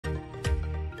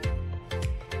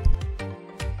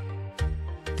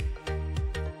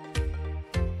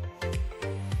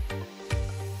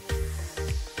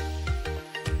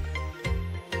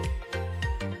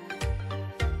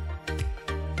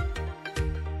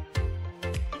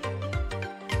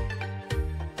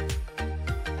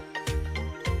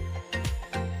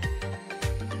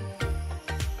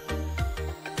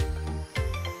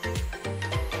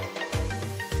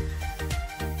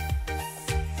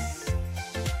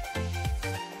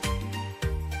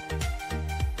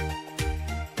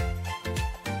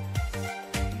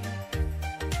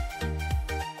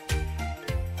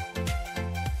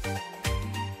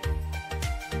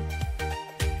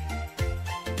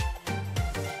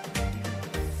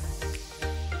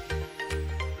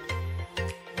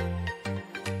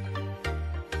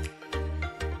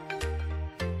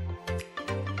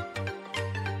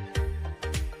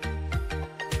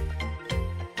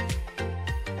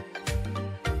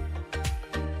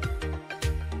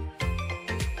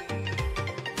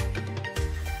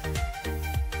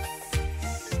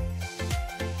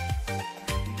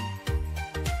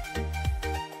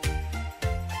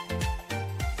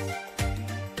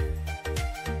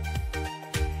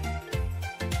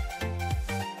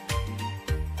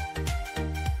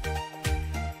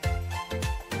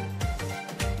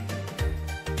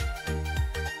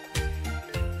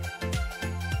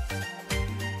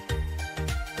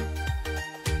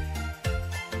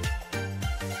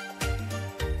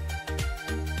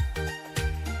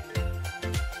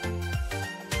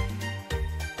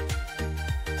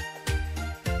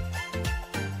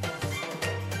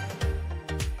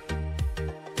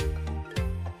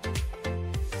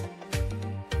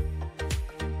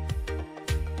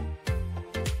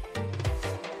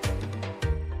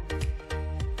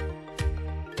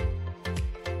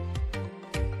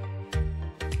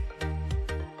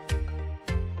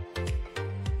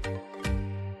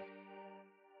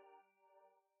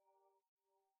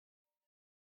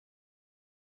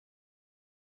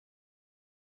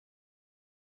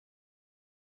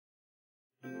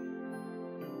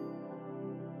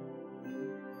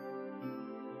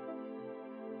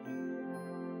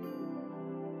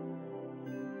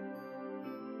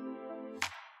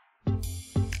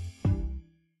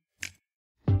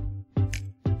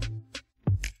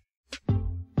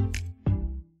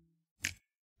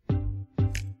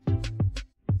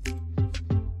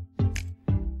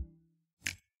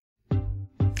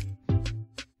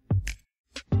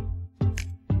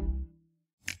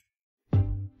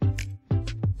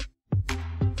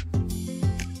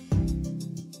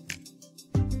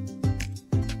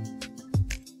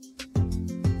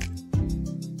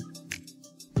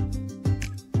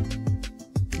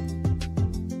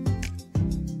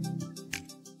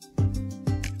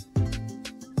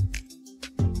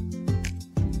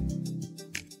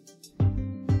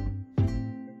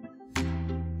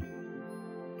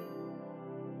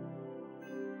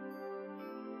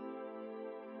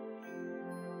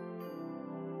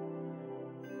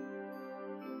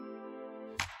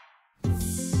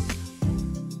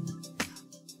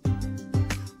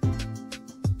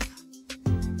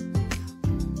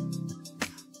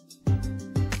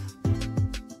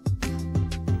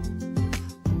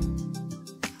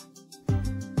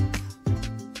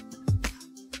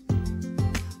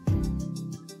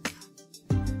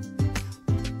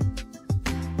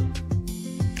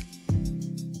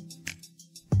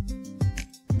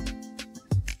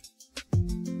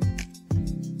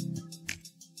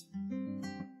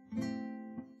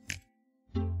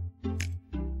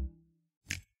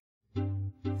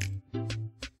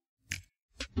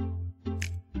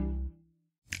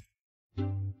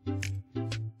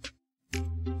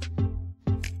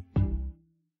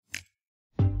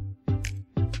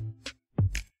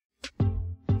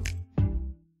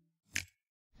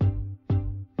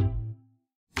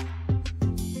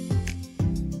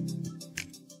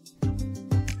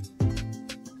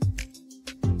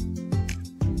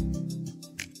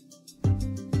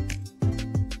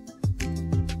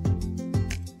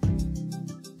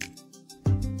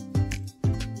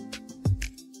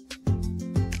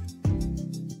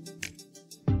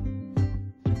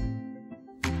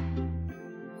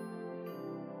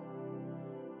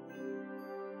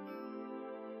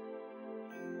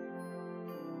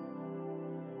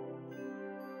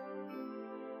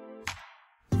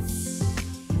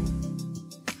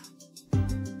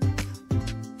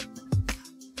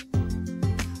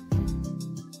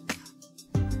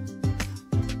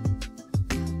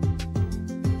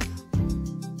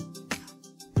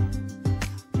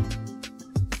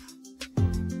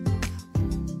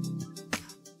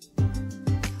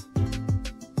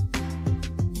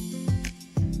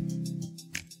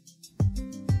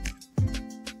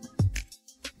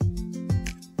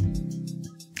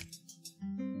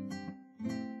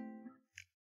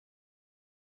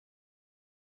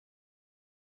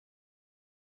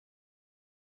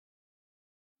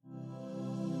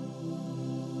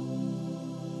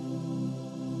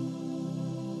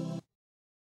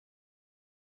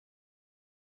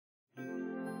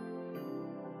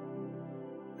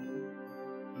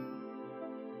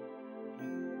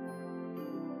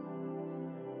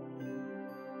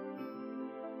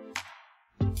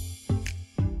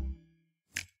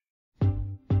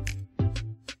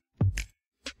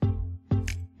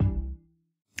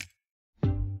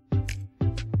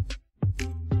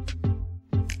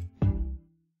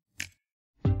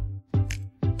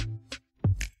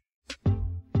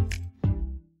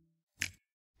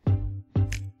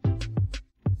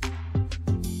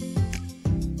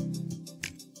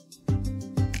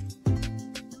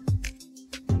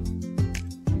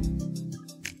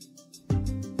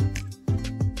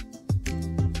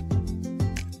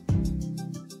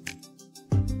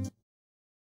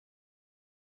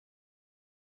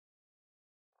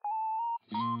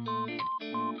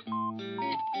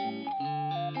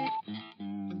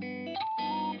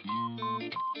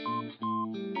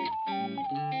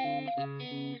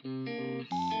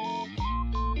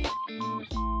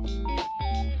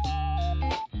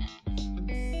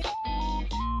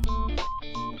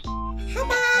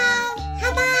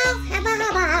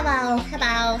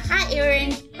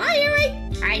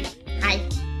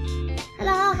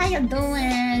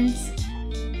doing?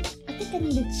 I think I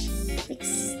need to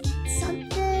fix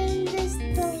something just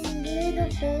a little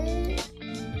bit.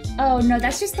 Oh no,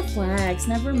 that's just the flags.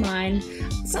 Never mind.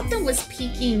 Something was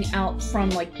peeking out from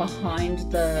like behind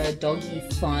the doggy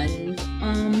fun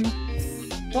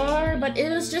bar, but it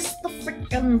was just the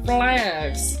freaking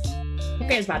flags. Who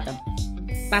cares about them?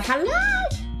 But hello?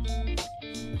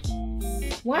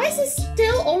 Why is it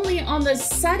still only on the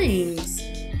settings?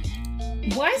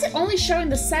 Why is it only showing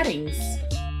the settings?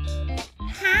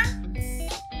 Huh?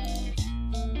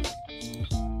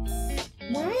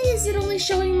 Why is it only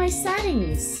showing my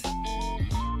settings?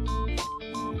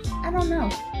 I don't know.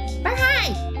 But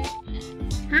hi!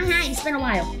 Hi, it's been a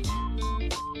while.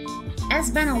 It's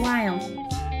been a while.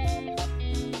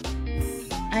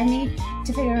 I need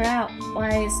to figure out why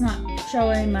it's not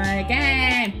showing my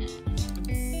game.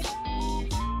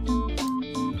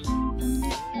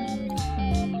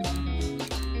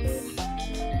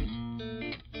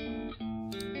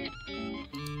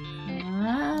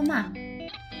 Come on.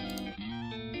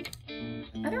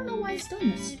 I don't know why it's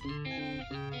doing this.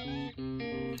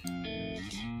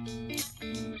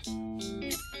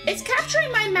 It's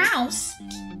capturing my mouse.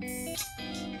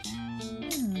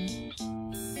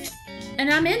 And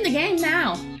I'm in the game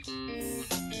now.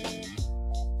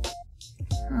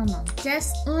 Hold on,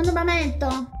 just un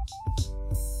momento.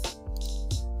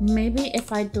 Maybe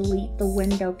if I delete the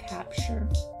window capture.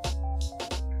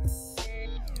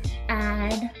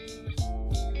 Add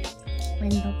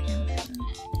window capture.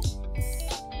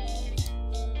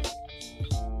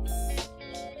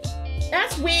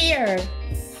 That's weird.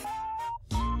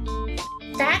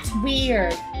 That's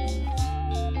weird.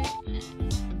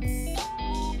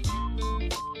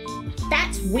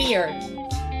 That's weird.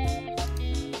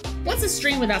 What's a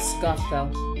stream without scuff, though?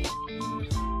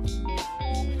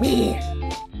 Weird.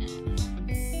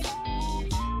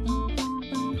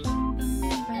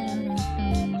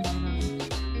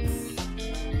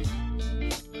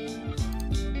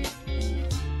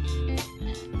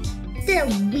 They're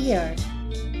weird.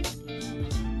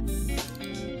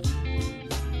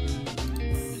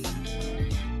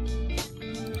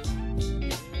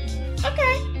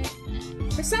 Okay.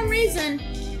 For some reason,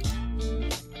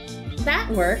 that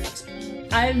worked.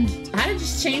 I had to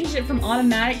just change it from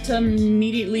automatic to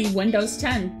immediately Windows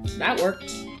 10. That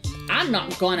worked. I'm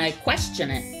not gonna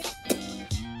question it.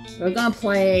 We're gonna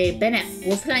play Bennet.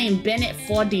 We're playing Bennet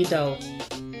Foddy though.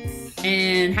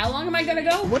 And how long am I gonna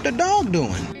go? What the dog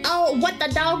doing? Oh, what the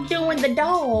dog doing? The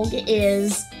dog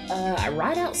is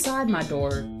right outside my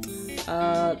door.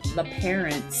 The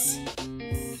parents.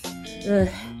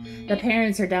 The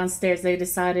parents are downstairs. They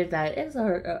decided that it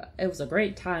was a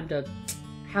great time to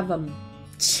have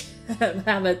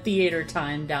a theater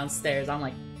time downstairs. I'm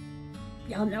like,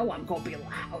 y'all know I'm gonna be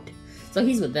loud. So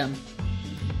he's with them.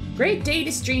 Great day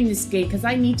to stream this game because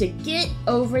I need to get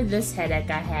over this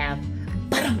headache I have.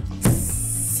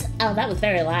 Oh, that was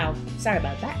very loud. Sorry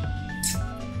about that.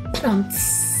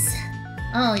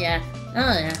 Oh yeah.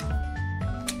 Oh yeah.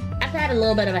 I've had a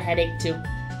little bit of a headache too.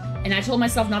 And I told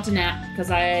myself not to nap because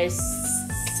I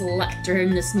slept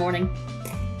during this morning.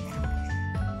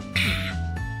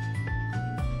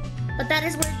 But that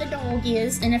is where the dog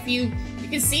is. And if you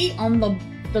can see on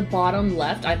the bottom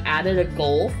left, I've added a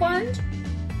goal fund.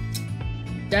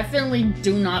 Definitely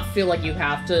do not feel like you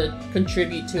have to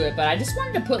contribute to it, but I just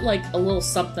wanted to put like a little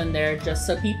something there just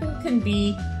so people can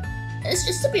be, it's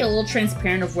just to be a little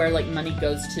transparent of where like money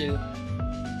goes to.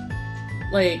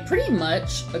 Like pretty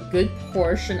much a good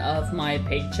portion of my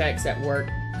paychecks at work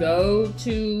go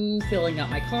to filling up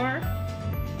my car,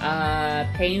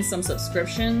 paying some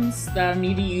subscriptions that I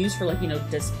need to use for like, you know,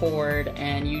 Discord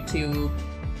and YouTube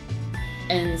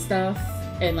and stuff,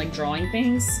 and like drawing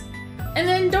things. And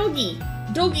then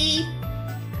Doggy,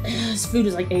 his food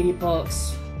is like 80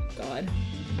 bucks. God.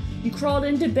 You crawled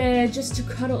into bed just to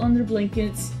cuddle under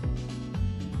blankets.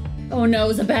 Oh no, it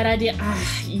was a bad idea.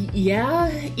 Yeah,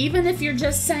 even if you're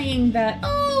just saying that,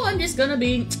 oh, I'm just gonna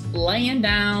be laying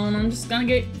down, I just wanna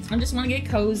get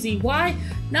cozy. Why?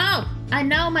 No, I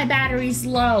know my battery's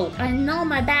low. I know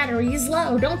my battery is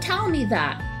low. Don't tell me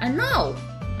that. I know,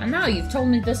 you've told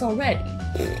me this already.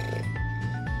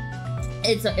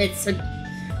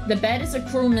 The bed is a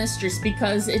cruel mistress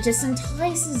because it just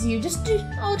entices you just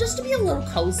to be a little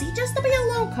cozy. Just to be a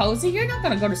little cozy. You're not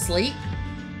gonna go to sleep.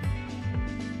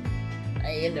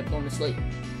 I end up going to sleep.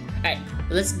 Alright,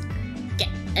 let's get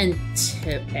into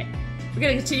it. We're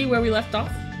gonna continue where we left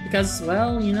off because,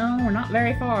 well, you know, we're not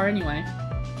very far anyway.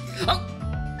 Oh!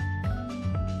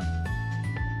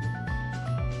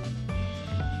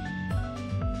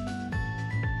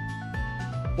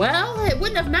 Well, it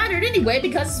wouldn't have mattered anyway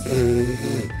because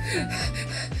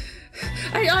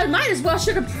I might as well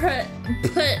should have put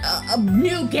a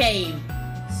new game.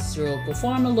 Circle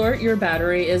farm alert, your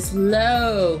battery is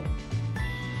low.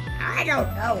 I don't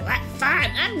know what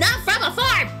farm. I'm not from a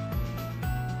farm.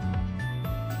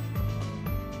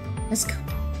 Let's go.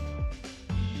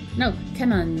 No,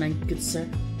 come on, my good sir.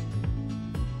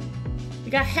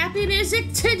 We got happy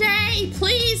music today,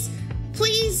 please.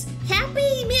 Please,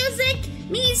 happy music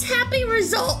means happy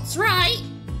results, right?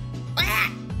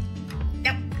 Ah!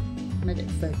 No.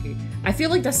 Motherfucker. I feel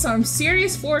like that's some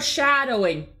serious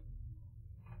foreshadowing.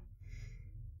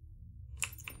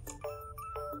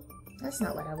 That's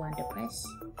not what I wanted to press.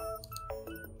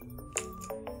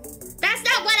 That's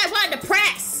not what I wanted to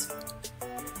press!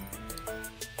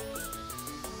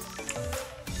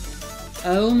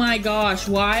 Oh my gosh,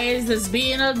 why is this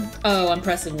being a... Oh, I'm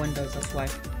pressing Windows, that's why.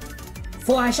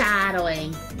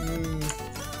 Foreshadowing.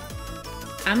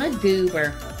 I'm a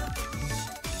goober.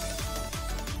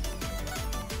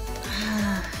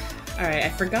 Alright, I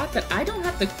forgot that I don't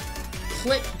have to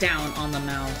click down on the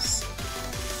mouse.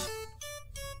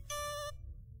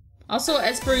 Also,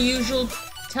 as per usual,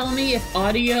 tell me if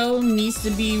audio needs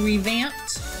to be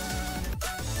revamped.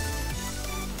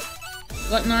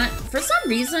 Whatnot. For some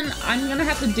reason, I'm gonna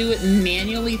have to do it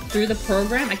manually through the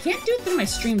program. I can't do it through my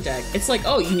Stream Deck. It's like,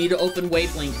 oh, you need to open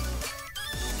Wavelink.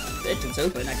 Bitch, it's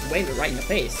open. I can wave it right in the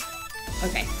face.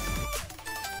 Okay.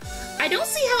 I don't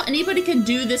see how anybody can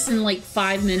do this in like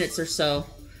 5 minutes or so.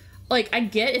 Like, I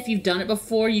get if you've done it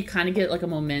before, you kind of get like a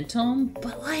momentum,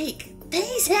 but like,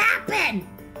 things happen!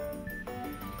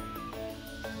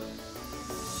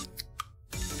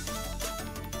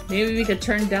 Maybe we could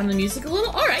turn down the music a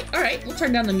little? Alright, we'll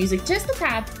turn down the music just a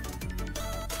tad.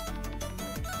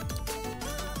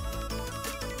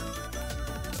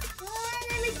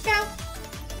 There we go.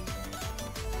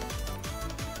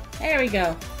 There we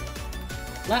go.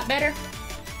 A lot better.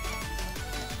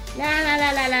 La la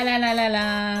la la la la la la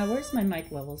la. Where's my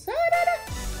mic levels? Ah, da, da.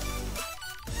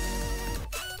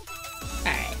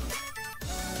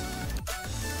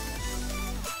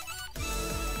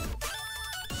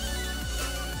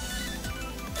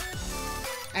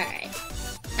 Alright.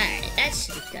 Alright, that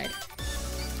should be good.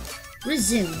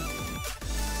 Resume.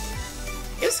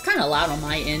 It was kind of loud on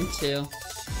my end, too.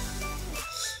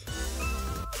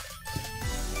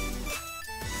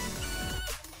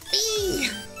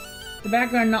 The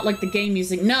background not like the game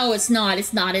music. No, it's not.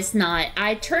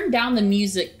 I turned down the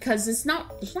music because there's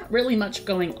not really much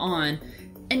going on.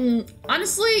 And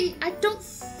honestly, I don't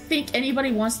think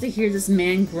anybody wants to hear this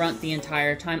man grunt the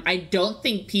entire time. I don't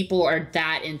think people are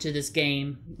that into this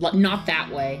game. Not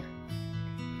that way.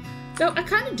 So I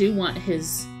kind of do want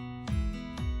his...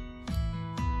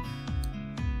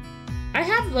 I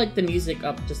have like the music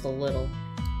up just a little.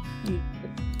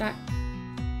 That...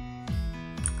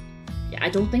 Yeah, I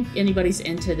don't think anybody's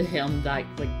into him like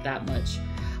that much.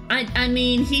 I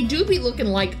mean, he do be looking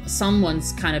like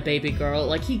someone's kind of baby girl.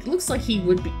 Like he looks like he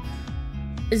would be.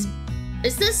 Is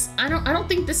this? I don't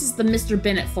think this is the Mr.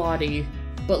 Bennet Foddy,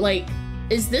 but like,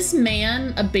 is this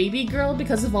man a baby girl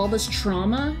because of all this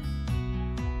trauma?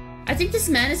 I think this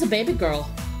man is a baby girl.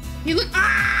 He look.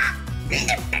 Ah!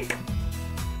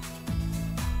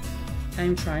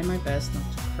 I'm trying my best not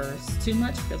to curse too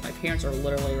much because my parents are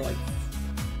literally like.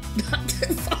 Not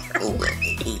too far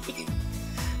away.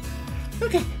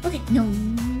 Okay, no.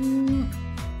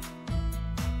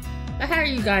 But how are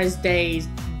you guys' days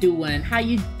doing? How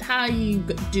you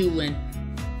doing?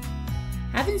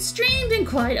 Haven't streamed in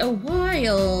quite a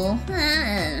while.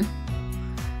 Huh.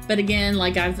 But again,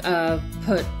 like I've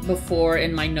put before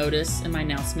in my notice, in my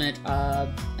announcement,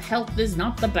 health is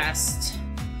not the best.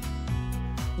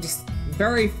 Just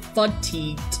very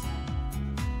fatigued.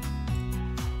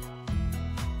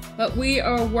 But we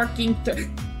are working through.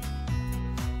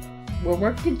 We're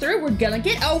working through. We're gonna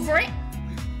get over it.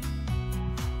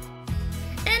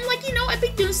 And like, you know, I've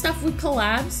been doing stuff with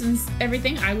collabs and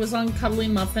everything. I was on Cuddly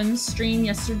Muffin's stream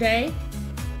yesterday.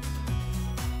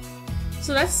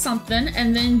 So that's something.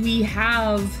 And then we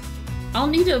have... I'll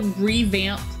need to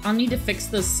revamp. I'll need to fix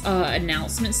this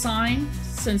announcement sign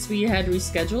since we had to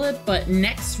reschedule it. But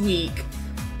next week...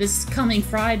 This coming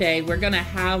Friday, we're gonna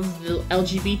have the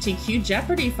LGBTQ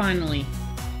Jeopardy finally.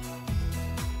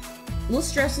 A little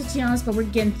stressful to be honest, but we're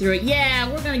getting through it. Yeah,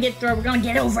 we're gonna get through it. We're gonna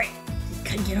get over it. We're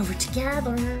gonna get over it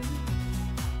together.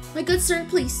 My good sir,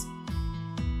 please.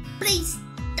 Please.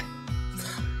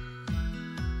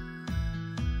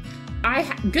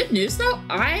 Good news though,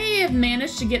 I have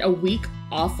managed to get a week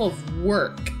off of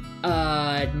work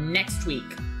next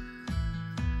week.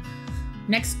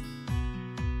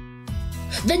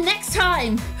 The next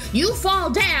time you fall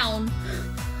down,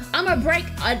 I'm gonna break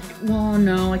well,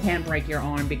 no, I can't break your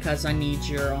arm because I need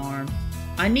your arm.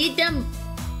 I need them.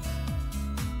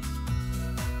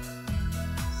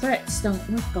 Threats don't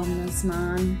work on this,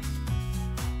 man.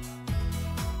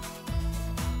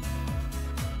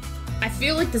 I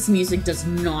feel like this music does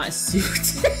not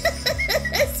suit.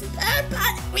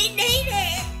 We need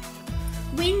it.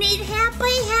 We need happy.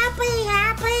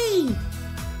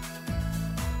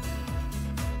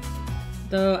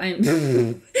 Though I'm.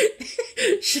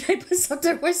 Should I put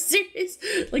something more serious?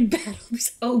 Like battle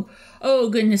music? Oh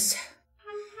goodness.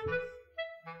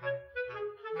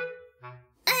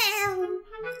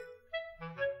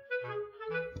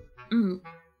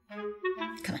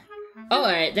 Come on. Oh,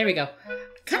 alright, there we go.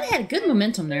 Kinda had a good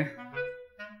momentum there.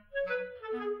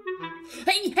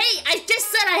 Hey, I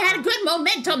just said I had a good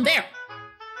momentum there!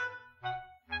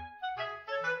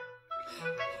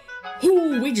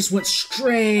 Ooh, we just went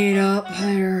straight up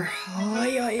there.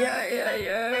 Ay.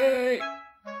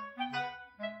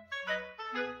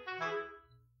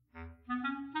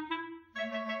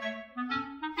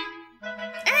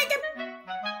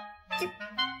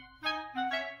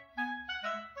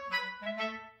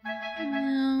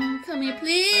 Come here,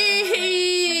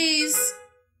 please.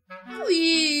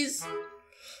 Please.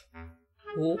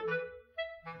 Oh.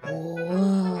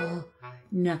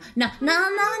 No.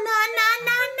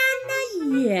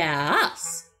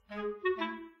 Yes.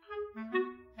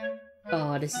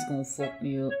 Oh, this is gonna fuck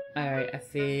me up. Alright, I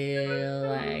feel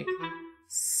like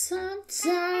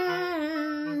sometime.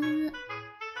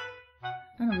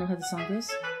 I don't know how the song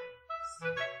goes.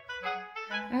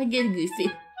 I get a good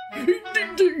feeling.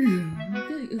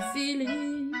 Good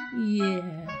feeling,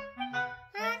 yeah.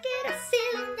 I get a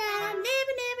feeling that I'm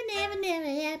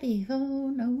never happy. Oh,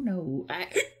 no. I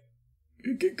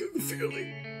get a good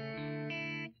feeling.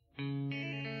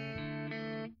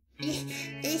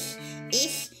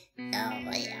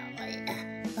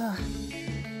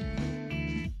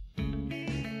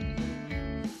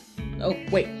 Oh,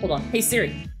 wait, hold on. Hey,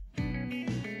 Siri.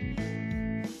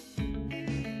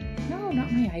 No,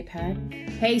 not my iPad.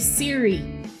 Hey, Siri.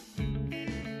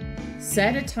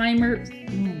 Set a timer.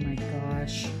 Oh my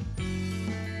gosh.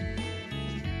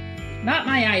 Not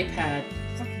my iPad.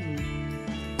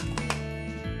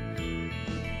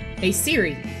 Hey,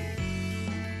 Siri.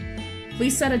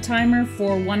 Please set a timer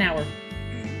for 1 hour. 1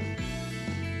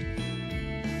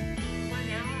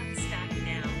 hour on stop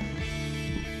now.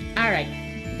 Alright.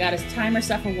 Got his timer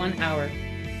set for 1 hour.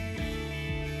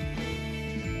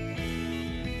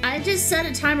 I just set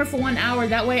a timer for 1 hour.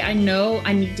 That way I know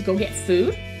I need to go get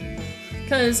food.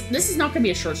 Because this is not going to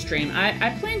be a short stream.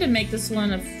 I plan to make this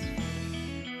one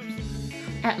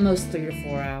at most 3 to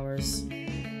 4 hours.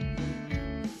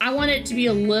 I want it to be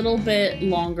a little bit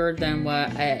longer than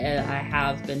what I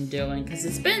have been doing. Because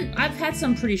I've had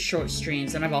some pretty short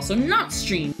streams. And I've also not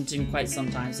streamed in quite some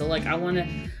time. So like, I want to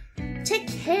take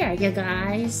care, you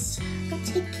guys. I gotta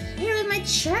take care of my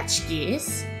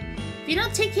tchotchkes. If you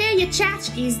don't take care of your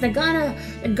tchotchkes, they're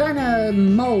gonna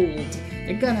mold.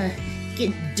 They're gonna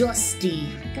get dusty.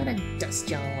 Gotta dust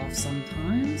y'all off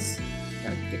sometimes.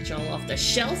 Gotta get y'all off the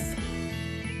shelf.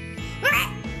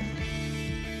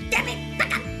 Damn it!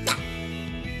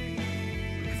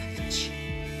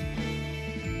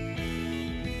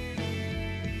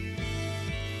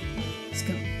 Let's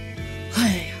go.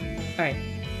 Alright.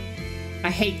 I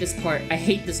hate this part.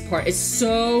 It's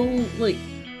so, like,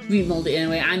 remoldy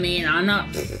anyway. I mean, I'm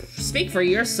not... Speak for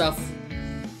yourself.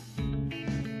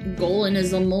 Golan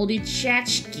is a moldy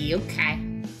tchotchke, okay.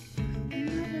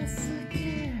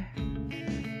 Motherfucker.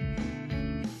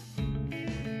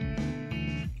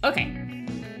 Okay.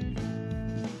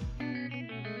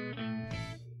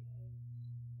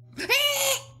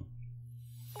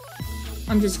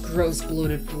 I'm just gross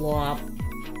bloated blob.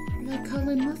 Like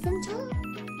color muffin top?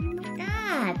 Oh my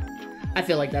god. I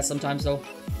feel like that sometimes though.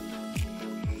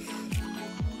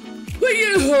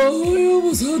 Yeah, I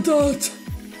almost had that.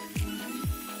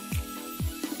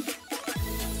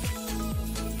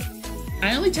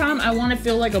 The only time I want to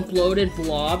feel like a bloated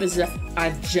blob is if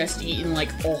I've just eaten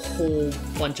like a whole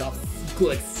bunch of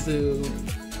good food.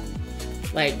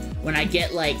 Like when I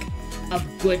get like a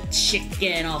good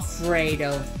chicken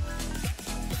Alfredo.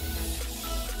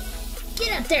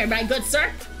 Get up there, my good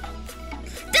sir.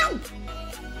 No!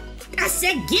 I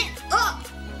said get up!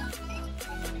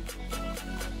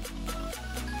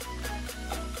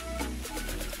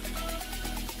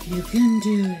 You can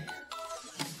do it.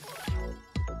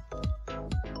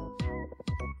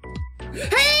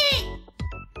 Hey!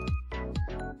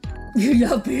 You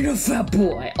love being a fat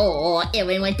boy. Oh,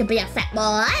 everyone wants to be a fat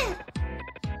boy.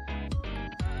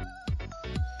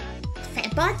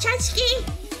 Bachachki?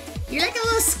 You're like a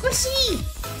little squishy.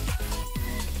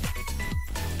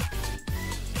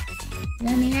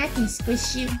 I mean, I can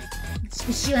squish you.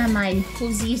 Squish you on my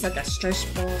hosies like a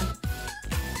stretch ball.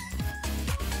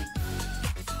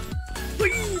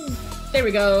 Whee! There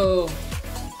we go.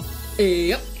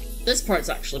 Yep. This part's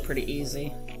actually pretty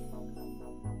easy.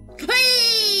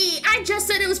 Hey! I just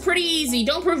said it was pretty easy.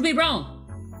 Don't prove me wrong.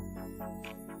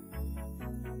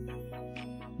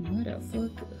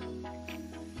 Motherfucker.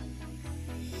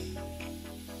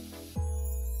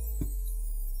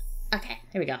 Okay,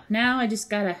 here we go. Now I just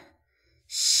gotta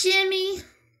shimmy.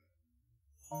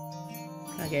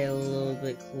 Gotta get a little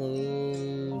bit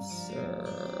closer.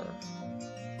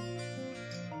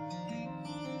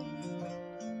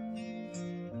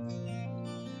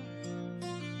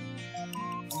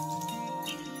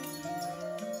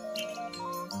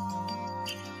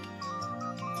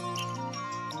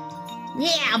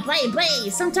 Yeah, baby!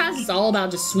 Sometimes it's all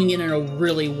about just swinging in a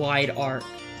really wide arc.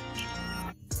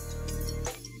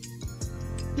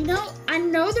 You know, I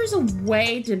know there's a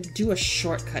way to do a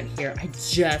shortcut here. I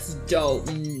just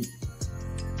don't.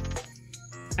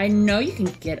 I know you can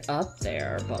get up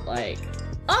there, but like...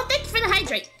 Oh, thank you for the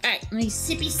hydrate! Alright, let me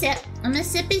sippy sip. I'm gonna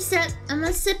sippy sip. I'm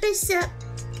gonna sippy sip.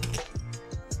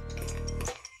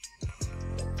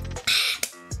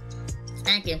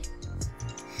 Thank you.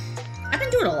 I've been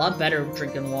doing a lot better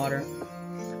drinking water.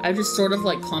 I'm just sort of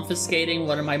like confiscating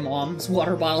one of my mom's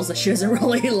water bottles that she doesn't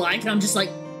really like, and I'm just like,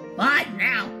 what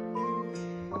now?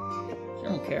 She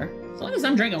don't care. As long as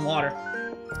I'm drinking water.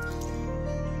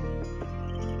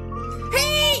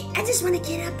 Hey! I just want to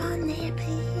get up on there,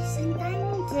 please, and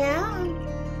thank you.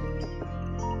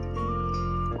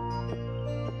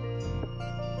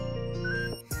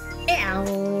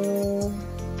 Ow.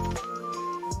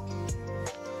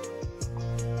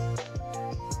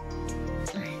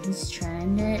 I'm just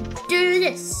trying to do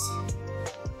this.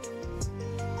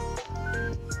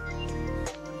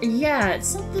 Yeah, it's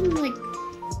something like...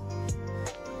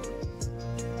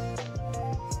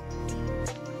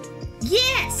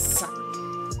 Yes!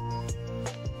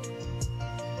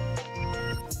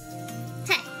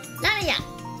 Hey, let me up!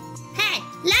 Hey,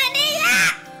 let me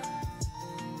up!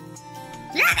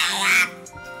 Let me up!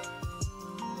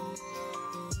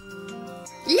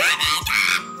 Let me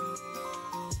up!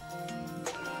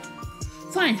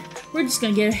 Fine, we're just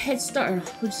gonna get a head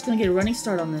start. We're just gonna get a running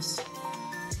start on this.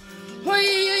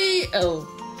 Oh.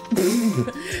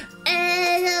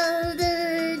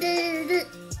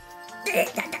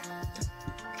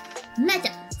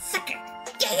 Motherfucker!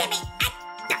 Get me at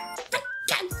the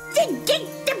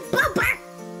fucking bumper!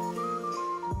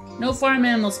 No farm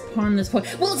animals harm this point.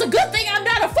 Well, it's a good thing I'm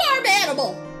not a farm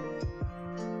animal!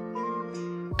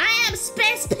 I am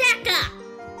Space Pekka!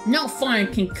 No farm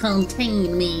can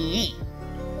contain me.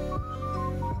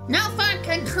 No farm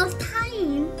can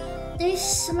contain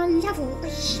this my level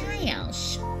of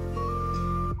science.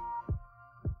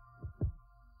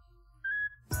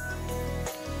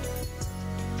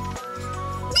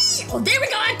 Oh, there we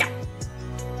go!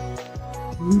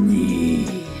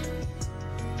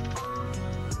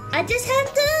 I just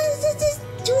have to just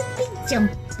do a big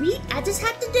jumpy. I just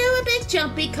have to do a big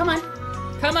jumpy. Come on.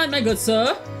 Come on, my good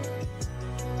sir.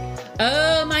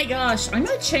 Oh my gosh. I'm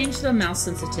gonna change the mouse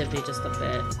sensitivity just a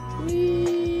bit.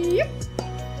 Yep.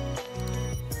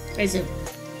 Resume.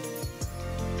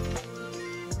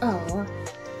 Oh.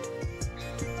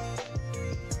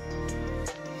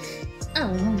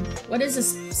 Oh. What is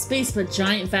this space but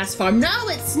giant vast farm? No,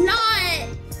 it's not!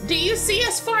 Do you see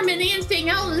us farming anything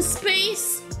out in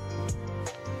space?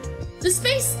 The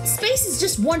space is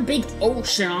just one big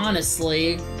ocean,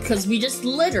 honestly, because we just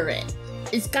litter it.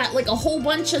 It's got like a whole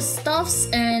bunch of stuffs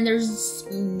and there's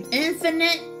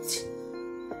infinite.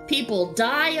 People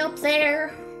die up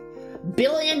there.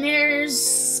 Billionaires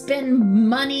spend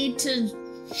money to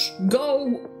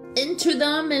go into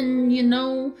them, and you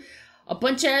know, a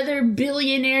bunch of other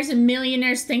billionaires and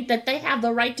millionaires think that they have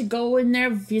the right to go in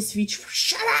there.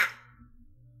 Shut up!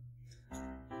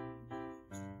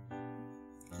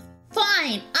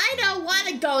 Fine, I don't want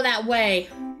to go that way.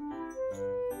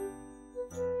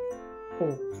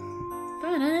 Oh.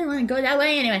 Fine, I didn't want to go that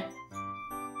way anyway.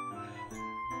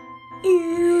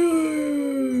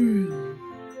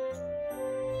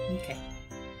 Okay.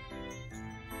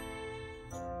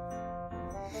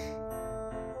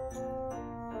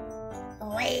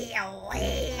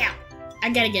 I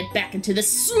gotta get back into the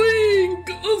swing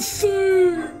of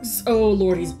things. Oh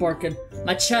Lord, he's barking.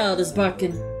 My child is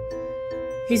barking.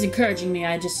 He's encouraging me,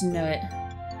 I just know it.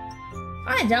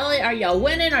 Hi, Dolly, are you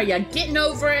winning? Are you getting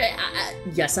over it?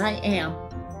 Yes, I am.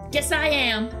 Yes, I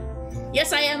am.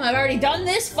 Yes, I am. I've already done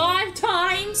this 5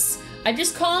 times. I'm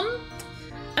just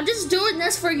doing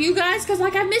this for you guys because,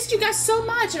 like, I missed you guys so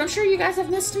much, and I'm sure you guys have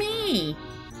missed me.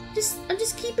 I'm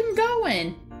just keeping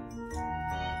going.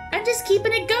 I'm just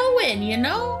keeping it going, you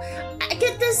know? I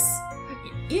get this,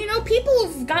 you know, people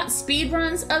have got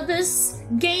speedruns of this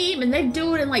game, and they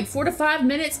do it in, like, 4 to 5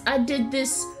 minutes. I did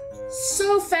this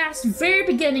so fast, very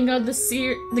beginning of the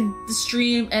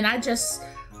stream, and I just...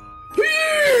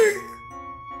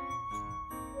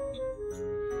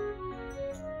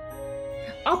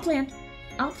 I'll plan.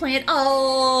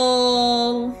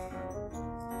 Oh,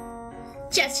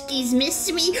 Jetskis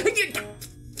missed me.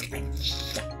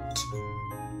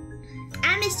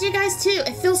 I missed you guys too.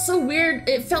 It feels so weird.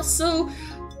 It felt so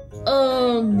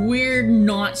weird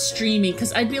not streaming,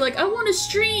 because I'd be like, I want to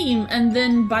stream, and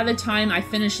then by the time I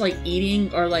finished like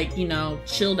eating or like, you know,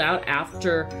 chilled out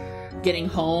after getting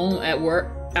home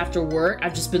after work,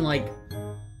 I've just been like,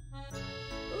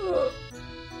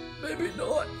 maybe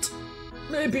not.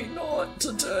 Maybe not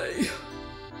today.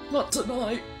 Not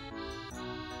tonight.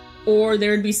 Or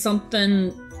there'd be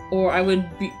something, or I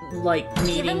would be like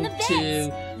needing to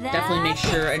definitely make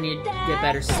sure I need to get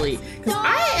better sleep. Because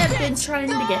I have been trying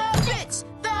to get...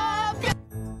 Stop it!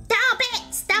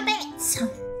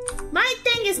 My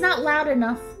thing is not loud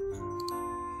enough.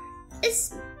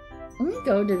 Let me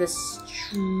go to the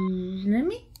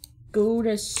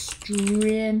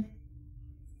stream.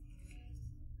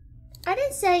 I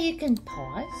didn't say you can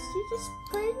pause. You just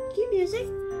play cute music.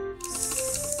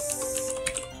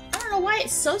 I don't know why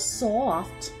it's so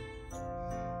soft.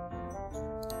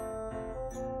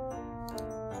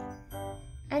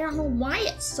 I don't know why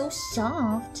it's so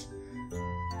soft.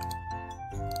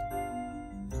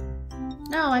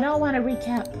 No, I don't want to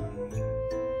recap.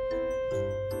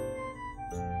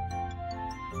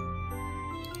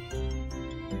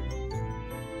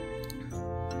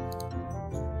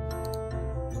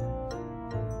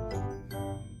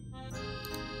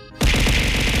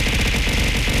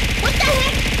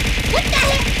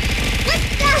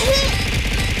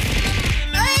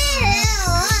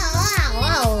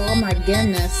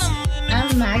 Goodness.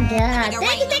 Oh my god.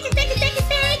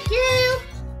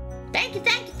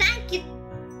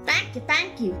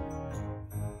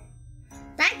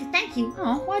 Thank you.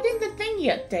 Oh, why didn't the thingy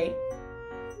update?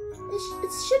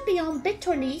 It should be on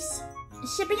BitTornies. It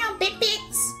should be on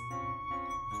BitBits.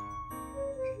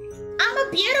 I'm a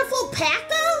beautiful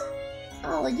Paco?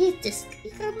 Oh, you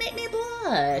gonna make me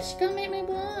blush.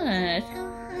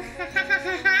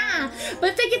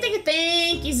 But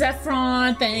thank you,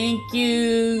 Zephron. Thank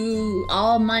you.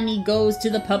 All money goes to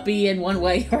the puppy in one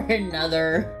way or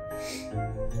another.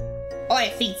 Oh,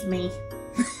 it feeds me.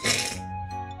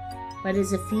 What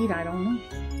does it feed? I don't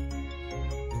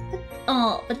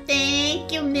know. But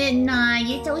thank you, Midnight.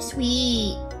 You're so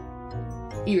sweet.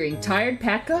 You're retired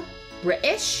Pekka?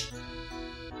 British?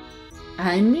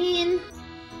 I mean,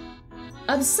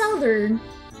 I'm Southern.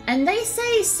 And they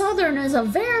say Southern is a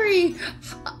very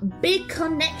big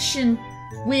connection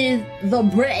with the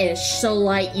British. So,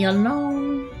 like, you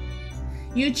know,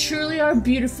 you truly are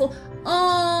beautiful.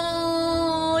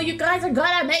 Oh, you guys are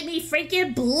gonna make me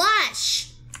freaking blush.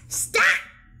 Stop!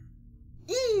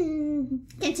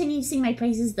 Continue to sing my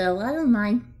praises, though. I don't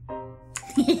mind.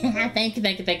 Thank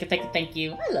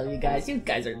you. I love you guys. You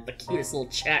guys are the cutest little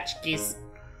tchotchkes.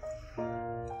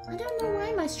 I don't know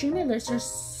why my stream alerts are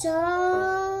so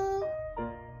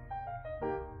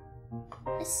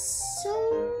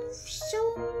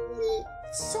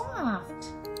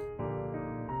soft.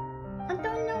 I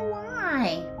don't know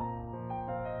why.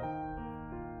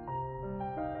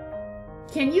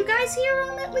 Can you guys hear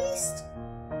them at least?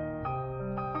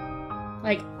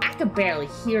 Like, I could barely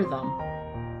hear them.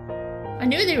 I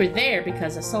knew they were there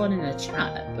because I saw it in the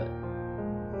chat, but...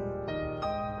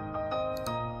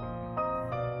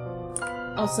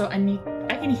 Also, I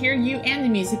can hear you and the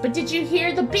music, but did you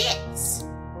hear the bits?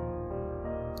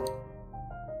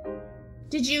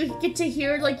 Did you get to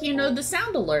hear, like, you know, the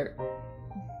sound alert?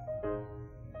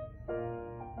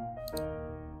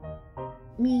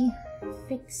 Me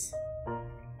fix.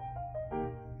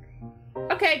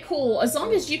 Okay, cool. As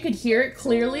long as you could hear it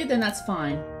clearly, then that's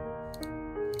fine.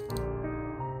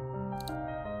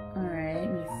 Alright,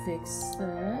 let me fix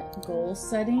that. Goal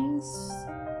settings.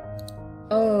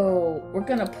 Oh, we're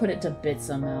gonna put it to bits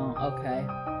amount. Okay.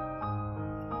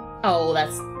 Oh,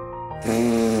 that's...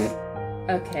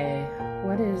 Okay.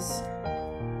 What is...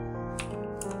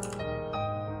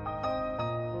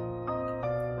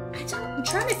 I'm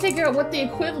trying to figure out what the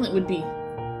equivalent would be.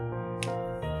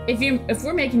 if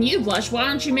we're making you blush, why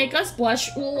don't you make us blush?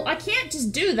 Well, I can't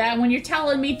just do that when you're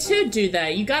telling me to do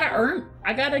that. You gotta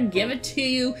I gotta give it to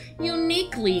you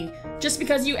uniquely. Just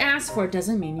because you ask for it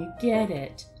doesn't mean you get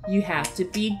it. You have to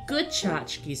be good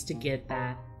tchotchkes to get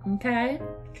that, okay?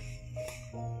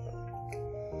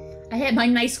 I had my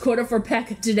nice quota for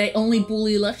Pekka today, only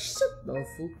bully left. Shut the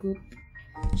fuck up.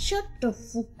 Shut the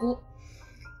fuck up.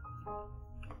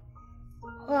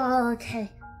 Oh, okay.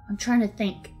 I'm trying to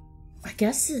think. I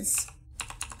guess it's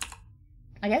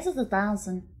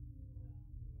 1,000.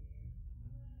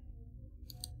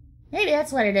 Maybe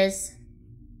that's what it is.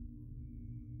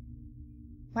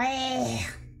 Well.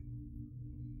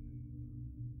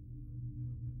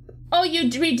 Oh, you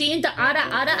redeemed the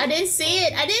Ada. I didn't see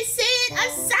it. I didn't see it. I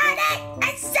saw it.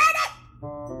 I saw it.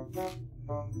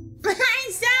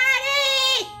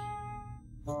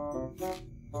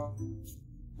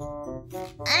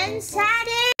 I saw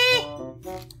it.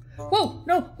 Whoa,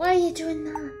 no. Why are you doing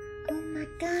that? Oh my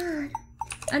god.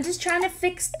 I'm just trying to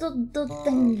fix the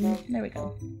thingy. There we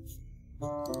go.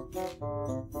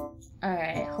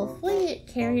 Alright, hopefully it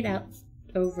carried out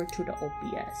over to the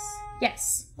OBS.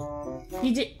 Yes.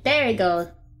 You did. There you go.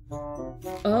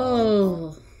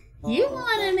 Oh. You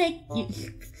want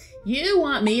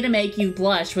me to make you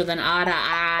blush with an Ada.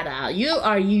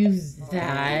 Are you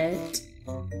that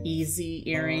easy,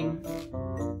 Earring?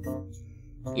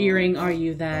 Earring, are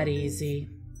you that easy?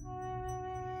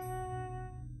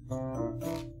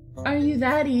 Are you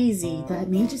that easy that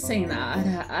me just saying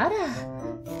Ada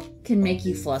can make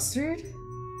you flustered?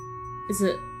 Is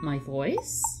it my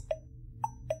voice?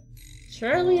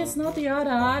 Surely it's not the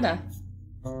Ada.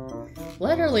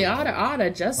 Literally, Ada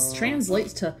just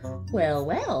translates to well.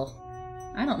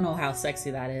 I don't know how sexy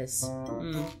that is.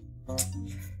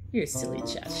 You're a silly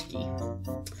tchotchke.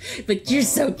 But you're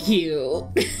so cute.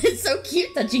 It's so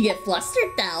cute that you get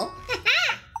flustered, though.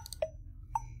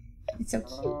 It's so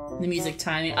cute. The music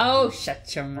timing. Oh,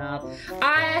 shut your mouth.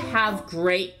 I have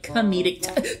great comedic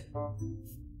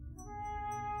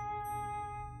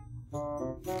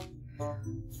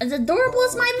as adorable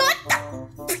as my mother.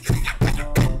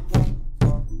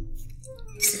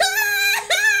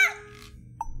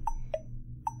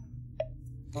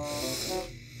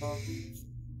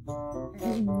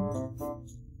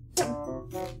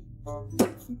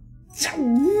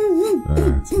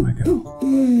 That's my girl.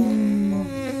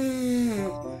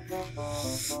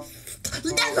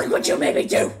 Look what you made me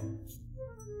do!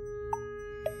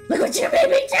 Look what you made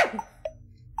me do!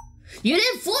 You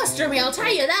didn't fluster me, I'll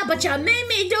tell you that, but you made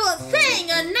me do a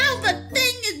thing, and now the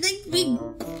thing is me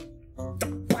the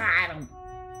bottom.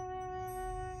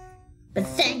 But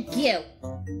thank you.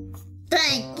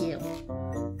 Thank you.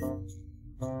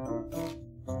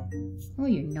 Oh,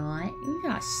 you're not. You're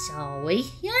not sorry.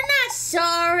 You're not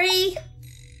sorry.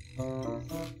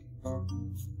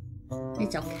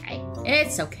 It's okay.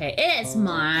 It's okay. It's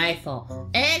my fault.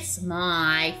 It's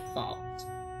my fault.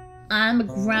 I'm a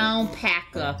ground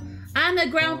packer. I'm a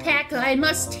ground packer. I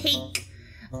must,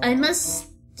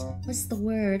 what's the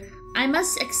word? I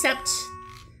must accept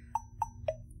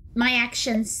my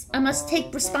actions. I must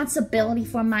take responsibility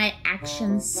for my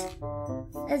actions.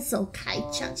 It's okay,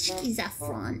 Tchotchke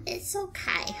Zephron. It's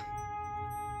okay.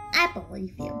 I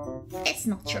believe you. It's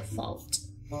not your fault.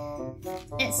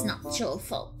 It's not your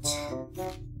fault.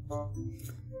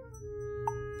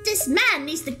 This man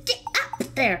needs to get up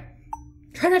there.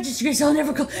 Try not to disgrace, I'll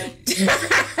never go.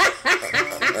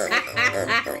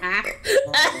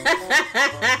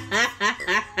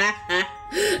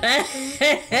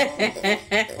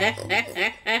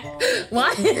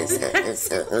 Why is that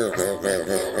so?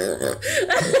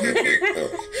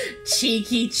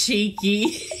 Cheeky. You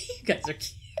guys are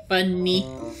funny.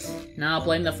 Now I'll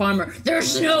blame the farmer.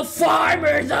 There's no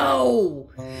farmer, though!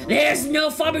 There's no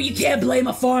farmer! You can't blame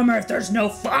a farmer if there's no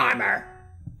farmer!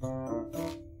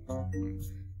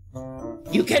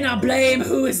 You cannot blame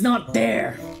who is not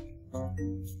there.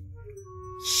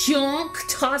 Honk,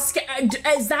 Tosca.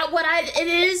 Is that what it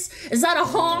is? Is that a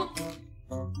honk?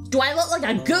 Do I look like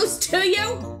a goose to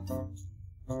you?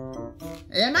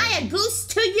 Am I a goose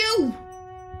to you?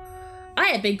 I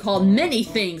have been called many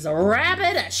things. A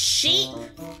rabbit, a sheep.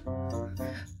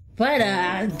 But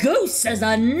a goose is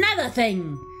another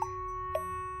thing.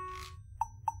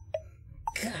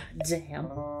 God damn.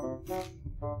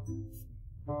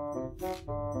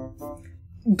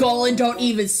 Golan, don't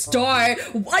even start.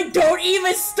 I don't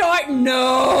even start.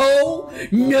 No.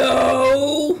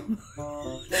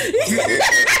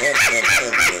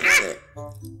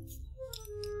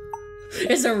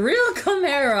 It's a real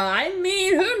chimera. I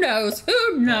mean, who knows?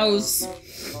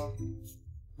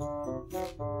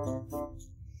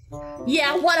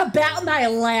 Yeah, what about my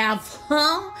laugh,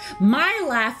 huh? My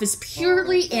laugh is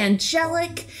purely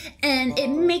angelic, and it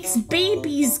makes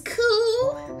babies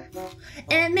coo,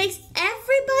 and it makes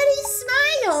everybody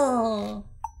smile.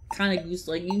 Kind of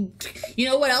goose-like. You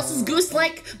know what else is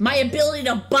goose-like? My ability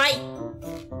to bite.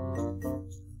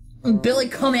 Billy,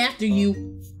 come after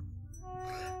you.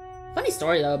 Funny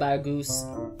story, though, about a goose.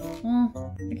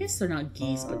 Well, I guess they're not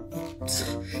geese,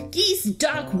 but geese,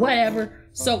 duck, whatever.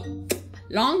 So,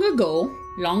 long ago,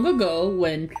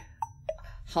 when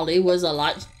Holly was a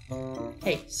lot...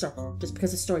 Hey, sir, just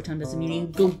because it's story time doesn't mean you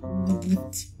can go...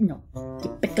 No,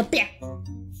 get back up there.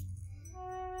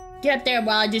 Get up there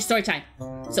while I do story time.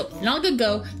 So, long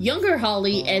ago, younger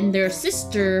Holly and their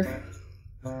sister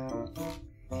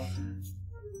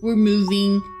were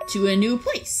moving to a new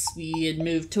place. We had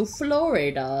moved to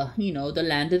Florida, you know, the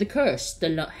land of the curse,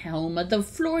 the home of the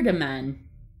Florida man.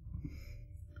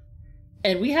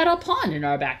 And we had a pond in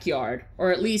our backyard,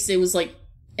 or at least it was like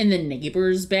in the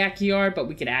neighbor's backyard, but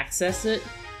we could access it.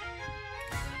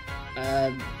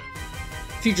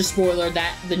 Future spoiler,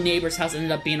 that the neighbor's house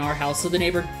ended up being our house, so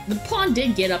the pond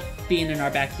did get up being in our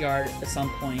backyard at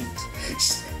some point.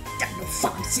 Shh, that's no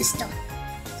fun, sister.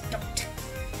 Don't.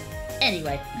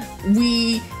 Anyway,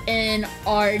 we, in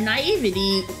our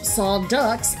naivety, saw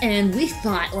ducks, and we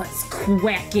thought, let's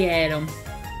quack at them.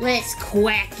 Let's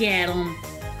quack at them.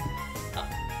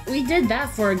 We did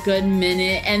that for a good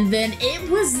minute, and then it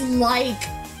was like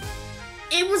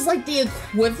the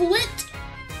equivalent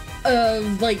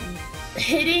of, like,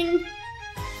 hitting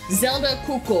Zelda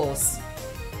cuckoos.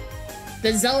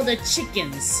 The Zelda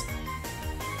chickens.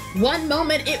 One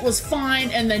moment it was fine,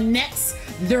 and the next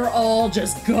they're all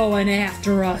just going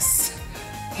after us.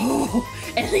 Oh,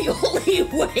 and the only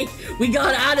way we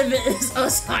got out of it is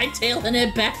us hightailing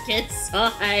it back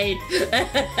inside.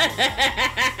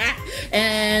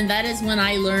 And that is when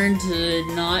I learned to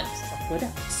not fuck with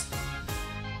ducks.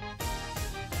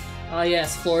 Oh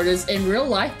yes, Florida's in real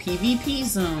life PvP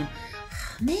zone.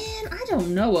 Man, I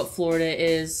don't know what Florida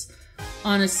is.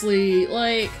 Honestly,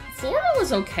 like, Florida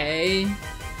was okay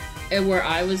at where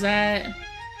I was at,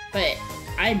 but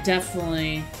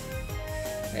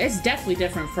it's definitely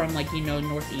different from, like, you know,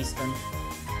 Northeastern.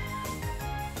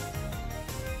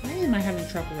 Why am I having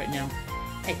trouble right now?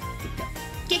 Hey, get down.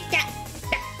 Get that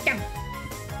down.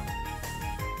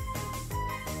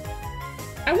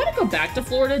 I want to go back to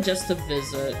Florida just to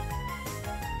visit.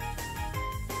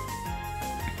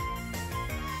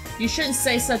 You shouldn't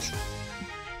say such...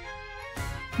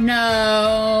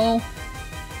 No.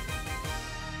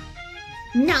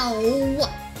 No.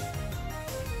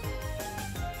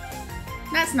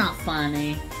 That's not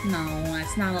funny. No,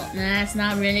 that's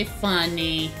not really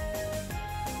funny.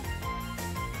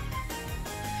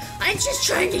 I'm just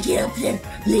trying to get up there,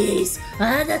 please.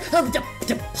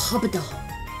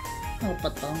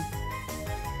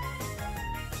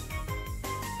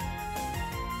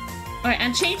 Alright,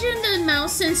 I'm changing the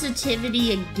mouse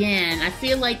sensitivity again. I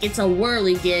feel like it's a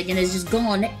whirligig and it's just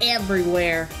going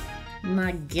everywhere.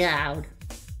 My God.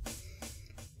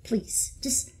 Please,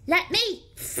 just let me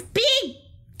be.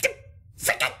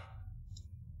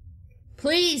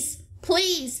 Please,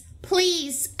 please,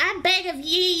 please, I beg of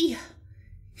ye.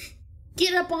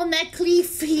 Get up on that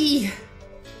cliffy.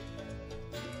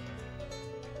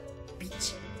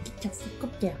 Bitch, get your fuck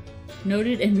up there.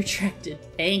 Noted and retracted.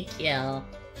 Thank you.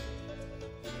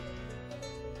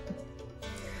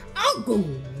 I'll go.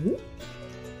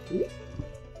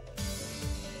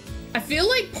 I feel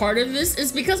like part of this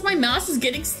is because my mouse is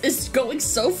going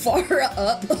so far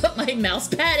up my mouse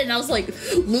pad, and I was like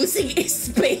losing a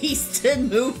space to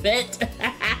move it.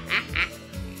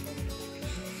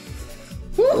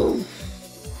 Whew.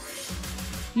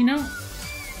 You know,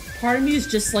 part of me is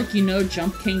just like, you know,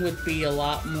 Jump King would be a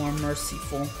lot more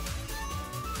merciful.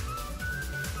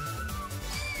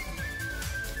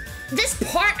 This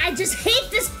part, I just hate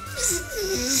this.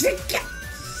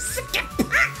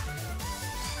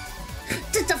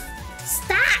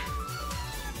 Stop!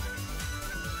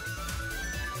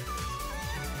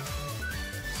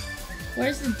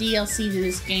 Where's the DLC to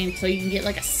this game so you can get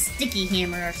like a sticky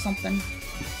hammer or something?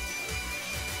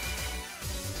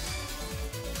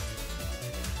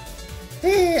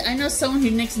 I know someone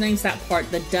who nicknames that part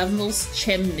the Devil's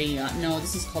Chimney. No,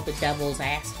 this is called the Devil's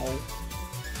Asshole.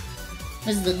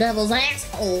 This is the Devil's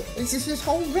Asshole. This is his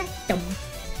whole rectum.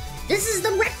 This is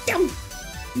the rectum.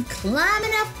 I'm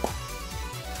climbing up.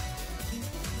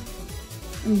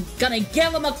 I'm gonna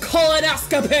give him a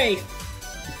colonoscopy.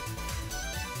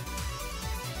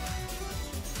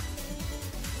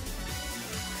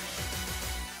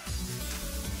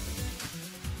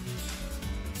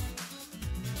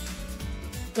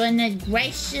 Goodness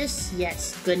gracious.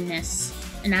 Yes, goodness.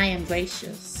 And I am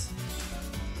gracious.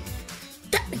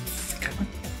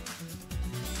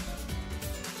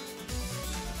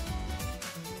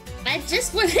 I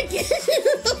just want to get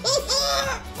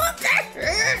what the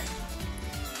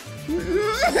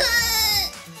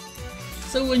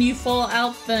So when you fall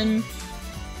out, then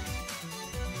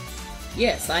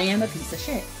yes, I am a piece of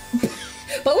shit.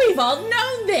 But we've all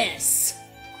known this.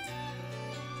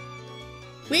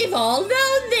 We've all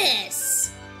known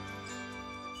this.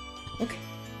 Okay.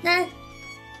 Nah.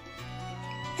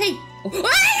 Hey. Oh,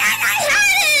 I had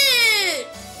it!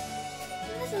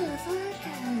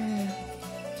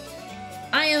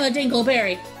 I am a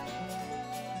dingleberry.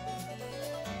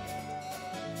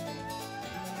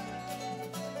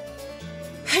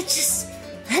 I just.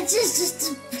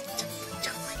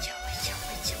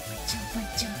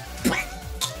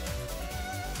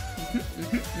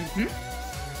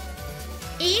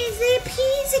 Easy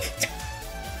peasy.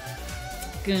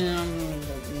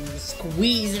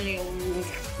 Squeeze it.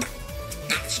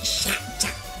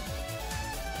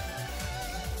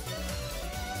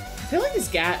 I feel like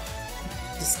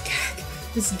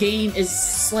this game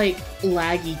is like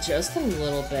laggy just a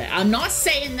little bit. I'm not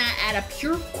saying that out of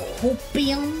pure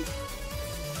copium,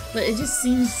 but it just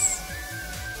seems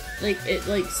like it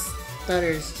like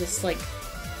stutters just like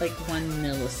 1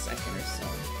 millisecond or so.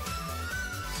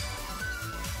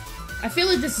 I feel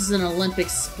like this is an Olympic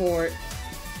sport.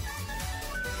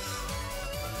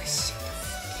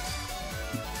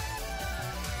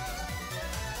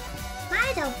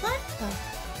 Why the fuck?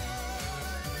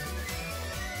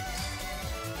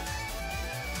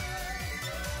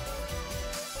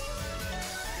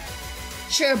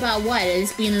 Sure about what?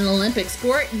 It's being an Olympic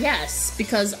sport? Yes,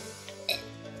 because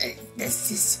this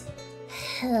is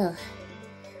hell.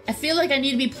 I feel like I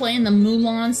need to be playing the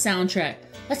Mulan soundtrack.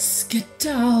 Let's get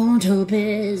down to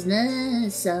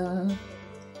business.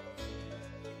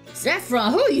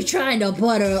 Saffron, who are you trying to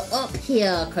butter up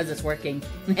here? Because it's working.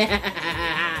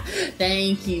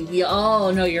 Thank you. We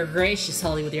all know you're gracious,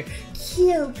 Holly, with your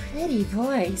cute, pretty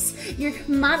voice. Your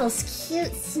model's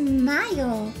cute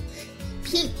smile.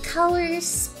 Pink colors,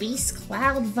 space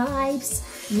cloud vibes.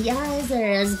 The eyes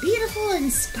are as beautiful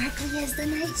and sparkly as the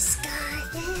night sky.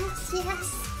 Yes,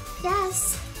 yes,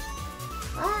 yes.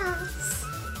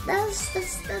 Yes.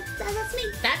 That's me.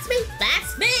 That's me.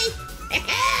 That's me.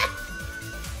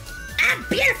 I'm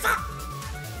beautiful.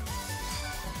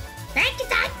 Thank you,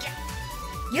 thank you.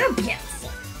 You're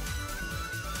beautiful.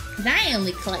 And I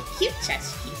only collect cute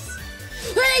chesties.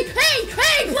 Hey, hey,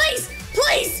 hey, please,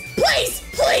 please, please,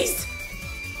 please.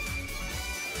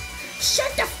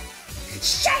 Shut up.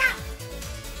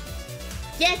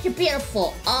 Yeah, you're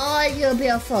beautiful. Oh, you're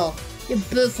beautiful. You're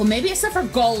beautiful. Maybe except for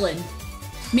Golan.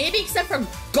 Maybe except for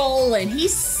Golan. He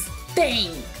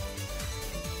stink.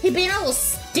 He being a little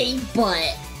stink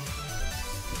butt.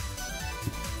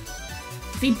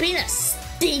 If he being a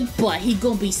stink butt, he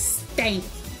gonna be stank.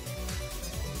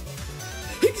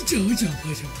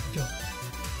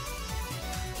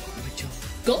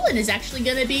 Golan is actually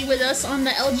gonna be with us on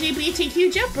the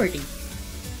LGBTQ Jeopardy.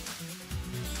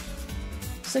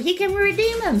 So he can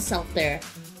redeem himself there.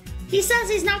 He says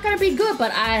he's not gonna be good,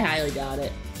 but I highly doubt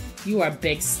it. You are a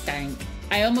big stank.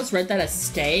 I almost read that as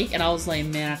steak, and I was like,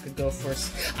 man, I could go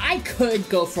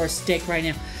for a steak right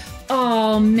now.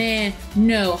 Oh man,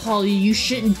 no, Holly, you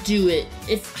shouldn't do it.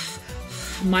 If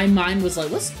my mind was like,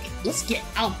 let's get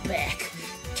Outback.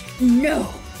 No.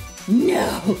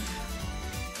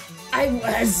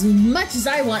 As much as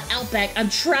I want Outback, I'm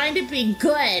trying to be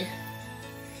good.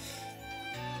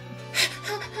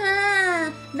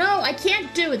 No, I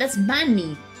can't do it. That's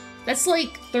money. That's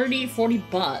like 30, 40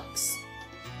 bucks.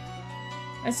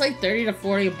 That's like 30 to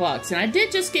 40 bucks. And I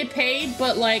did just get paid,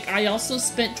 but like I also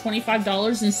spent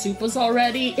 $25 in Supas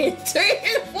already in 3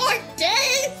 or 4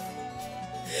 days.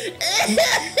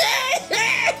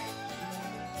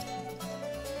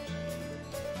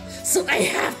 So I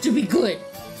have to be good.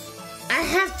 I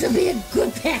have to be a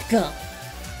good packer.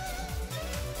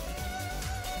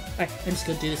 Alright, I'm just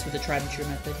gonna do this with the tried and true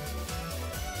method.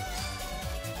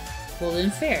 Well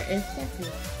then fair, exactly.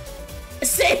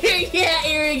 Say yeah,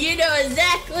 Eric, you know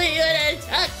exactly what I'm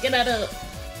talking about.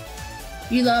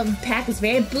 You love Pack is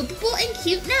very boopable and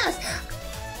cute nose.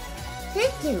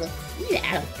 Thank you. You need to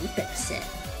add a boop accent.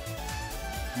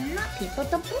 I want people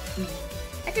to boop me.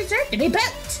 I deserve to be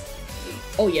booped.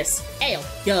 Oh yes, ale.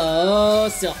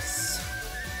 Yes.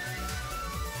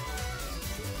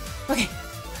 Okay.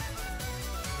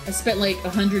 I spent like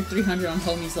 100, 300 on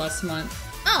homies last month.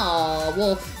 Oh,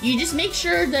 well, you just make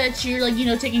sure that you're like, you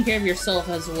know, taking care of yourself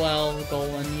as well,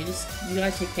 Golan. You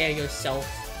gotta take care of yourself.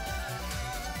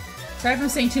 Sorry if I'm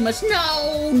saying too much.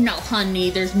 No, no,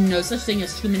 honey. There's no such thing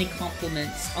as too many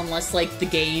compliments. Unless, like, the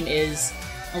game is...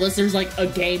 Unless there's, like, a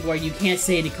game where you can't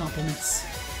say any compliments.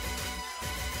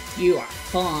 You are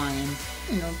fine.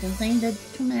 You know, don't say that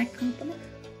too many compliments.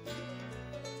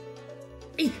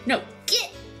 Hey, no,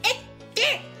 get it,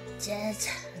 get just...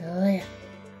 Oh, yeah.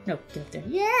 No, get up there.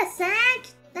 Yes,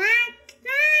 thank.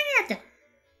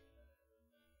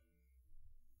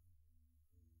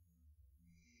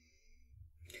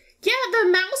 Yeah, the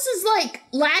mouse is, like,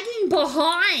 lagging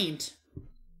behind.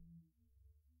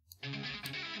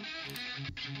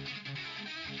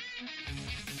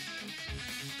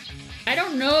 I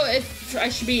don't know if I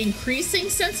should be increasing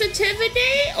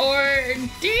sensitivity or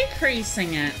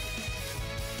decreasing it.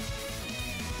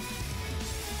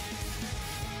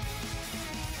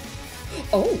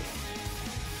 Oh.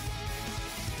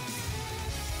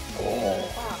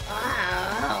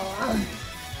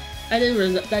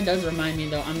 That does remind me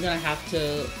though. I'm gonna have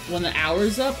to, when the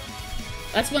hour's up,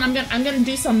 that's when I'm gonna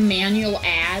do some manual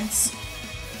ads.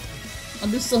 I'll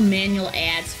do some manual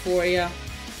ads for you,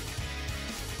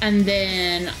 and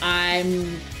then I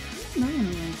don't know what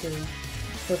I'm gonna do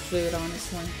for food.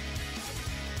 Honestly,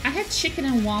 I had chicken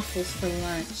and waffles for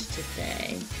lunch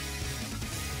today.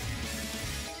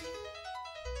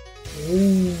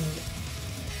 Ooh.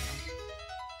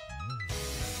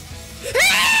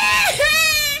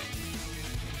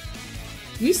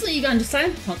 Recently you got into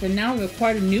Cyberpunk and now have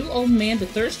acquired a new old man to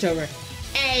thirst over.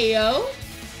 Ayo!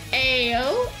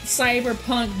 Ayo!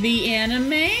 Cyberpunk the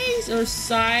animes? Or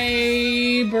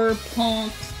Cyberpunk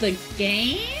the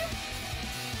game?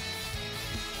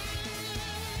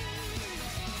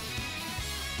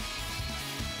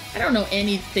 I don't know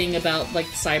anything about, like,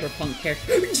 Cyberpunk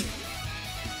characters.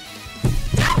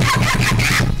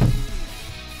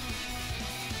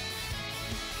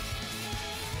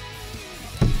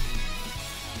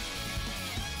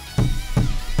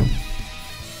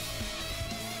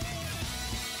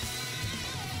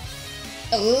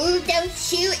 Oh,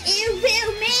 don't you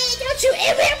ill-will me! Don't you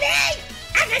ill-will me!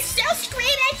 I can still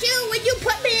scream at you when you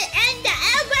put me in the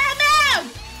elbow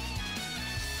mode!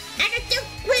 I can still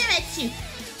scream at you!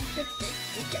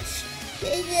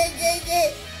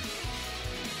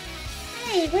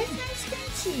 Hey, where's my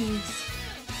scrunchies?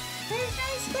 Where's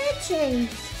my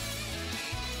scrunchies?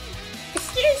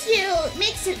 Excuse you,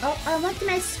 Mixon. Oh, I want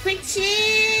my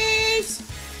scrunchies!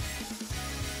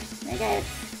 I got.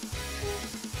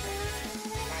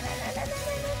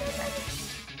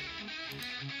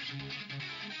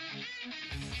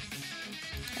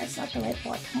 That's not the right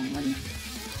button.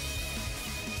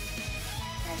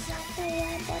 That's not the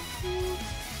right button.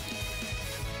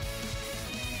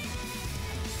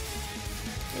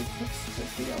 It's the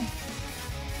deal.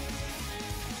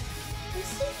 You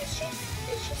see, it's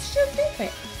just so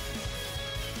different.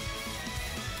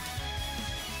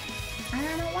 I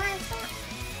don't know why it's not.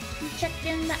 I'm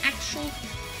checking the actual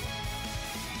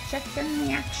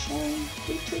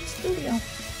YouTube studio.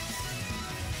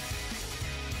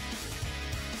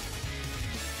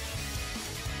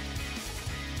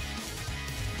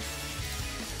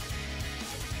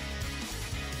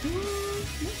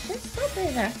 It's still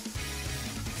there.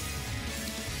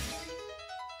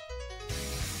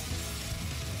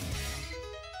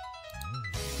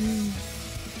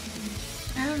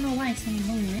 I don't know why it's not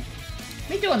moving it.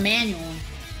 Let me do a manual one.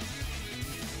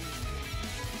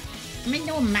 Let me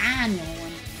do a manual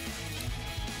one.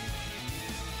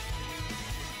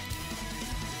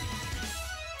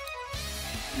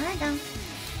 There I go.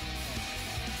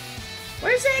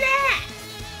 Where's it at?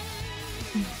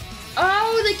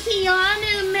 Oh, the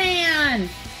Keanu man!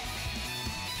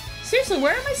 Seriously,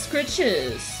 where are my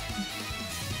scritches?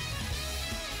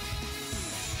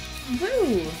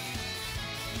 Woo!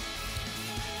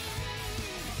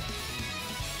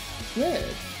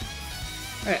 Good.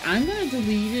 Alright, I'm gonna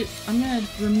delete it. I'm gonna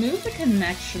remove the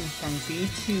connection from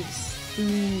Vtuber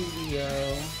Studio.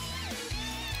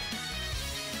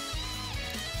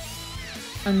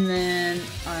 And then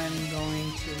I'm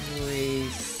going to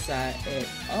reset it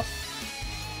up.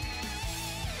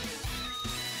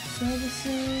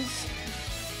 Services.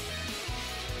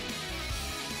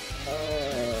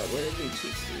 Where did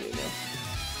YouTube Studio go?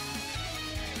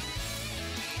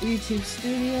 YouTube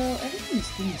Studio. Everything is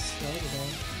being slow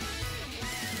today.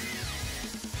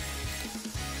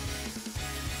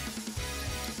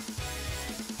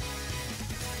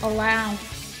 Allow.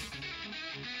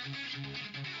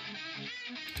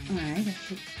 Alright, I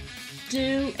should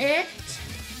do it.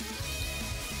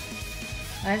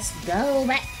 Let's go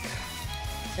back.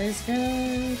 Let's go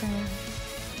back.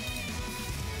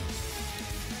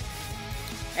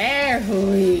 There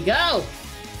we go.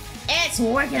 It's it's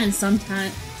working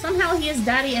sometimes. Somehow he is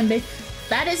daddy and baby.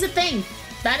 That is a thing.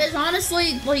 That is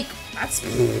honestly, like, that's...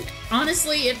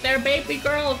 Honestly, if they're baby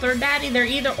girl, if they're daddy, they're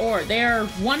either or. They are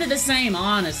one and the same,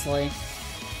 honestly.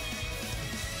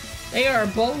 They are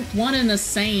both one and the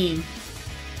same.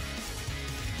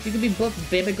 You can be both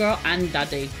baby girl and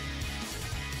daddy.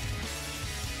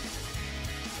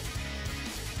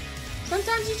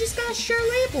 Sometimes you just gotta share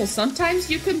labels. Sometimes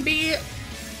you can be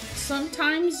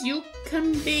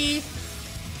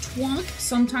twunk.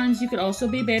 Sometimes you could also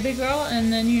be baby girl,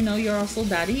 and then you know you're also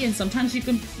daddy. And sometimes you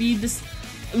can be this.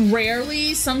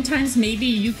 Rarely, sometimes maybe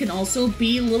you can also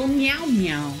be little meow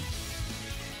meow.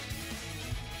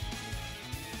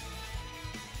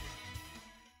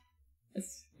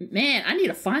 Man, I need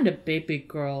to find a baby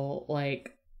girl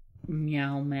like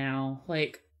meow meow.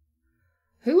 Like,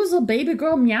 who was a baby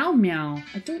girl meow meow?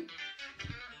 I don't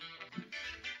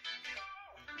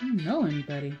know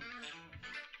anybody.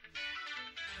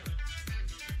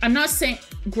 I'm not saying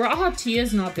Graha Tia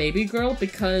is not baby girl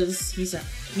because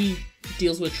he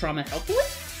deals with trauma healthily.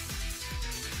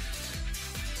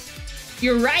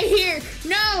 You're right here.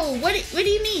 No, what do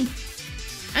you mean?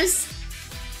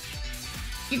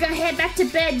 You gotta head back to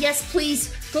bed. Yes,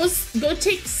 please. Go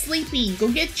take sleepy. Go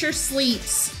get your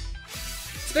sleeps.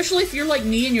 Especially if you're like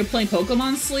me and you're playing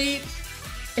Pokemon Sleep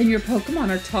and your Pokemon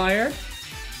are tired.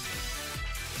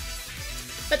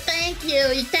 But thank you.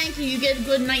 You get a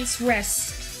good night's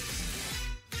rest.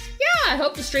 Yeah, I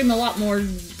hope to stream a lot more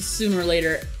sooner or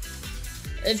later.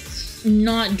 If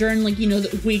not during, like, you know,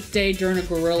 the weekday during a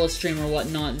gorilla stream or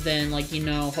whatnot, then, like, you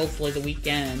know, hopefully the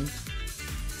weekend.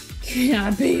 Can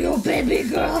I be your baby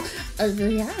girl?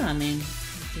 Yeah, I mean,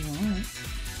 if you want.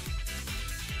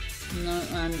 No,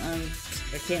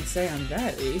 I can't say I'm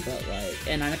daddy, but, like,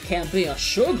 and I can't be a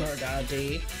sugar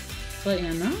daddy. But,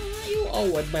 you know, you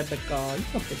owe a baby girl. You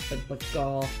a baby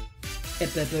girl. Hey,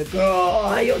 baby girl,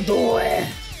 how you doing?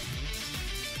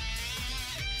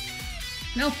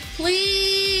 No,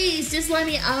 please, just let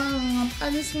me up. I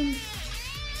just want.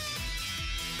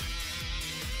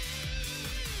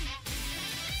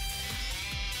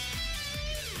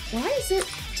 Why is it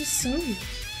just so? Let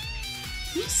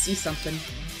me see something.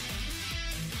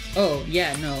 Oh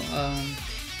yeah, no.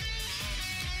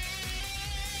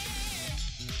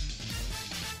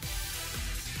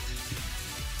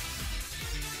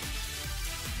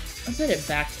 I'll put it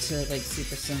back to like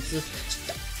super sensitive.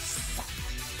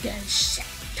 Yeah, shit.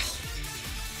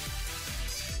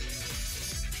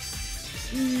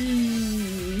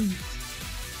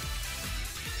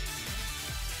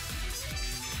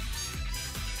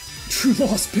 True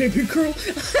lost baby girl.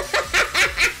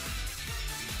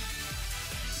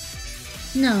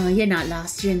 No, you're not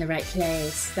lost. You're in the right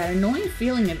place. That annoying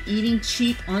feeling of eating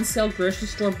cheap on-sale grocery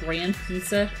store brand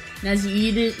pizza, and as you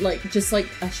eat it, like, just like,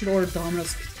 I should order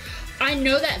Domino's pizza. I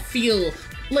know that feel.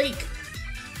 Like,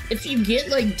 if you get,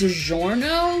 like,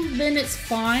 DiGiorno, then it's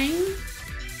fine.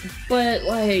 But,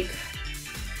 like,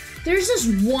 there's this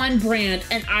one brand,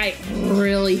 and I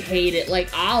really hate it. Like,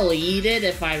 I'll eat it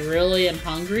if I really am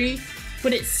hungry,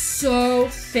 but it's so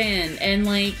thin, and,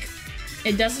 like,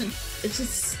 it doesn't, it's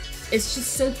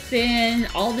just so thin.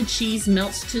 All the cheese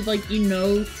melts to, like, you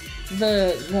know,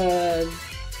 the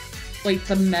like,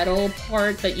 the metal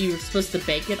part that you're supposed to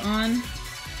bake it on.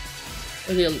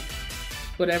 Or the,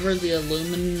 whatever, the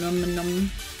aluminum.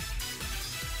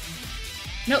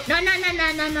 No.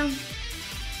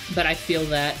 But I feel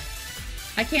that.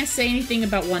 I can't say anything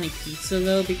about wanting pizza,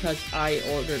 though, because I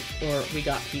ordered, or we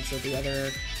got pizza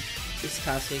this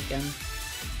past weekend.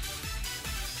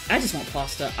 I just want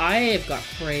pasta. I have got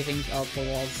cravings out the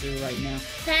wazoo right now.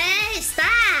 Hey, stop!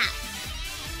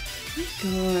 Oh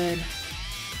my god.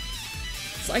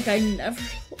 It's like I never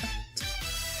left.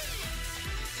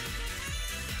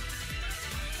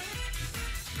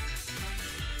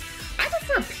 I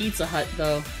prefer Pizza Hut,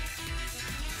 though.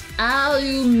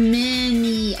 Aluminium.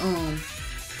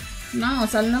 No,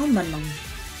 it's aluminum.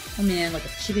 I mean, like a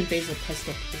chicken basil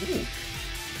pesto. Ooh.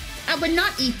 I would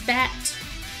not eat that,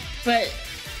 but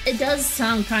it does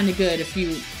sound kind of good if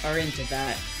you are into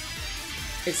that.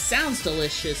 It sounds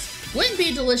delicious. Wouldn't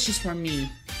be delicious for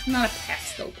me. I'm not a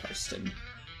pesto person.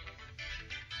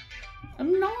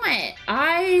 I'm not.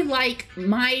 I like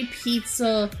my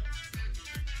pizza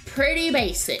pretty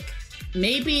basic.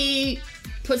 Maybe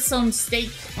put some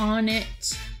steak on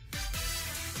it.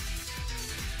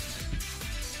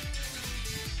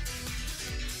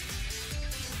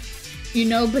 You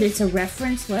know, but it's a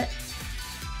reference. What?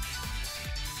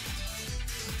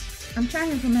 I'm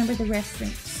trying to remember the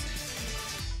reference.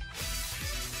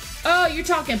 Oh, you're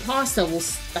talking pasta. Well,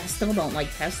 I still don't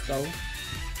like pesto.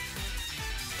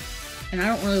 And I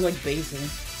don't really like basil.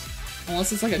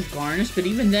 Unless it's like a garnish, but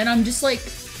even then I'm just like,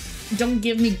 don't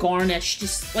give me garnish.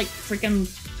 Just like freaking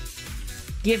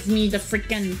give me the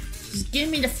freaking, just give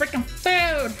me the freaking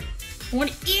food. I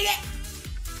want to eat it.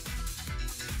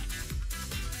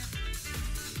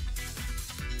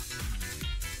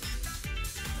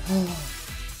 Oh.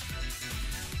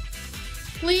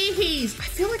 Please! I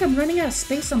feel like I'm running out of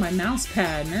space on my mouse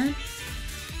pad, man.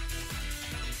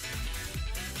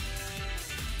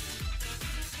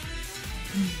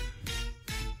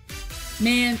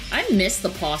 Man, I miss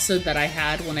the pasta that I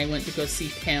had when I went to go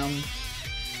see Pam.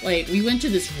 Like, we went to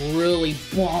this really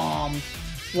bomb,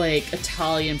 like,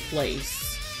 Italian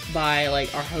place by,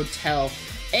 like, our hotel.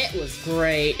 It was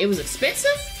great. It was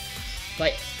expensive,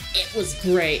 but it was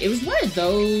great. It was one of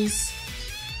those,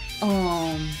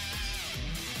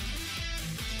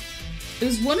 it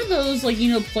was one of those, like,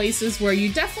 you know, places where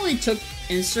you definitely took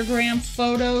Instagram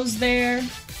photos there,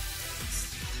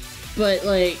 but,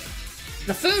 like,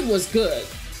 the food was good.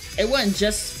 It wasn't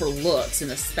just for looks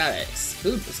and aesthetics.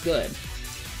 Food was good.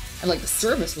 And, like, the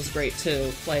service was great,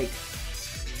 too. Like,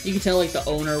 you could tell, like, the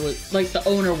owner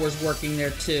was working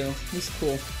there, too. It was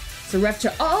cool. It's a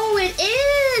reptile. Oh, it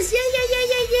is!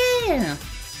 Yeah.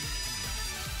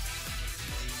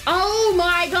 Oh,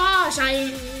 my gosh!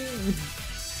 I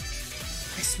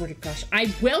swear to gosh.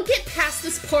 I will get past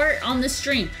this part on the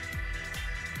stream.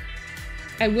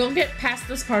 I will get past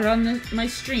this part on my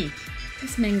stream.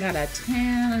 This man got a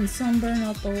tan and sunburn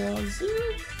out the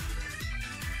wazoo.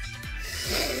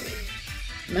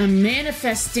 I'm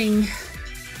manifesting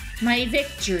my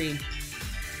victory.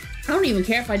 I don't even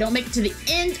care if I don't make it to the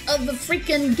end of the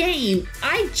freaking game.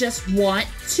 I just want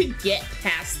to get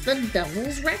past the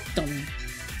devil's rectum.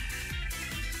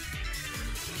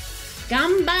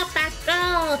 Gamba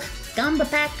Paco! Gamba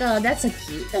Paco! That's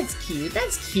cute. That's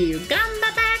cute.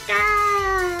 Gamba Paco!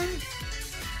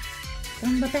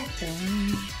 Gamba Paco.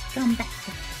 Gamba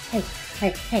Paco.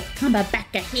 Hey, Gamba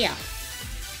Paco here.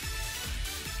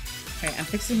 Alright, I'm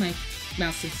fixing my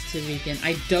mouse sensitivity again.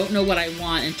 I don't know what I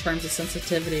want in terms of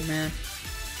sensitivity, man.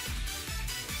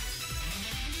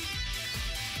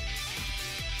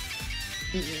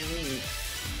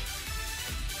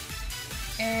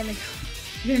 And we're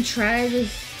gonna try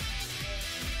this.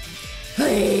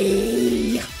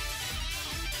 Hey!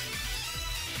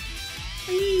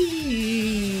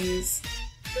 Please.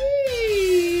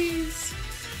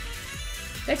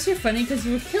 That's so funny because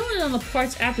you were killing it on the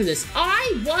parts after this.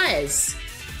 I was!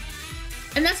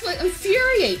 And that's what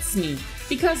infuriates me.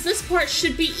 Because this part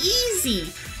should be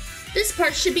easy. This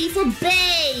part should be for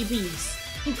babies.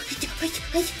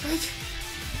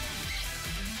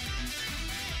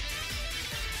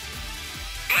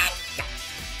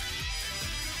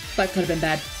 That could have been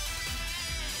bad.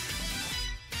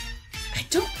 I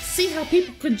don't see how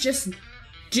people could just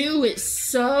do it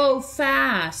so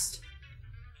fast.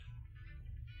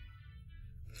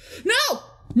 No!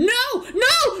 No! No!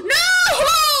 No!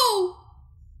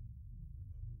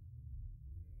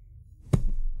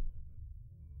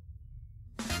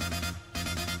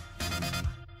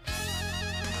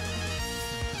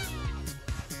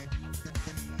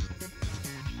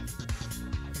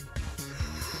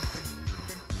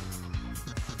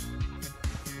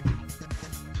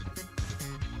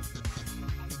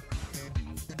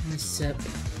 Let me sip. Let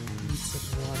me sip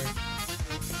water.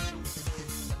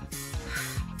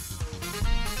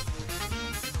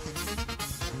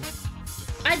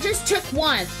 I just took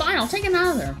one. Fine, I'll take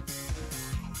another.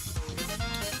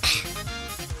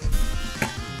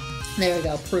 There we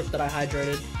go. Proof that I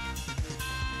hydrated.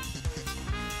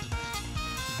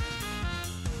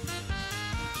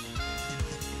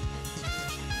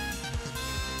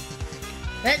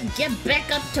 Let's get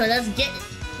back up to it. Let's get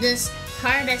this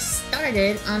party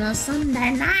started on a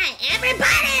Sunday night.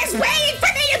 Everybody is waiting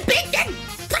for me to beat the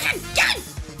fucking gun!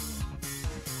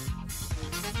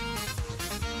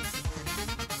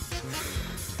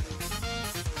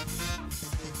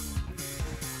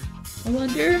 I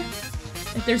wonder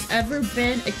if there's ever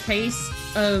been a case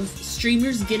of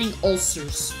streamers getting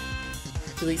ulcers.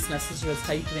 Delete message was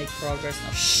how you can make progress.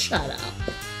 Now shut up.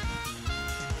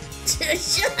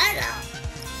 Shut up.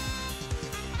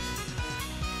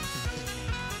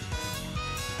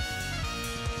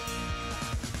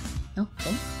 No,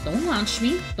 don't launch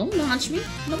me. Don't launch me.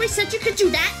 Nobody said you could do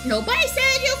that. Nobody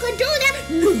said you could do that.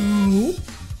 No.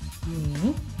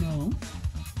 No.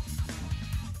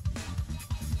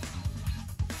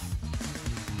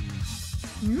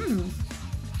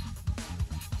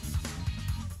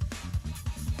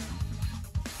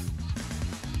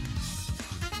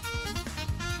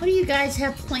 What do you guys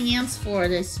have plans for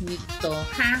this week, though,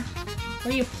 huh?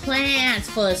 What are your plans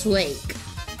for this week?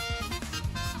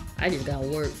 I just gotta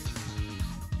work.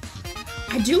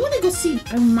 I do want to go see.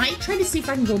 I might try to see if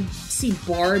I can go see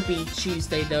Barbie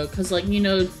Tuesday though, cause like, you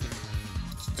know,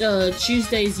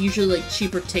 Tuesdays usually like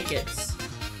cheaper tickets.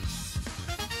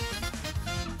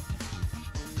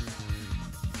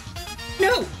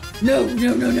 No! No!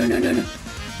 No! No! No! No! No! No!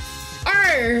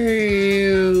 Are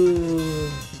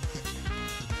you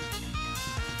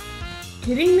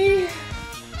kidding me?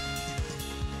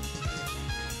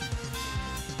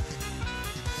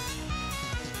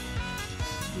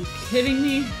 You kidding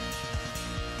me?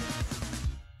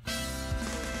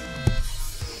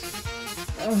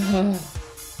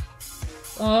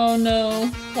 Oh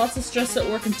no. Lots of stress at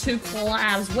work and 2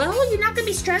 collabs. Well, you're not gonna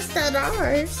be stressed at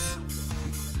ours.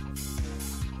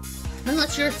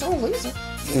 Unless you're a sore loser.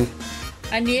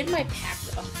 I need my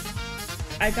Paca.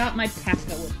 I got my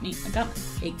Paca with me. I got my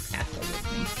big Paca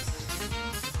with me.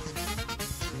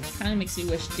 Kinda makes me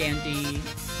wish Dandy.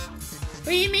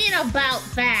 What do you mean about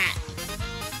that?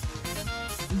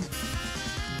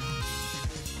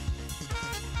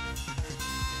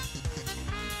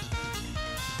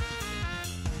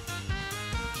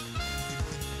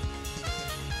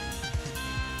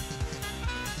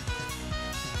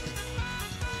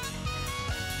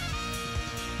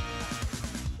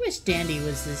 Wish Dandy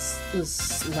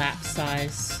was lap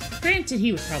size. Granted,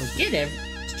 he would probably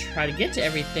try to get to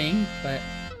everything, but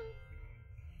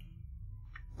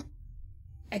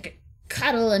I could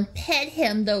cuddle and pet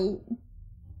him though.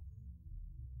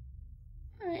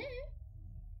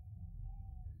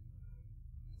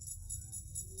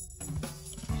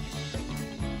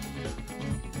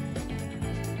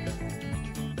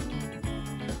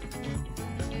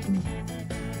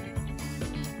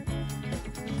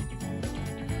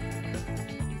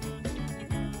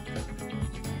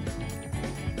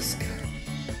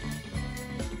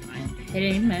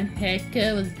 Hitting my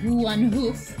Paca with one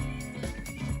hoof,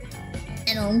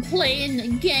 and I'm playing the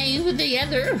game with the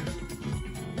other.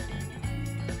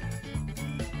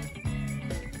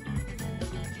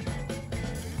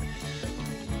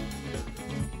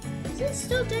 Is it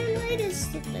still daylight? It's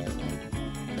still daylight.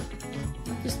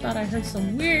 I just thought I heard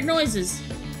some weird noises.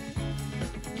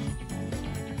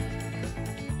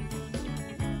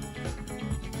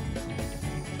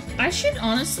 I should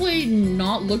honestly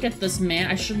not look at this man.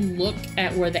 I should look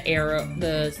at where the arrow,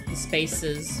 the space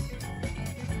is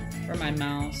for my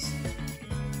mouse.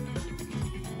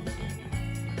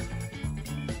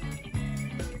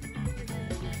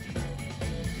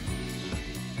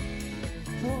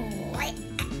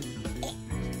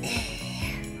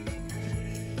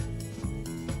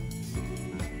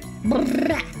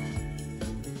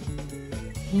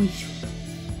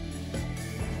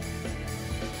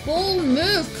 Full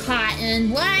move, Cotton.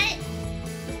 What?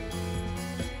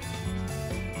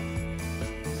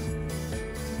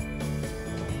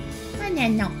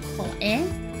 No, Cotton.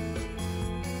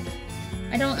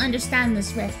 I don't understand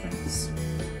this reference.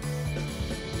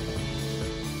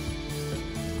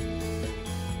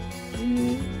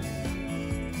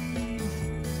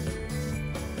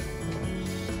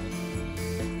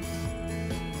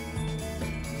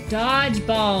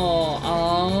 Dodgeball.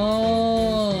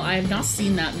 Oh, I have not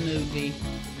seen that movie.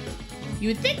 You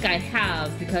would think I'd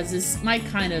have, because it's my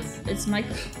kind of, it's my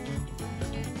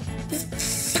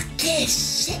fucking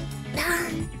shit,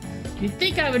 man. You'd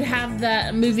think I would have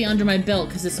that movie under my belt,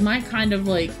 because it's my kind of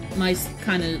like,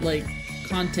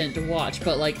 content to watch,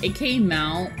 but like, it came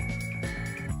out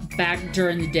back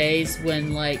during the days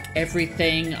when like,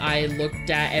 everything I looked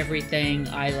at, everything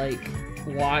I like,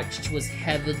 watched was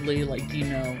heavily like, you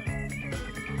know,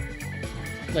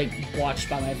 like watched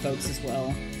by my folks as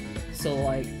well. So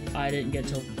like I didn't get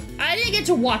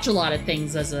to watch a lot of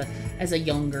things as a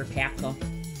younger Paca.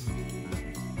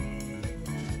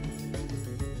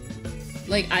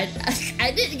 Like I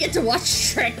didn't get to watch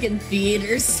Shrek in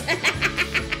theaters.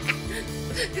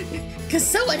 Cause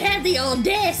someone had the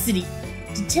audacity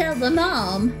to tell the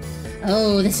mom,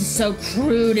 "Oh, this is so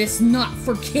crude, it's not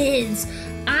for kids."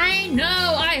 I know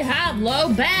I have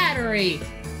low battery.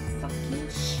 Fucking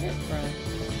shit, bro.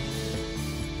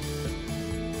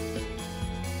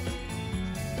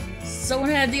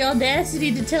 Someone had the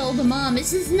audacity to tell the mom,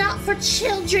 "This is not for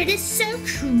children, it's so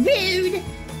crude."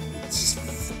 It's just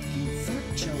fucking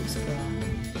fart jokes, bro.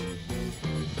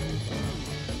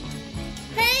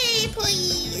 Hey,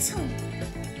 please.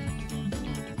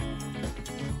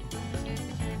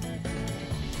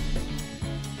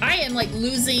 I am like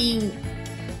losing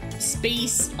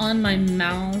space on my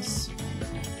mouse.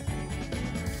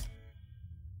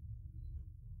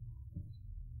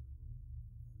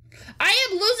 I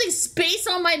am losing space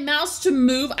on my mouse to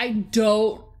move. I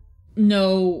don't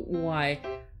know why.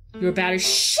 You're about to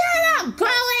shut up,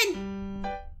 Colin!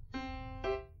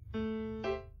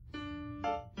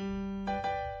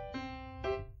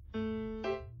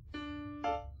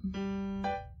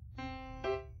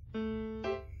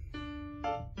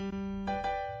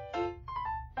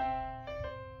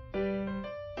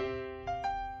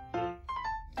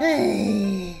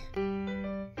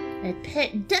 I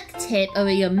put duct tape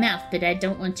over your mouth, but I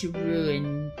don't want to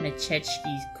ruin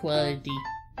Machechki's quality.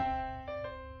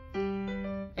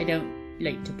 I don't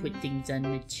like to put things on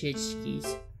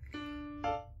Machechki's.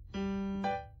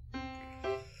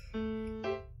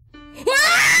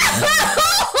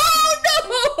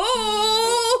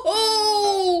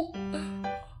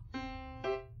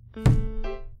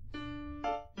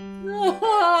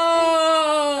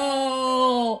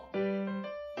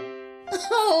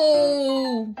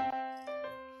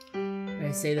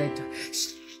 I say that to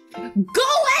go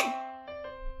it!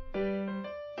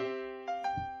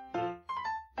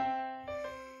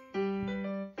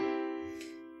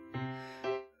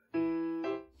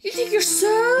 You think you're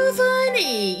so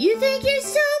funny. You think you're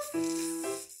so funny.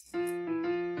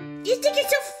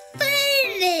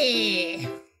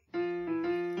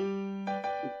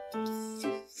 So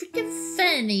freaking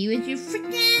funny with your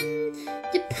freaking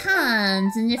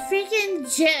puns and your freaking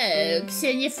jokes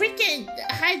and your freaking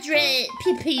hydrate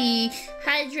pee.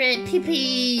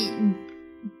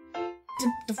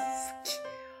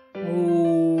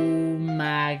 Oh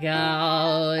my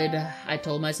god. I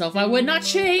told myself I would not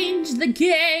change the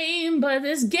game, but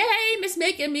this game is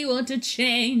making me want to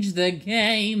change the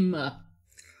game. I'm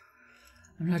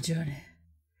not doing it.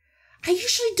 I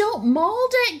usually don't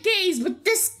mold at games, but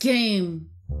this game.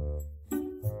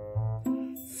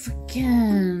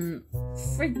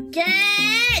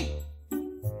 Forget!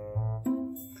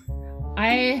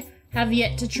 I have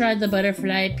yet to try the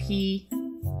butterfly pea.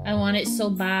 I want it so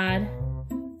bad.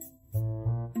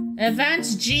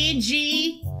 Advanced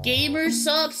GG Gamer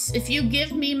Subs, if you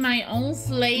give me my own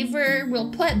flavor,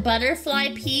 we'll put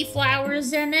butterfly pea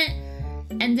flowers in it,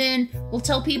 and then we'll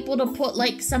tell people to put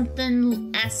like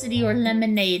something acidy or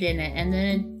lemonade in it, and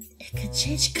then it could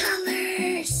change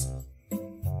colors.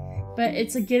 But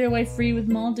it's a getaway free with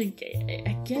molding.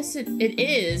 I guess it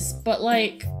is, but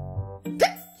like,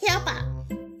 help out.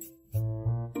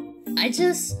 I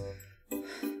just,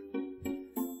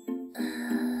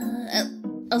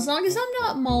 as long as I'm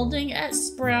not molding at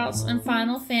Sprouts and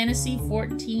Final Fantasy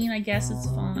 14, I guess it's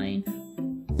fine.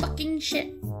 Fucking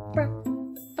shit,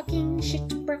 bro. Fucking shit,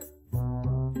 bro.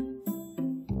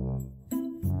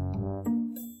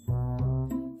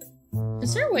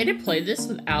 Is there a way to play this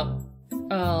without,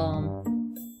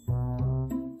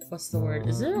 what's the word?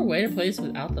 Is there a way to play this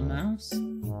without the mouse?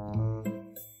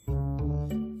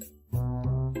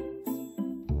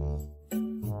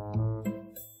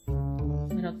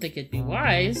 I don't think it'd be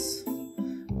wise.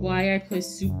 Why I play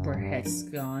Super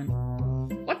Hexagon?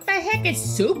 What the heck is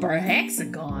Super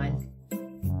Hexagon?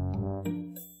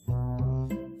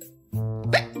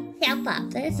 Help up,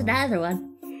 there's another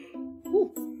one.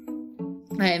 Ooh.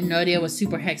 I have no idea what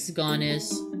Super Hexagon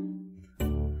is.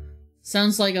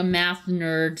 Sounds like a math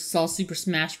nerd saw Super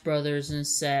Smash Brothers and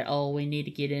said, oh, we need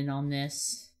to get in on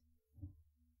this.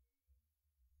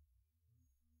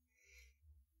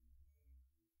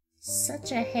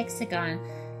 Such a hexagon.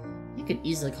 You could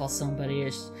easily call somebody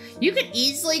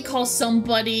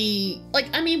like,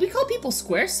 I mean, we call people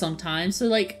squares sometimes, so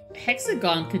like,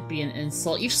 hexagon could be an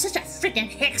insult. You're such a freaking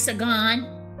hexagon.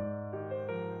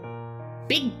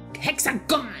 Big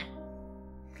hexagon.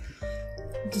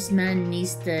 This man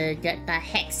needs to get the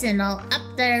hexen all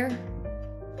up there.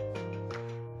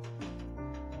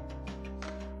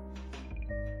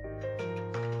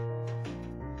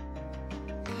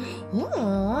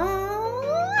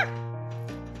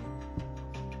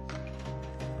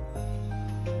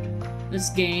 This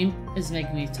game is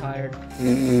making me tired.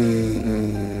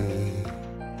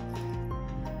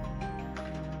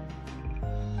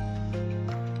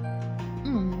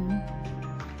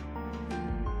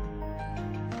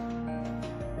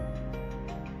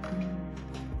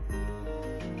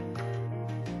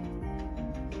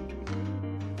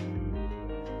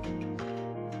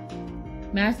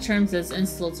 Math terms as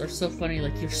insults are so funny,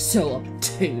 like you're so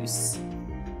obtuse.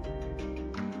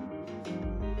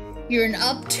 You're an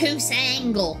obtuse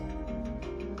angle.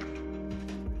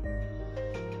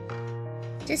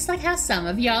 Just like how some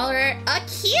of y'all are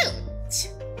cute.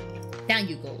 Down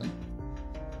you, Golden.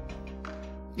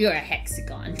 You're a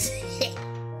hexagon.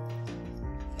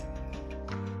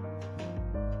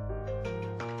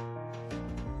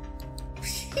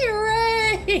 You're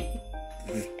right.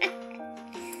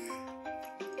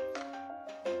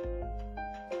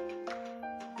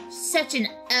 such an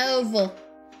oval.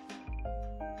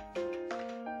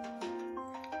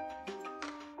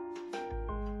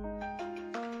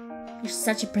 You're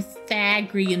such a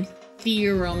Pythagorean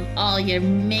theorem. Oh, you're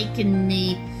making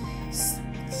me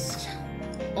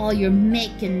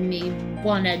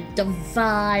wanna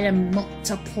divide and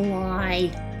multiply.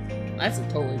 That's a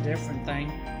totally different thing.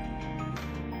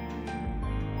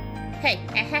 Hey.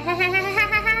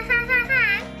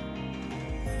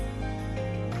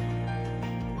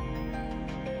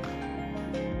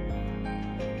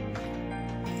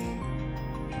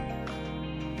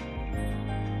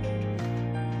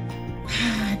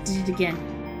 Did it again.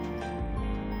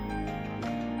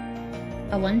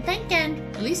 I wasn't thinking.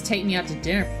 At least take me out to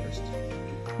dinner first.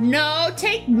 No,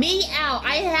 take me out.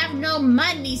 I have no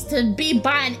monies to be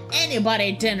buying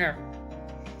anybody dinner.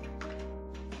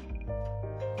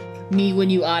 Me when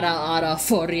you ada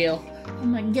for real. Oh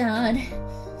my god.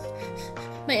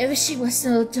 I wish she was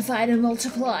so divide and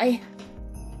multiply.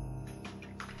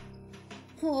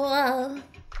 Whoa.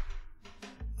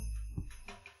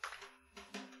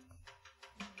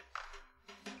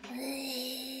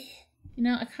 You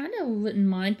know, I kind of wouldn't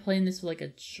mind playing this with like a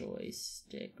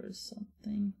joystick or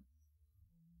something.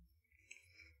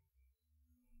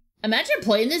 Imagine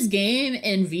playing this game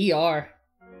in VR.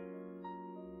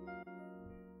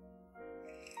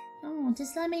 Oh,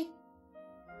 just let me...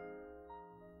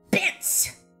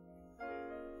 Bits!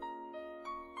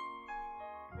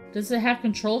 Does it have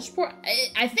control support?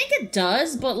 I think it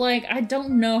does, but like, I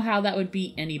don't know how that would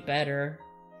be any better.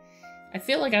 I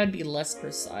feel like I would be less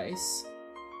precise.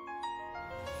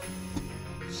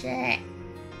 Shit.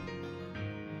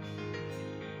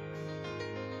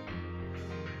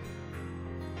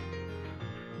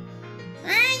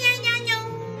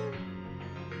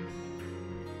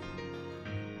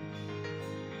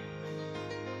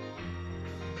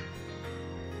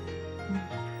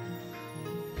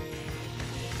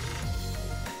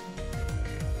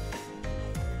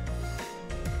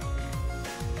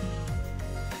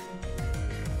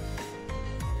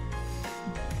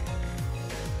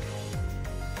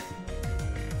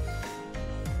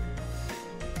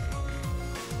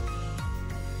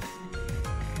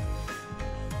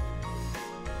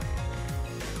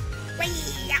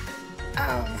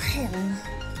 Oh, hell.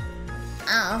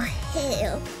 Oh,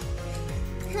 hell.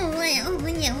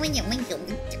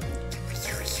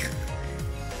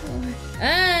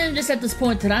 I'm just at this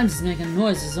point that I'm just making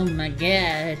noises. Oh my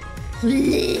god.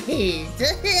 Please.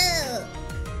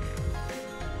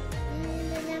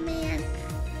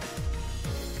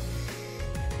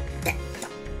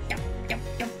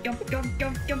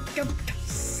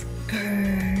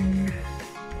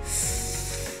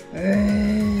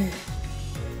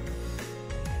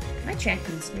 My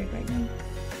tracking's weird right now.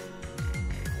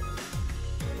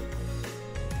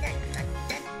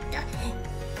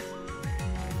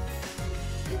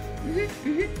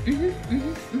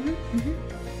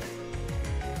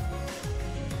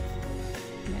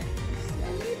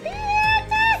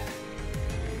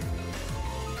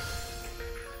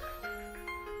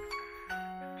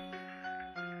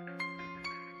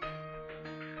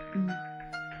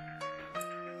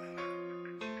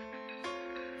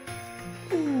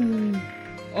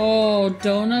 Oh,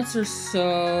 donuts are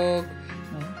so...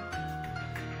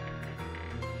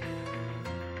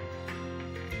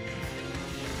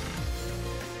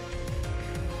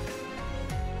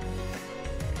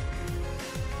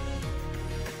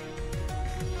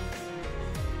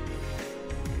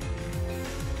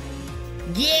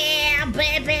 Yeah,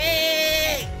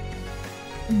 baby!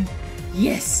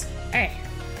 Yes! Hey.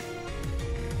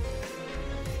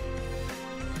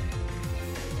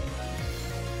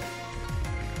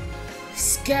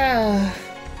 Let's go.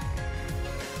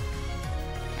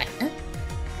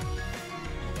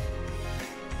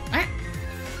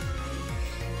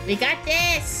 We got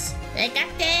this! We got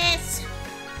this!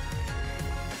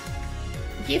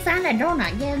 If you found a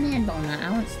donut, give me a donut.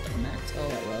 I want donuts. Oh,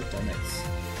 I love donuts.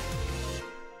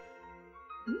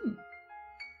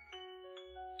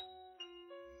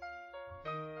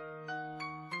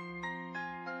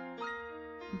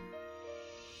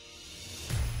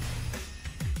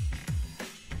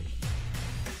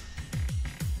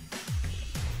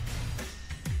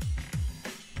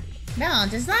 No,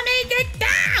 just let me get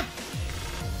down!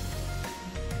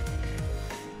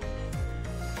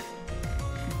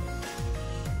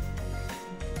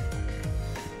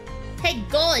 Hey,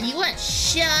 Gold, you want to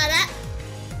shut up?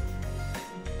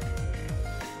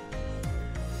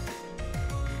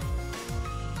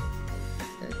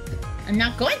 I'm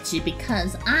not going to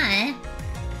because I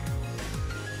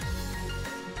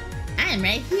am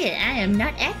right here. I am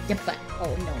not at the butt.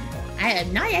 Oh, no. I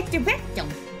am not at the rectum.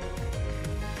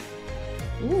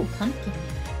 Ooh, pumpkin.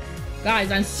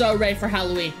 Guys, I'm so ready for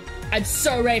Halloween. I'm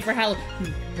so ready for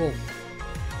Halloween. Whoa.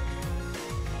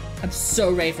 I'm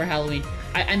so ready for Halloween.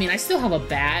 I mean, I still have a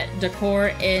bat decor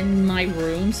in my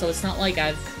room, so it's not like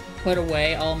I've put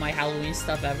away all my Halloween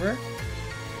stuff ever.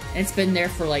 And it's been there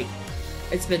for like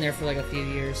a few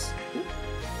years. Ooh.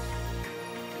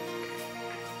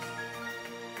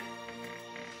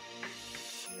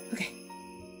 Okay.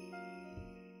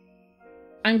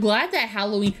 I'm glad that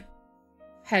Halloween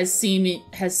has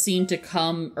seemed to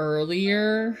come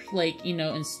earlier, like, you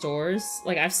know, in stores.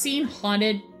 Like, I've seen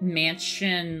Haunted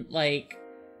Mansion, like,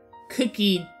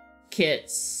 cookie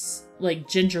kits, like,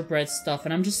 gingerbread stuff,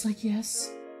 and I'm just like,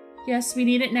 yes. Yes, we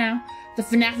need it now. The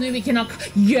FNAF movie cannot...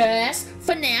 Yes!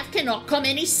 FNAF cannot come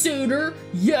any sooner!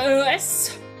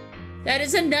 Yes! That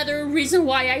is another reason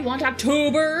why I want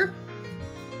October!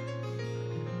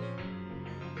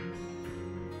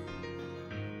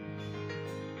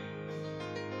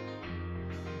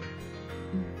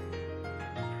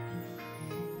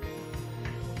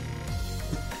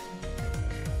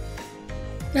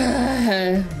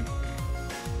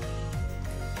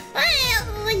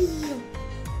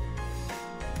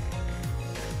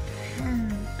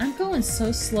 I'm going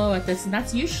so slow at this, and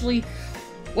that's usually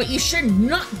what you should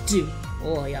not do.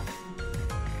 Oh, yeah.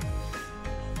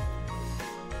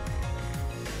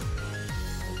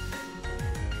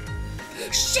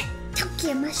 Shit!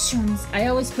 Tokyo mushrooms! I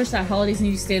always push that holidays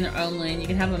need to stay in their own lane. You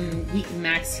can have a wheat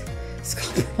max.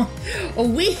 A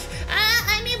week?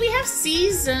 I mean, we have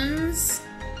seasons.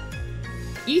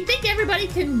 You think everybody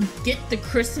can get the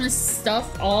Christmas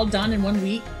stuff all done in 1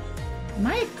 week?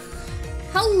 Mike.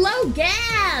 Hello,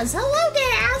 Gaz! Hello,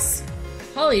 Gaz!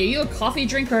 Holly, are you a coffee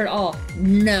drinker at all?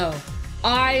 No.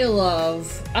 Hi,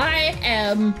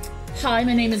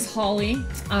 my name is Holly.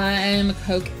 I am a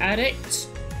Coke addict.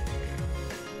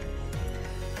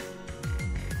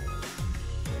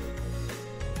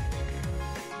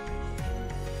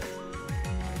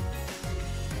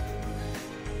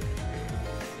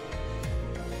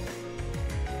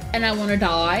 And I want to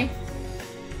die.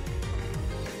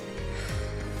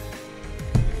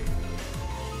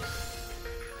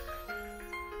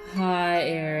 Hi,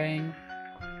 Erin.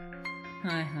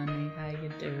 Hi, honey. How you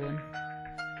doing?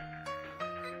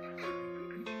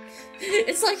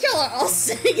 It's like y'all are all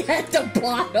sitting at the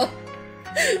bottom.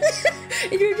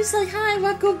 And you're just like, hi,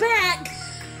 welcome back.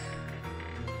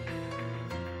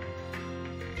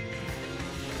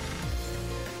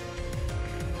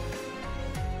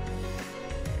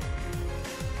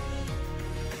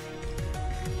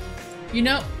 You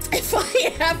know, if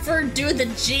I ever do the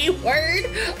G word,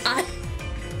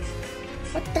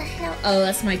 what the hell? Oh,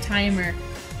 that's my timer.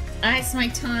 That's my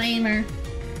timer.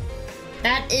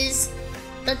 That is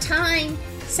the time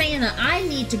saying that I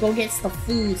need to go get the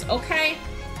foods, okay?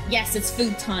 Yes, it's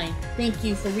food time. Thank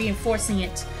you for reinforcing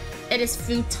it. It is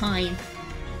food time.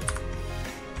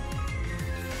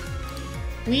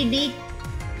 We need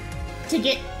to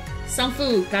get some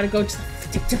food. Gotta go to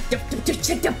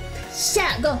the...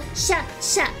 Shut up.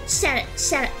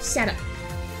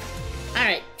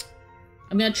 Alright.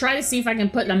 I'm gonna try to see if I can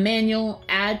put a manual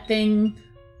ad thing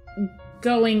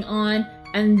going on,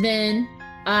 and then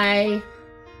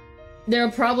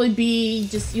there'll probably be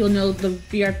just, you'll know, the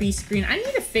BRB screen. I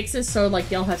need to fix it so, like,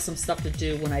 y'all have some stuff to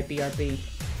do when I BRB.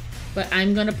 But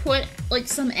I'm gonna put, like,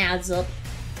 some ads up.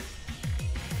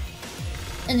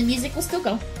 And the music will still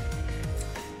go.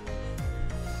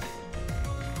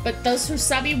 But those who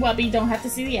subby wubby don't have to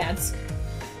see the ads.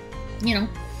 You know.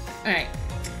 Alright.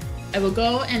 I will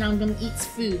go and I'm gonna eat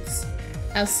foods.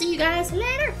 I'll see you guys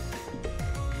later.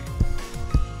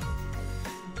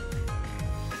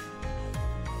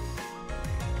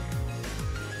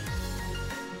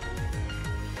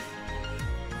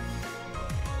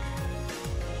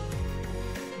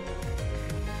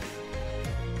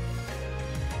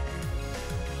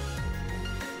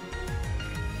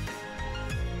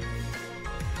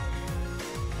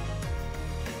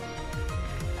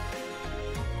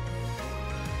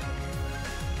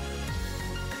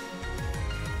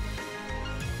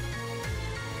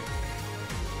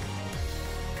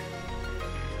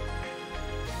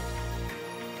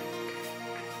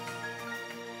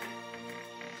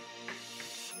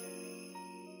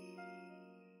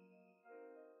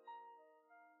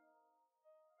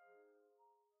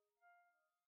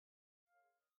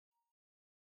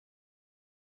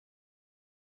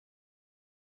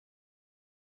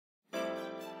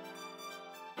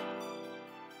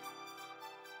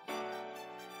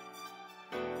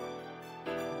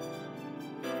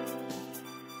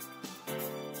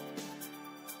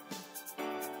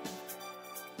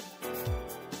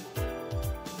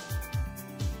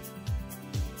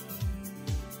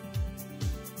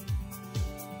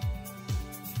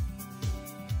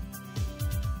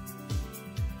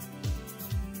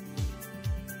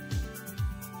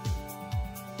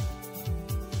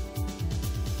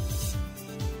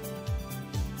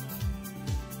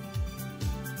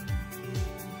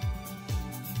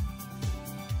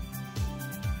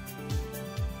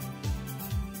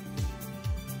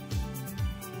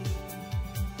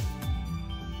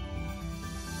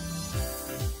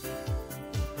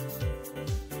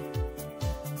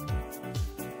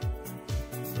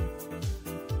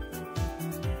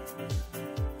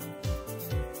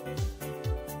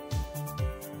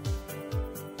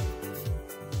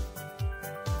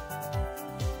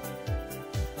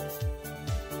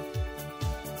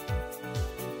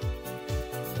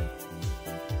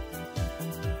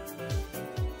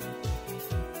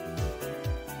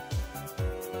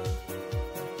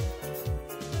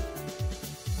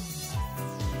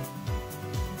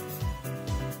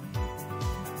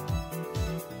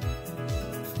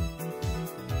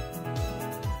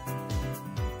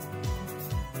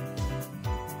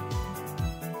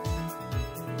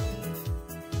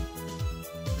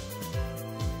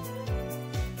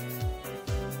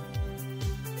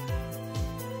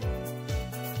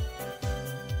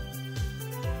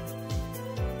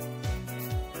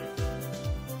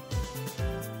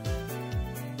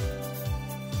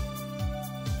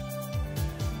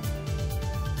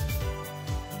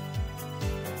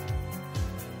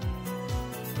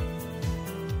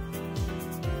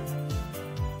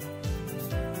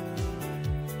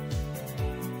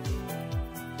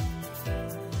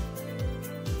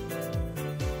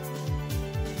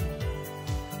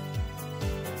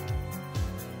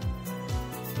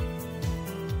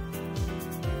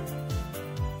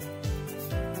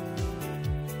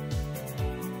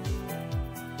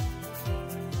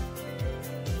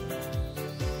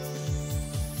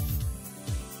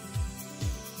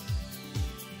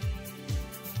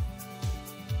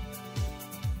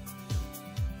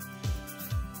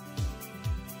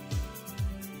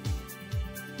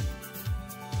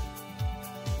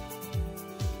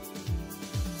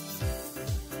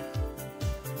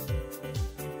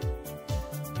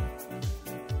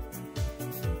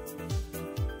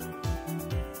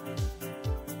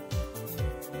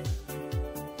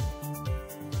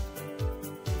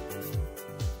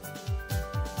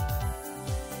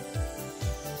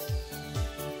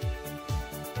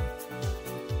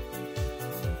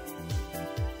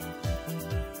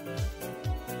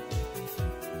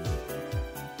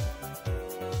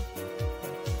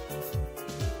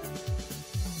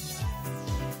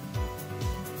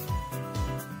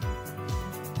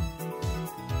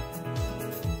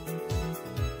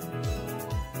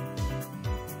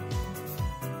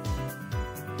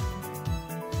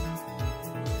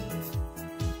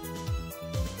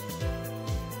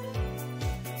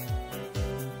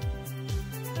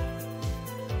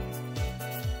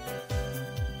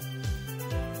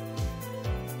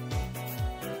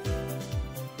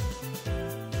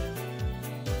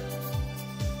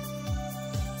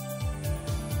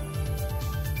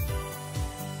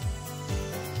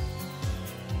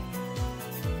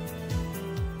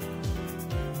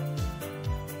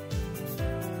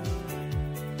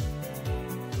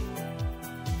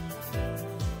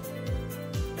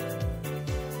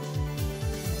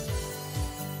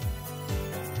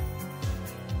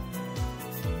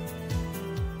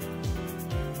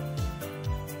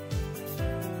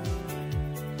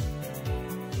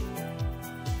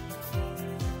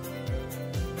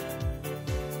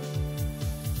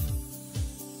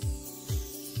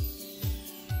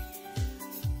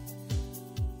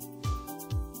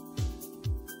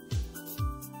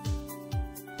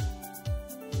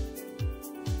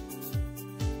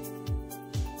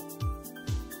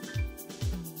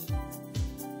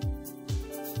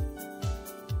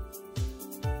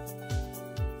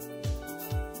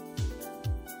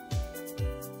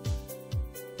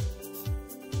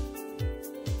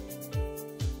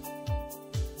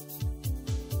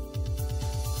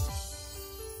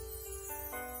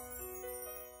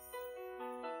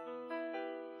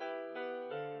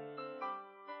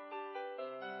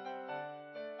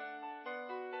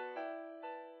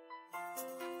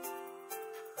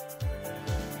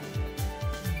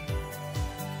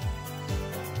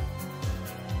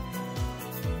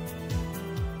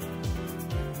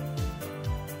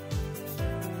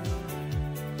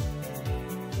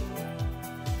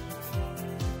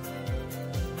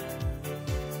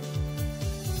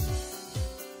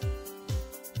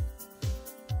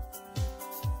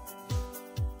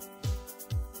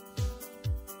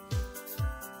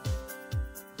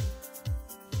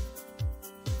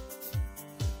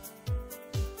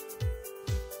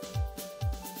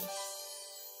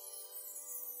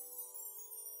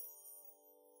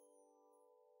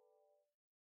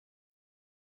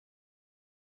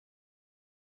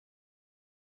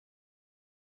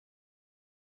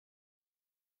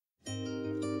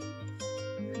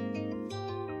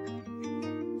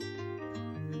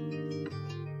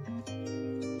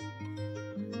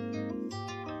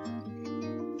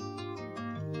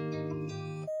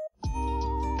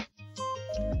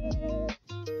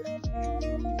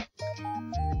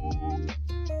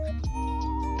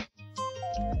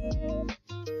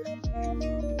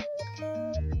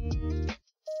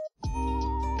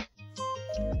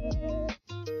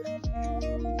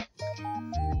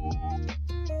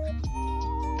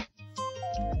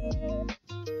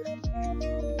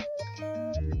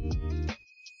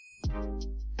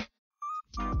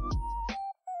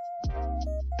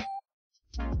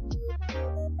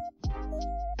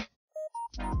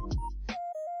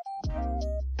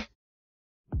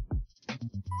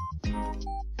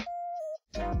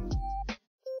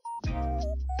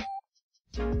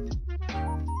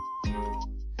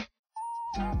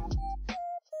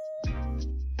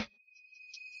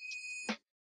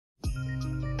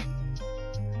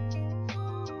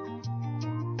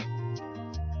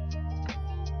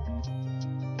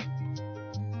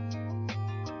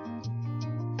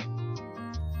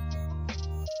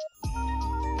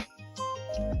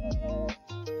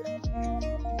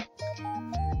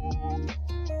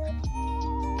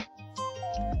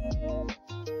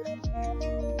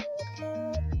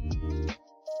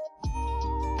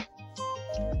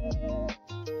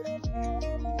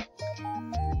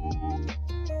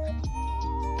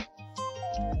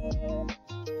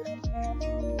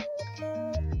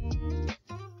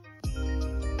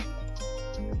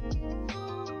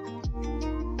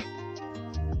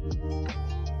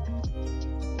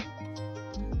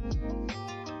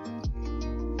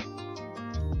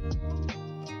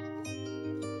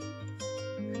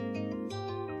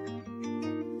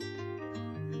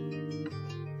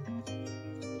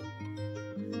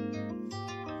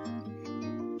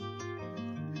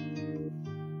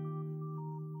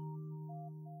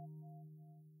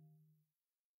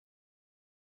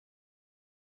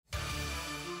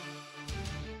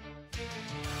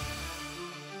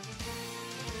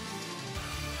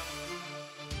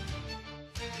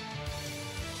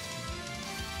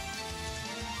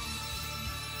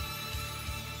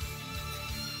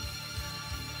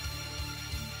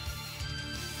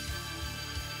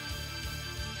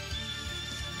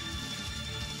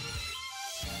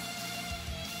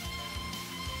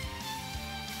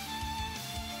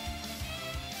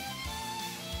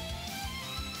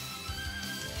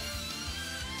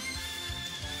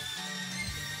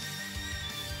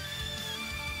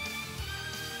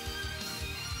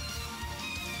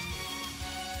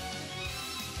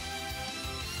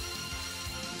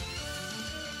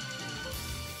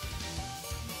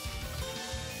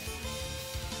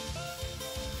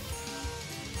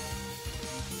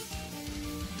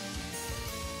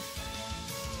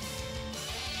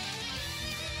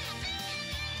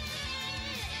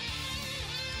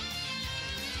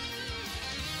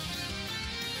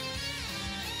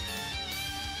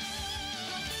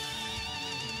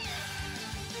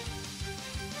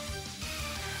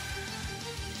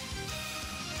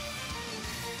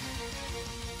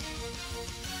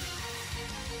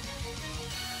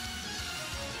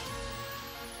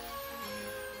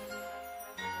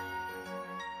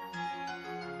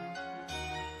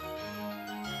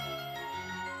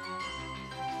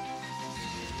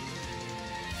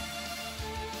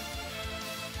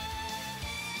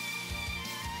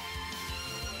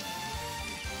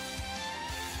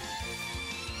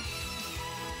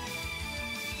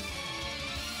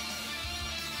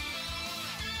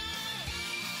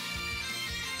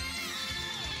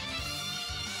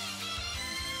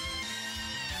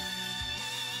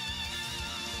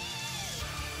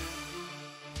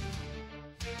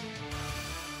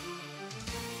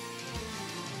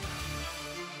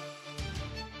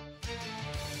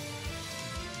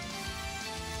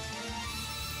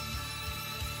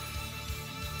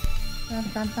 Dun,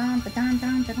 dun, dun, dun,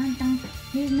 dun, dun, dun.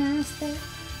 New master.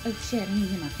 Oh shit, I need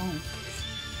to get my phone.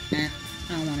 Nah,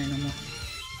 I don't want it no more.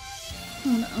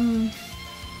 Hold on.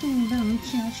 Hold on,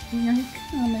 Chelsea, I'm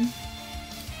coming.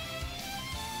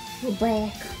 We're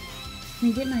back. Let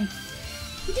me get my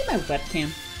webcam.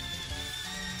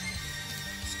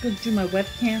 Let's go do my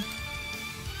webcam.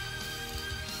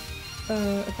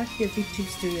 If I could get Vtuber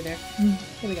Studio there.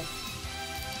 Here we go.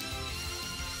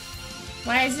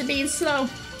 Why is it being slow?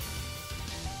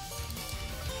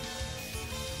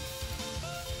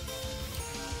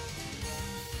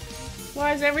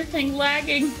 Why is everything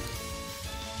lagging?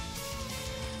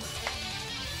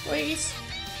 Please.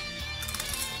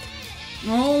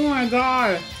 Oh my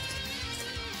god.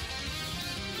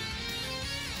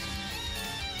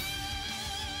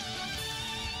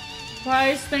 Why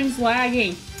is things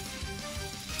lagging?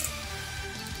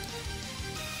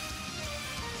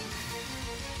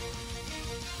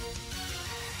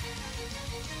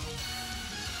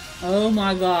 Oh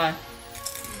my god.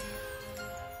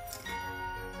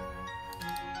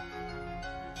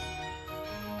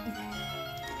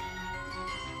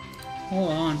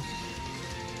 Hold on.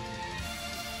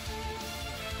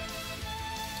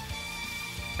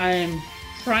 I am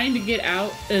trying to get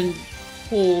out and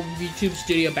pull Vtuber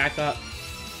Studio back up.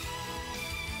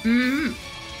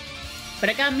 But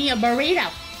I got me a burrito.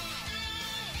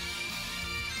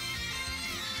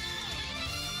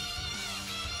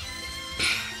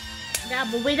 I got a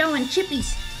burrito and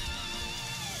chippies.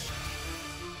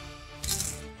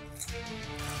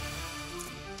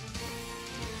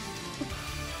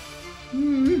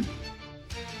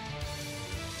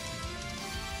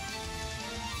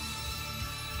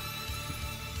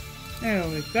 There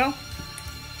we go.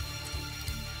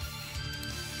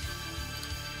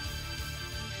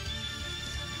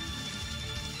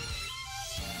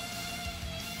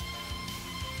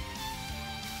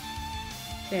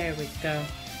 There we go.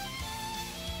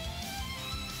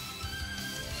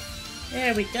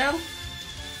 There we go.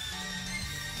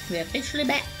 We're officially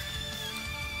back.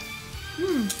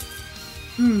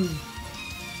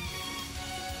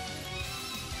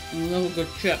 A little good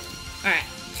chip. Alright.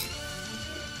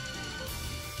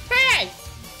 Hey!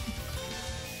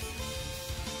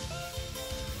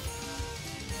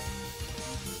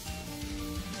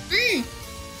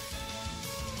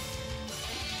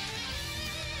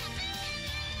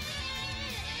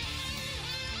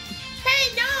 Hey,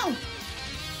 no!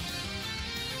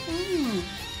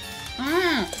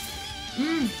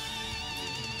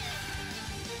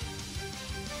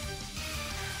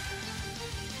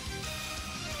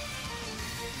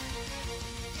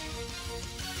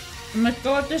 I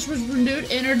thought this was renewed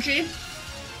energy.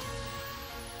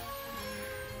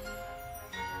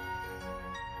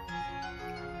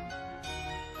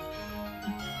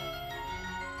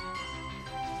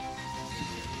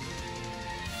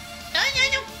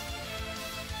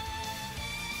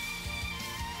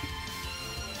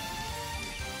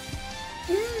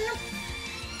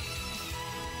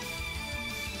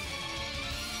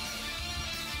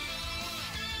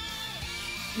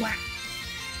 Wow.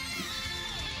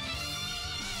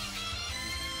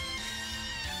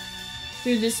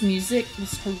 Through this music,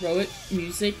 this heroic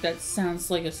music that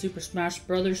sounds like a Super Smash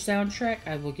Brothers soundtrack,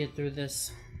 I will get through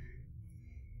this.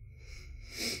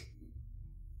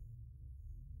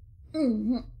 Hi,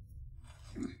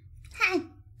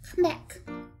 come back.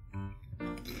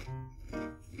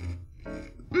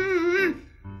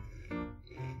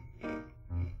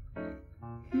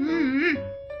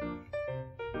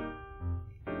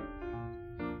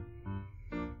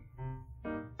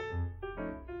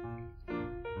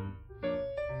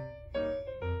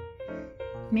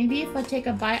 Maybe if I take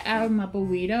a bite out of my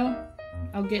burrito,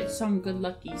 I'll get some good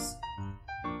luckies.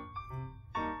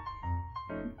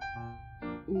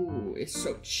 Ooh, it's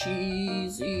so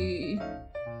cheesy.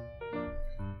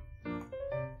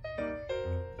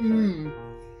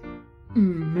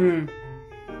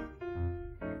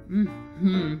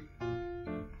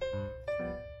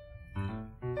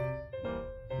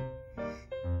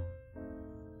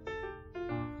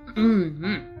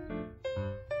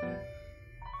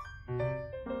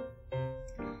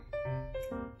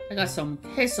 I got some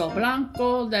queso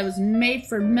blanco that was made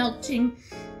for melting.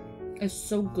 It's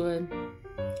so good.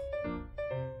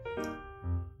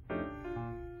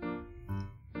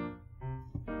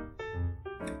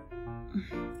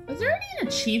 Is there any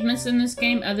achievements in this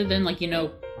game other than, like, you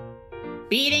know,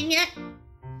 beating it?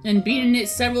 And beating it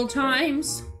several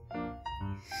times?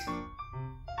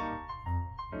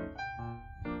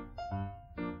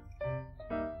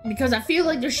 Because I feel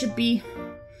like there should be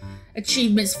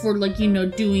achievements for, like, you know,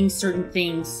 doing certain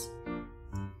things.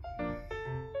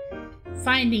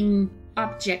 Finding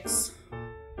objects.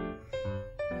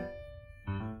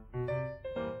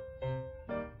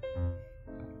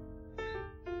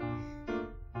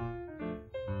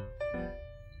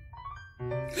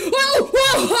 Oh,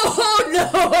 oh, no!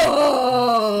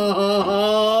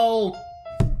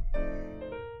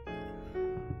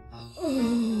 Oh,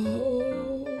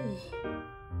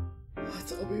 I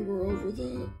thought we were over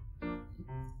that.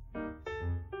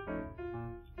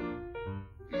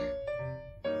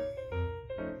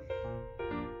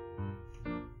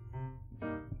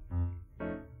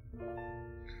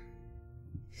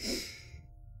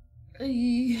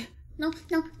 No,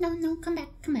 no, no, no, come back,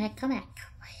 come back, come back.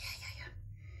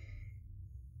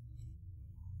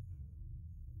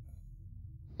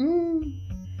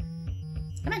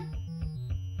 Come on.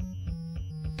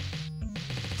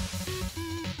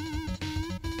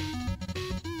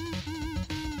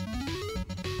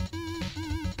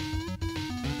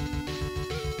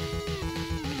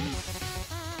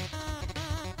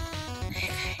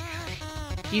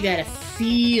 You gotta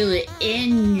feel it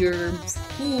in your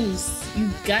pulse. You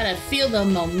gotta feel the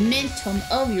momentum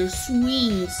of your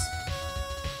swings.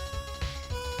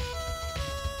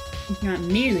 You're not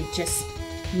merely just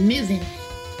moving it.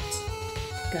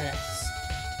 Gotta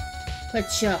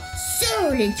put your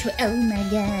soul into it. Oh my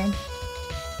god.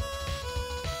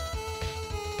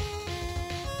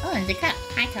 Oh, and the cup.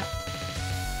 Hi, cup.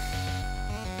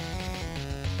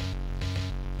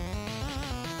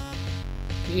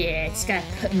 Yeah, just gotta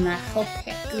put my whole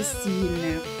peckles in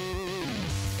there.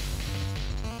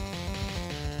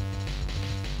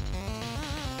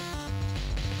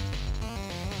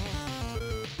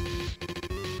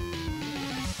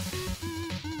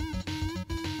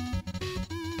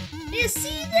 You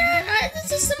see that?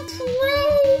 This is some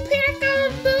pro pack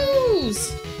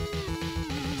moves.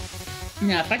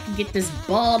 Now, if I could get this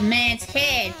bald man's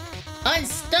head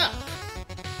unstuck.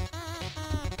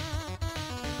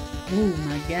 Oh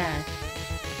my god.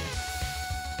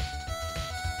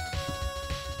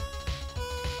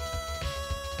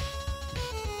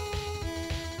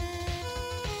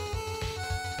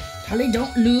 Charlie,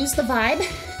 don't lose the vibe.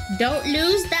 Don't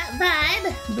lose that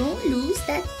vibe. Don't lose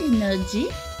that energy.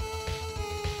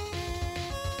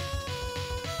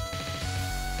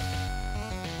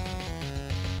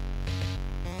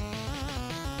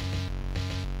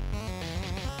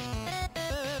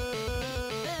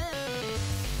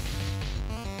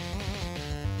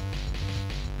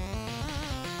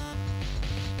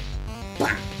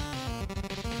 Right.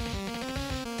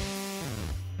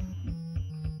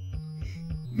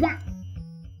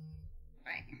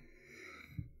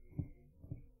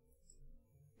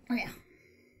 Oh yeah.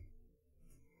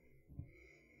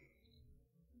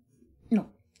 No,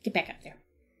 get back up there.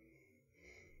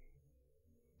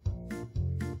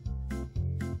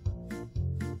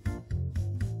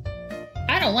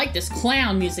 I don't like this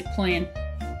clown music playing.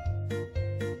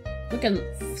 Looking,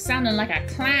 sounding like a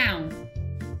clown.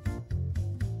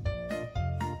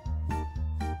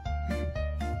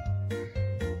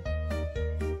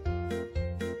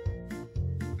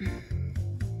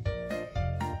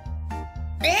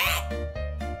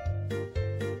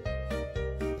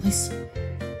 Please.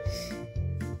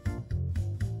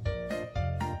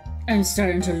 I'm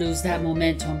starting to lose that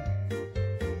momentum.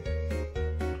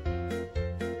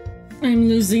 I'm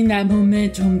losing that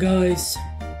momentum, guys.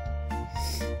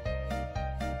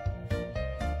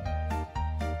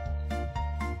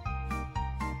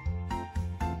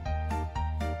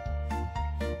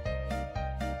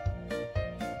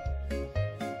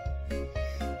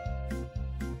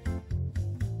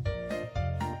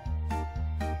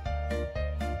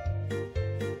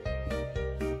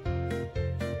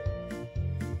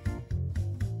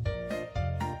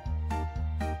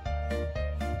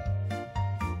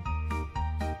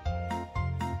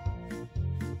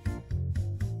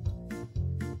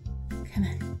 Come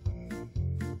on.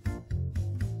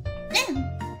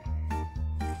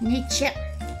 Need chip.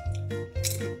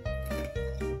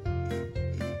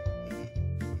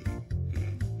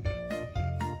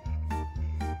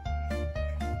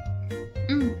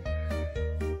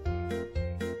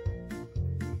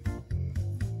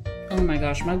 Oh my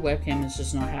gosh, my webcam is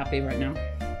just not happy right now.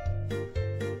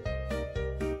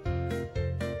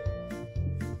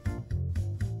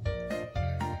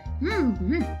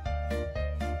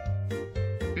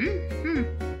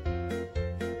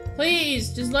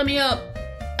 Please, just let me up.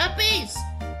 Uppies!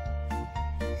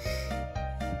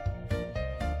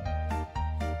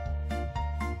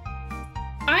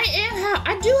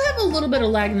 I do have a little bit of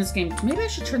lag in this game. Maybe I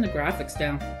should turn the graphics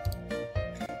down.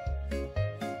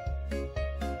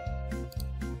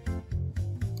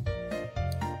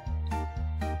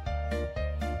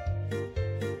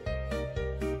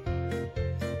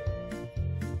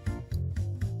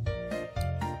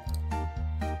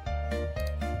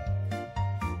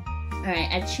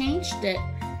 Alright, I changed it.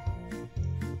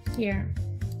 Here.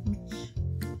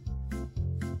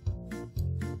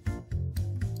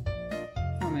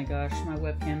 Oh my gosh, my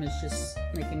webcam is just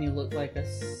making me look like a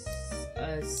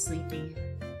sleepy.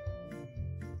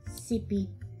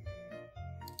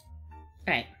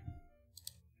 Alright.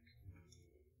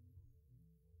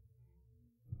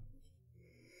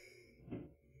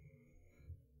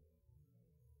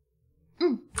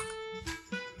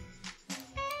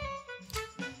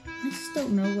 I just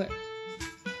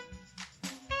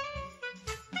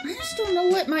don't know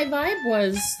what my vibe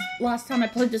was last time I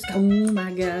played this. Oh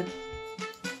my god.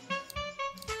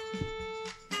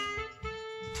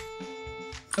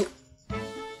 Oh.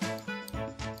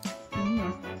 One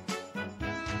more.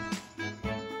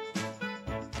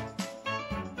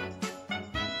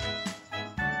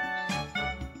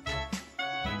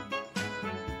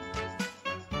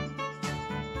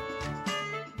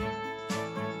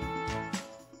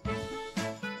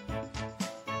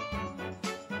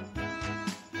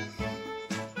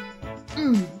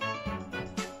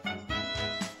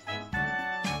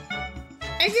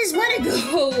 I just want to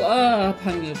go up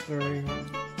on the bird.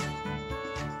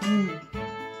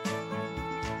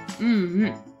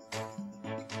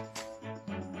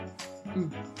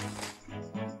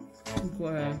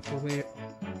 Wait.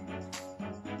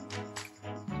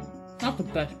 Not the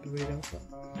best burrito, but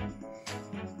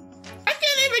I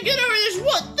can't even get over this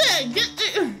one thing.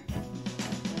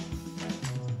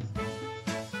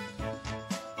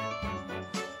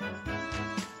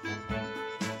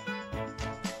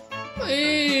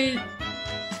 Please.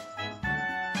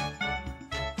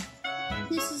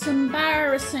 This is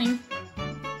embarrassing.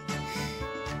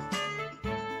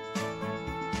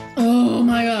 Oh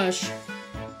my gosh.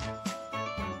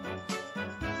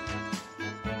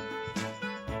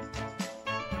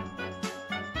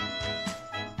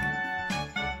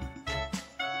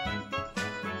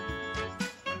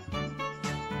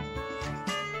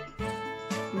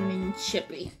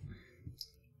 Chippy.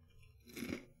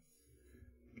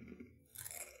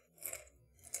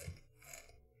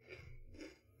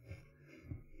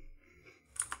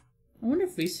 I wonder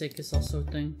if VSync is also a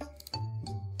thing.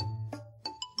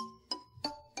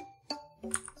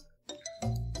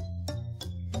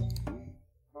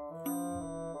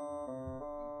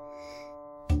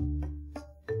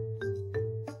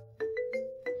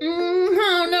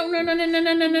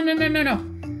 No.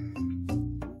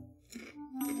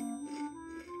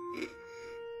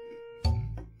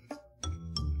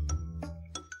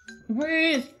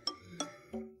 Wait.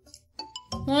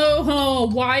 Oh,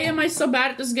 why am I so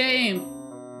bad at this game?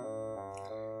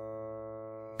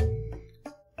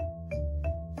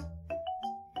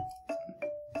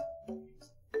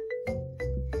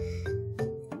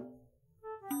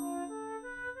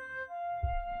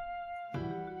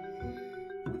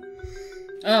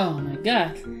 Oh my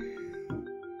god.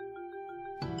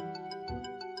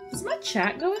 Is my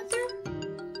chat going through?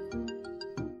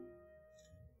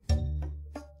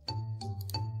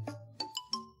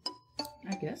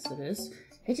 I guess it is.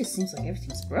 It just seems like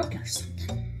everything's broken or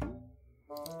something.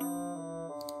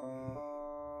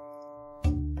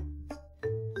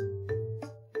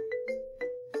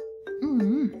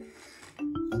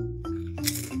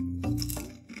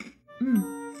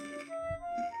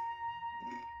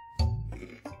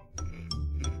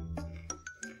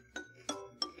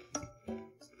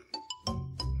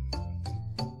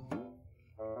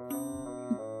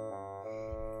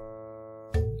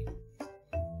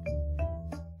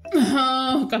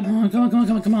 Oh, come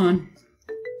on.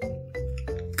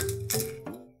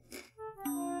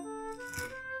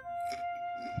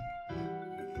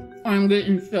 I'm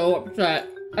getting so upset.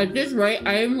 At this rate,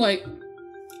 I am like...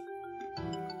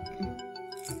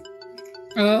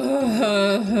 No!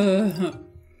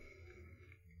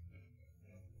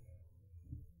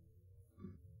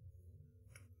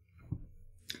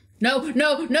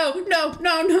 No.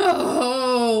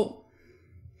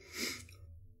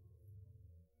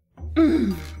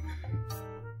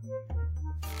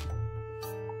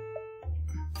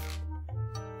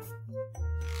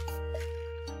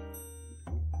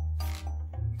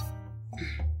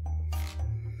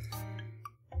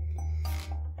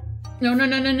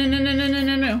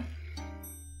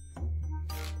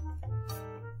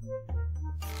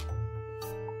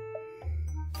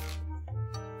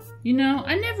 You know,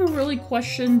 I never really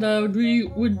questioned though,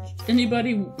 would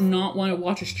anybody not want to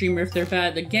watch a streamer if they're bad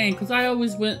at the game? Because I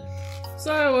always would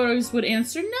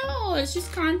answer, no, it's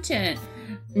just content.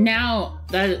 Now,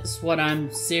 that is what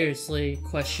I'm seriously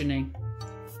questioning.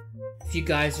 If you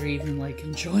guys are even, like,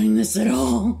 enjoying this at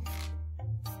all.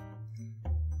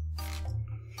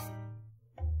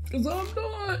 Because I'm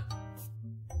not.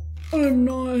 I'm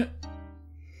not.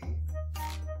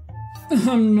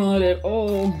 I'm not at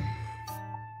all.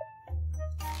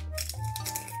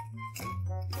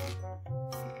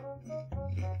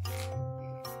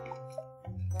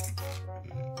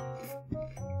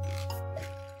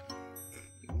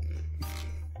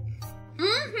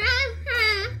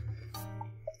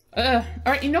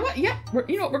 Alright, you know what? Yeah,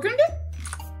 you know what we're gonna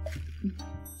do?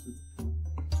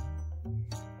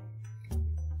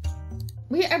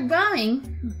 We are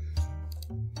going.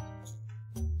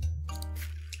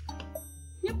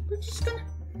 Yep, we're just gonna.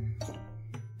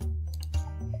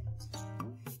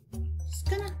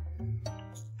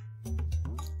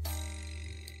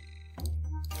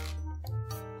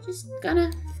 Just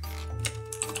gonna.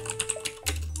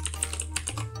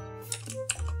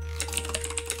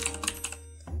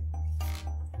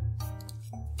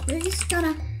 We're just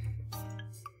gonna.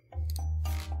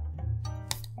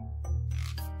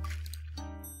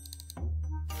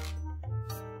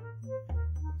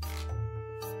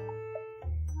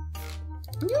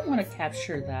 You don't want to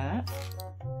capture that.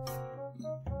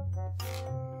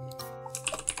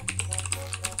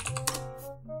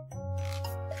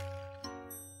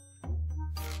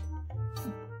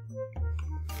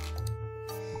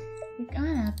 We're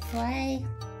gonna play.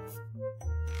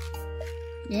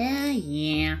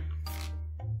 Yeah.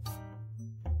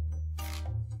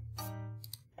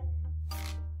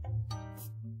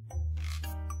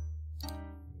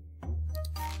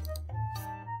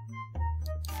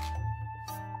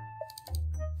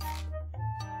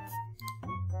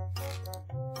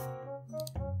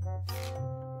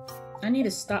 I need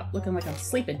to stop looking like I'm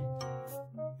sleeping.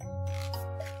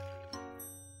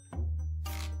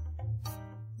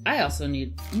 I also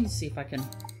need, let me see if I can.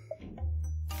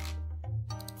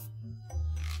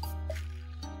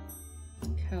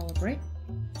 Calibrate.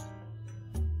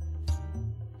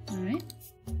 Alright.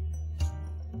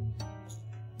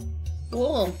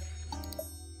 Whoa.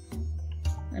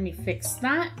 Let me fix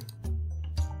that.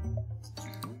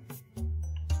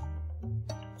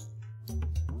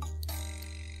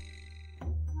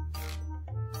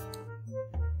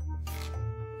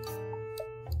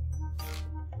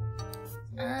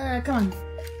 Come on.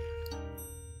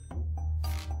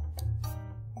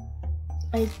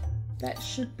 That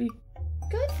should be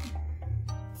good.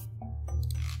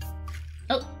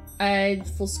 Oh, I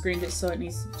full screened it, so it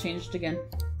needs changed again.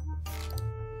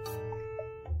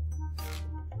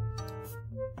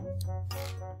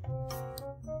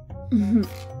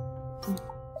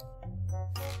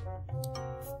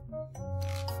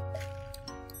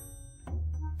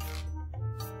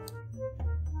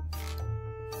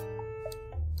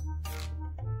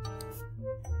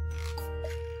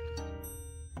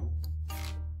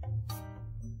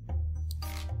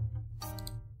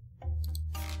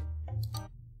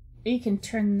 You can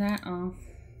turn that off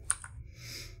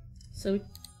so we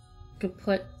could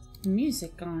put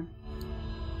music on.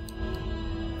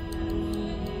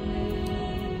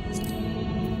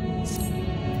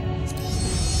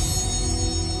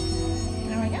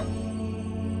 There we go.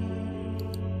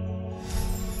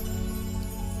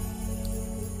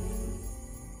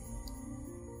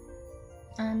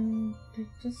 We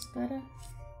just gotta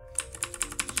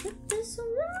shift this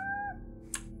around.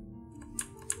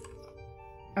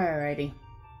 Alrighty.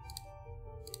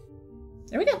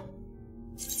 There we go.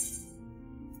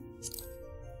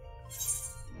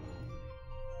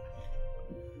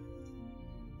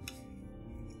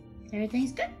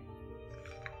 Everything's good.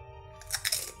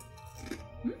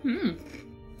 Mm-hmm.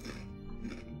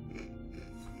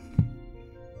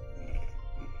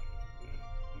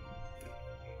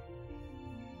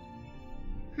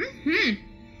 Mm-hmm.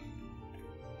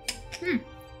 Hmm.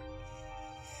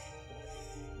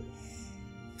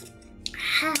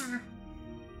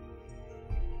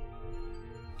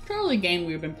 Totally game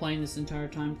we've been playing this entire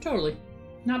time. Totally.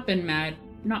 Not been mad.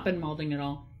 Not been molding at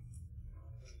all.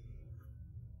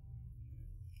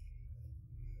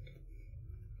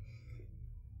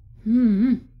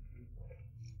 Hmm.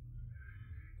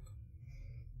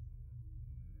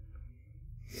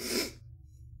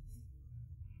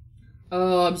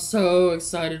 Oh, I'm so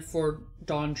excited for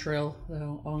Dawn Trail,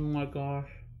 though. Oh my gosh.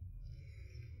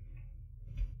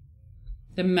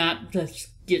 The map just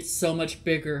gets so much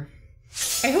bigger.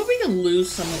 I hope we can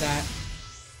lose some of that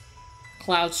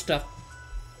cloud stuff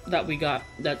that we got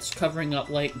that's covering up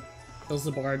like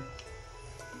Ilzabard.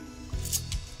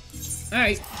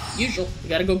 Alright, usual. We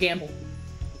gotta go gamble.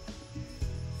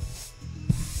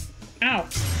 Ow!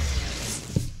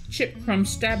 Chip Crumb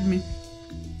stabbed me.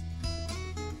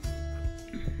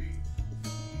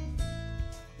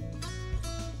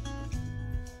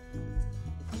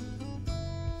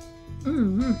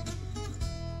 Mm-hmm.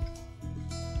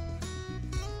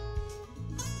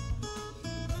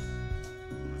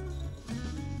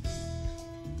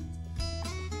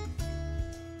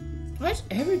 Why is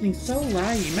everything so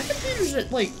laggy? My computer's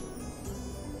at like...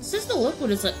 It says the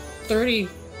liquid is at 30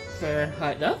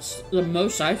 Fahrenheit. That's the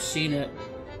most I've seen it.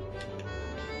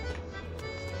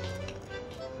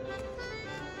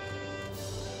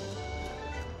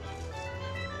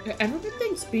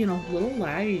 Everything's being a little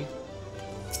laggy.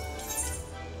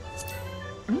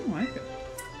 I don't like it.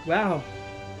 Wow.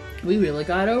 We really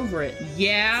got over it.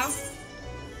 Yeah.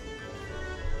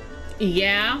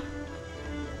 Yeah.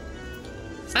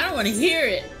 I don't want to hear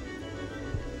it.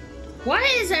 Why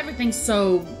is everything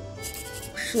so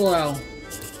slow?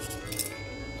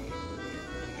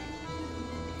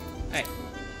 Alright.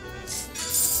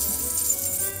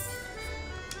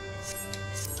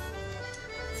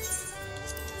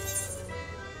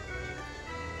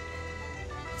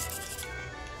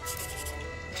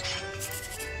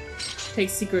 Take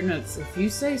secret notes. If you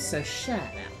say so, shut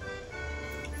up.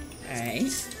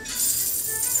 Alright.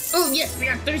 Oh, yes, we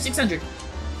got 3,600.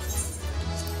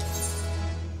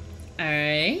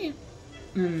 Alright.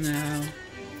 No.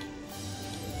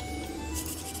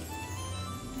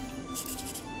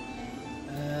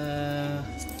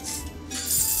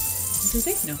 What do you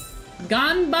think? No.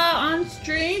 Ganba on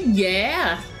stream?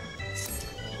 Yeah.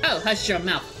 Oh, hush your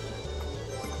mouth.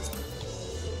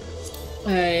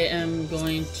 I am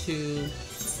going to...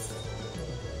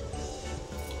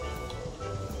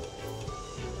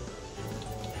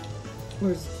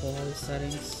 Where's the quality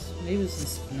settings? Maybe it's in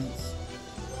sprints.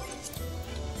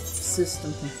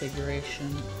 System configuration.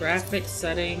 Graphics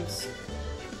settings.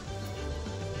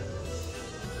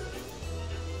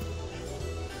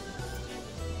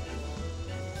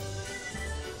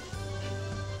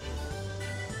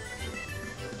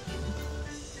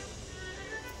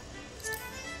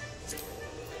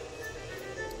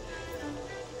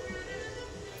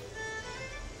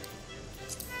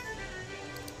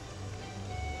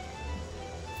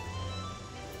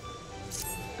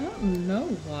 I don't know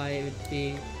why it would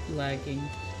be lagging.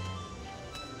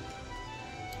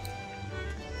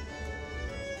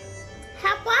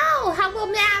 Hello,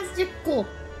 hello, Meowsicle.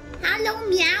 Hello,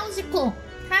 Meowsicle.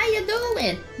 How you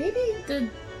doing? Maybe the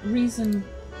reason,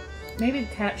 maybe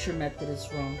the capture method is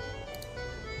wrong.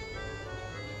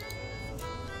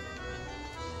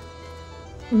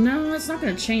 No, it's not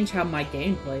gonna change how my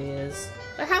gameplay is.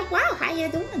 But how you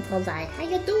doing, Kozai? How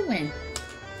you doing?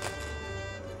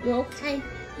 You okay?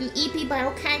 You EP, but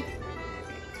okay?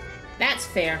 That's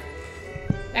fair.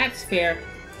 That's fair.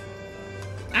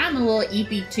 I'm a little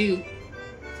EP too.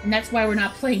 And that's why we're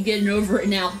not playing Getting Over It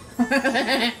now.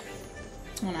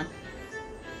 Hold on.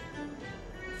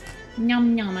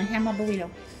 Yum yum, I have my burrito.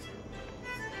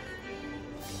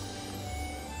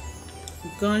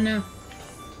 I'm gonna...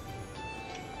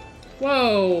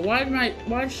 Whoa, why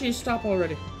did she stop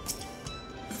already?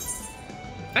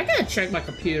 I gotta check my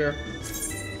computer.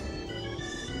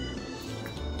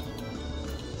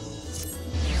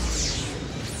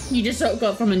 You just woke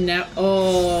up from a nap.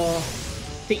 Oh,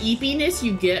 the eepiness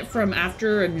you get from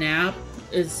after a nap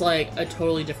is like a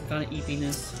totally different kind of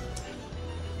eepiness.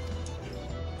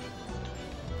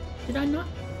 Did I not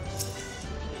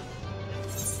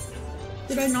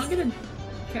get a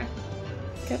cat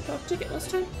talk ticket last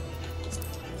time?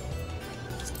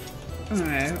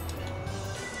 Alright.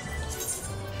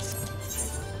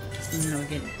 And now we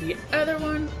get the other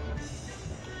one.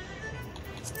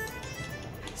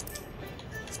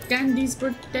 Dandy's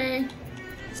birthday.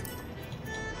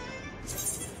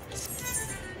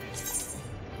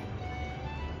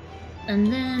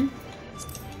 And then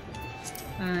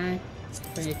I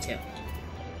bring it too.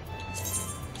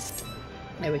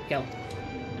 There we go.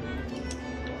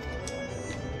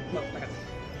 Well, whatever.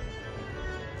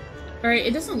 Alright,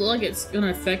 it doesn't look like it's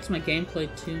gonna affect my gameplay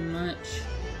too much.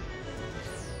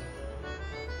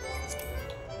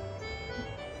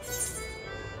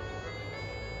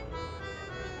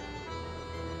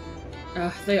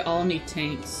 They all need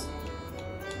tanks.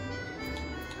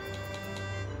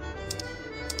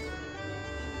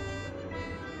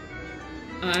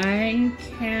 I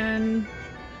can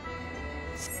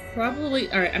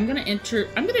probably... Alright, I'm gonna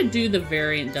do the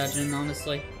variant dungeon,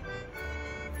 honestly.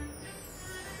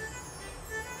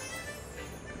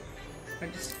 I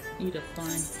just need to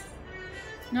find...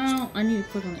 No, I need to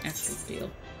click on the actual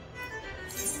deal.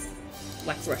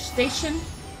 Black Rush Station.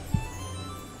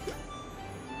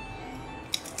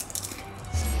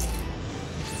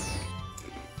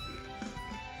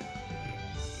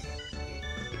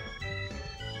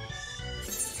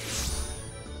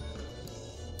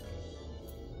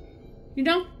 You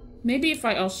know, maybe if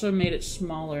I also made it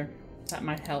smaller, that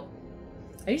might help.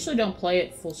 I usually don't play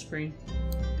it full screen.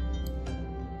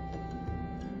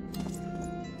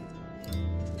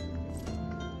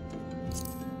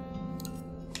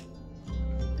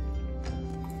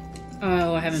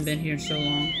 I haven't been here in so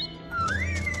long.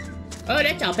 Oh,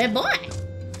 that's our bad boy.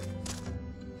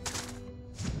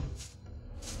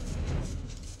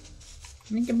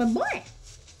 Look at my boy.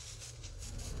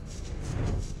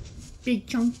 Big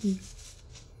chunky.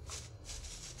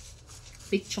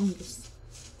 Big chungus.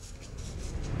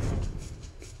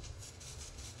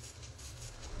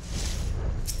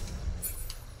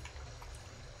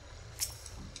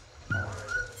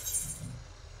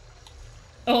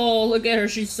 Oh, look at her.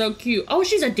 She's so cute. Oh,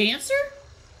 she's a dancer?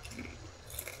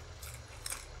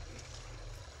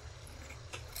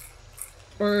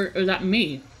 Or is that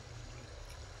me?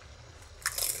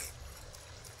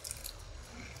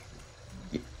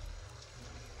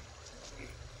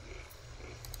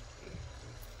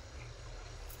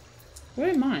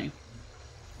 Where am I?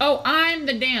 Oh, I'm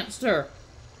the dancer.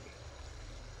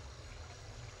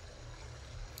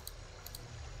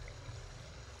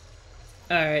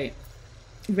 Alright.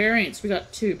 Variants, we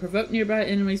got 2. Provoke nearby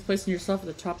enemies, placing yourself at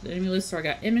the top of the enemy list. So I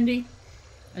got enmity.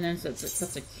 And then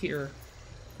that's a cure.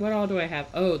 What all do I have?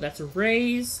 Oh, that's a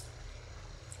raise.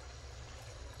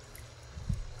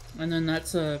 And then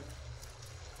that's a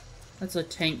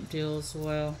tank deal as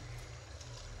well.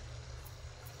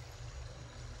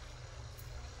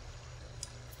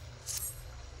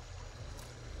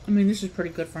 I mean, this is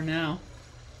pretty good for now.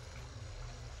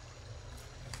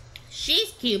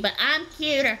 She's cute, but I'm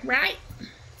cuter, right?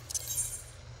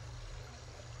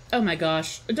 Oh my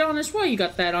gosh. Adonis, why you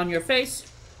got that on your face?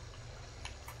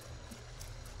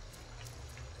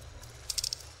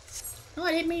 Oh,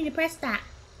 I didn't mean to press that.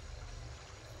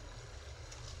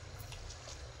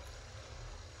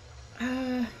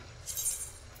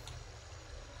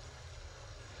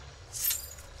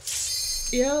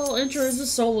 Yeah, I'll enter as a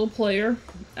solo player.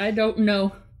 I don't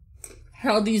know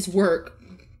how these work.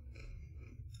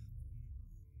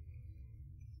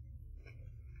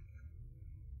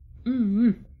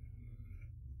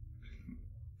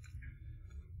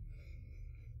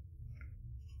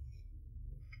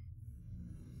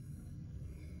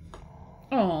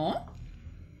 Aww.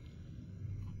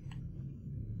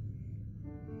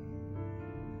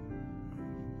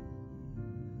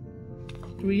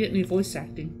 Do we get any voice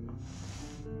acting?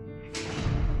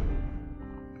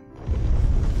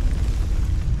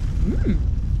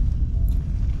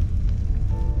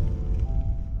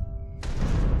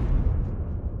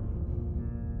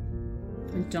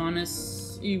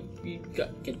 Adonis, you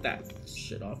got get that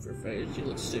shit off your face. You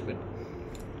look stupid.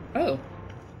 Oh.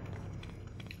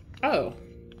 Oh.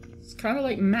 It's kind of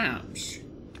like maps.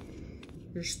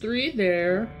 There's 3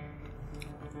 there.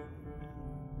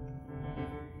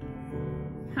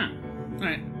 Huh.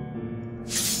 Alright.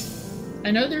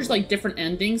 I know there's like different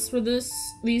endings for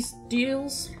these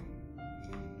deals.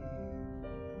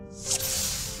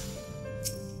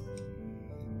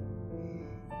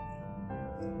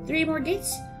 Three more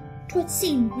dates? 'Twould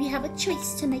seem we have a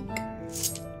choice to make.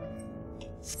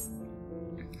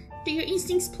 Do your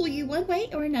instincts pull you one way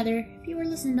or another? If you were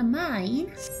listening to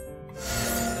mine,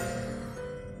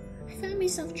 I found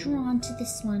myself drawn to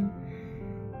this one.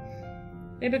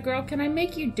 Baby girl, can I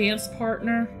make you dance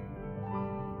partner?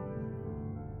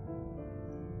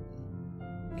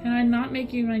 Can I not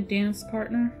make you my dance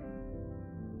partner?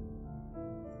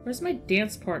 Where's my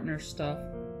dance partner stuff?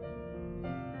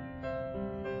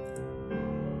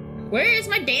 Where is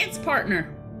my dance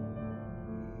partner?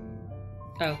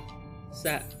 Oh, is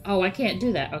that? Oh, I can't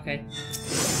do that. Okay.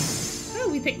 Oh,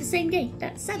 we picked the same date.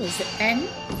 That settles it then.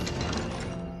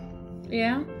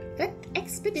 Yeah. Let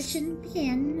expedition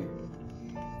begin.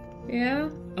 Yeah.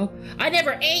 Oh, I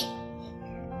never ate.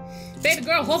 Baby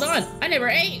girl, hold on. I never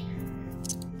ate.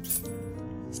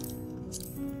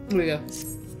 Here we go.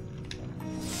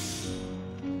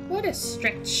 What a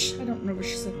stretch. I don't remember what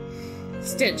she said.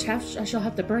 Stitch, I shall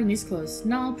have to burn these clothes.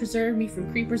 Now preserve me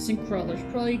from creepers and crawlers.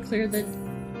 Probably clear the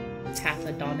path,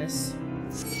 Adonis.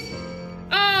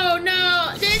 Oh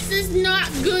no! This is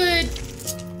not good!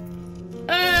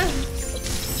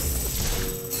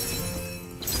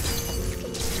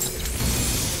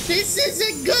 This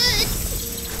isn't good!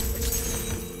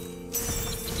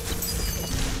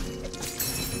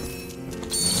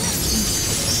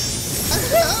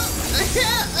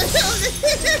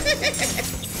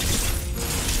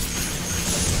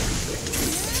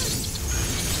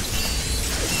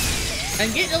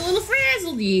 I'm getting a little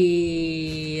frazzled.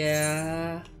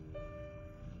 Yeah.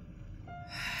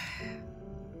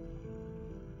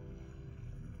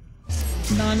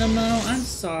 Nanamo, I'm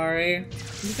sorry.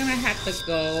 You're gonna have to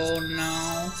go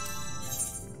now.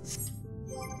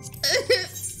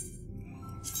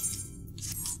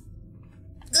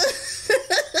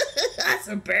 That's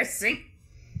embarrassing.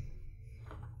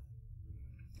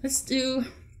 Let's do...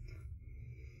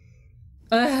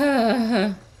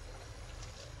 I'm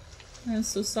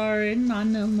so sorry, not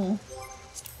no more.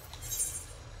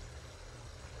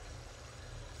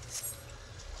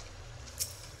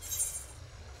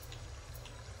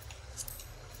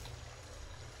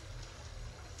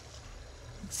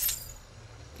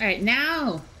 Alright,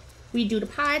 now we do the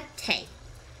party.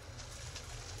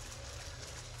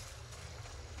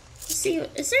 Let's see,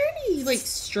 is there any, like,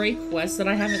 stray quests that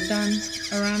I haven't done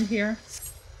around here?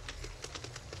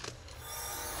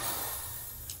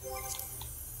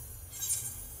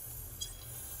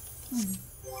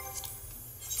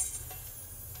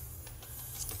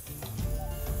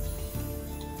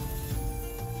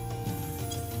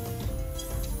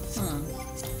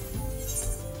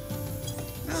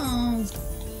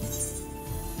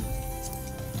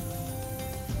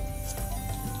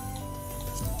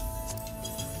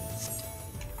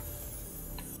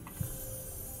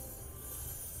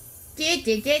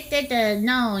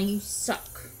 No, you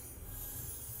suck.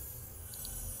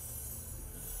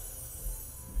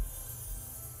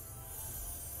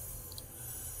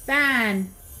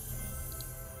 Fine.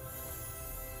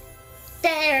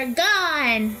 They're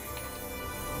gone.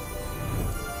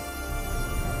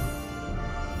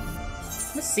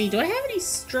 Let's see, do I have any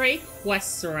stray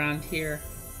quests around here?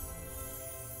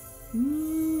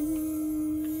 No.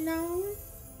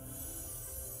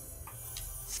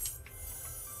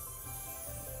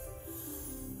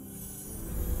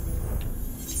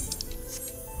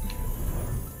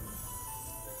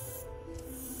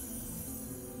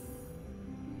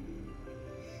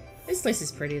 This place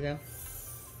is pretty, though.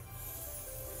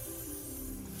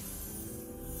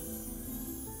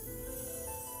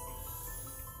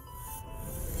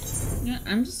 Yeah,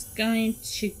 I'm just going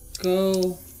to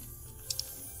go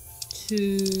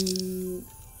to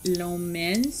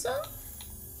Lomenza,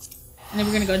 and then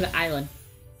we're gonna go to the island.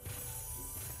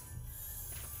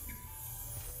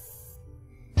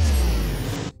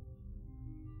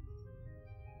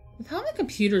 With how my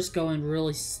computer's going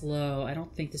really slow, I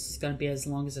don't think this is going to be as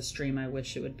long as a stream I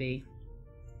wish it would be.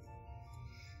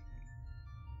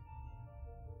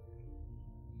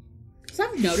 So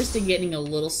I've noticed it getting a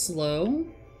little slow.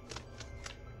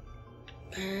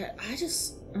 But I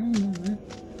don't know, man.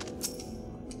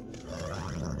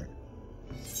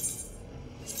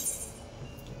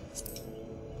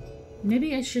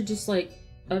 Maybe I should just, like,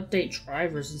 update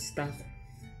drivers and stuff.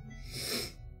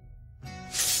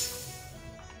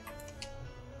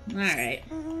 Alright.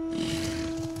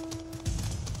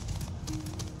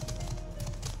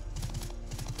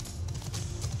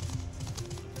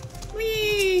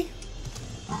 Whee!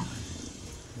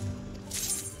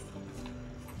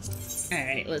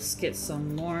 Alright, let's get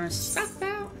some more stuff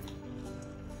out.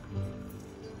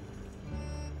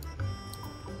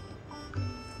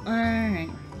 Alright.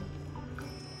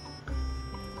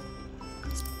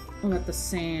 What about the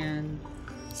sand?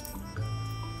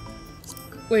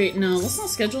 Wait, no, let's not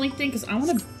schedule anything because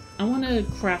I wanna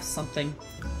craft something.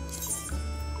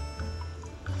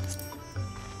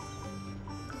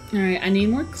 Alright, I need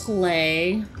more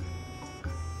clay.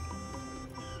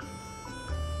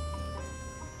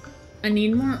 I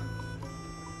need more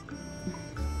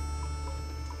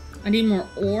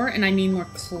ore and I need more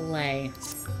clay.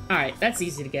 Alright, that's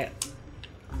easy to get.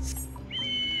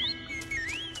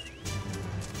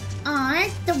 Aw,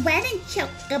 it's the wedding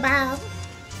chocobo.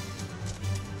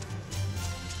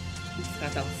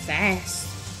 Got that fast.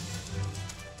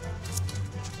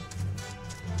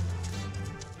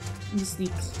 I just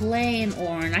need clay and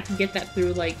ore, and I can get that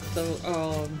through like the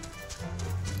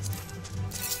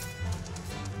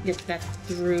get that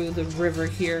through the river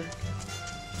here.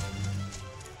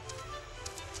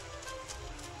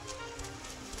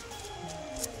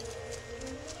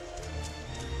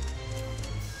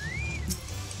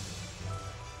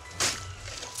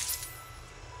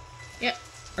 Yep.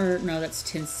 Or no, that's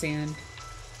tin sand.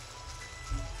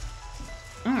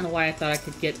 I don't know why I thought I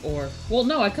could get ore. Well,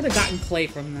 no, I could have gotten clay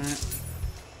from that.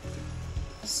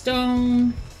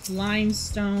 Stone,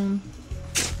 limestone,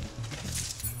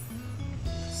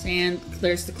 sand.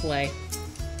 There's the clay.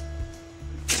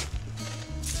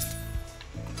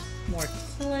 More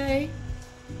clay.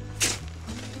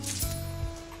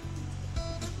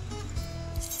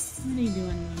 What are you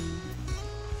doing?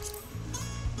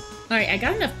 Alright, I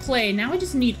got enough clay. Now I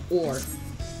just need ore.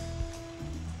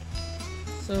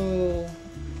 So...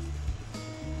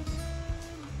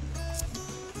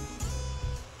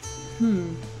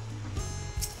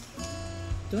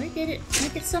 Do I get it? Can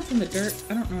I get some from the dirt?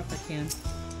 I don't know if I can.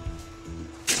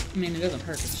 I mean, it doesn't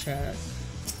hurt to check.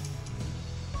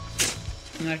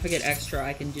 And if I get extra,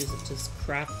 I can use it to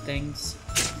craft things.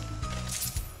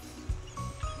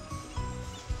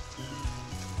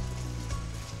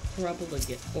 probably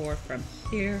get ore from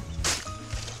here.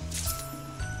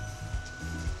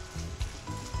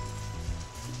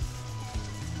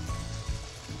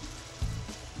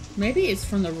 Maybe it's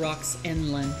from the rocks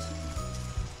inland.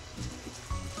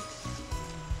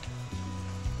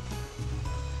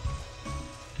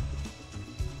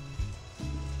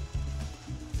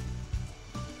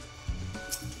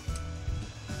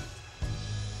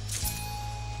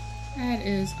 That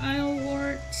is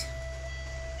Islewort.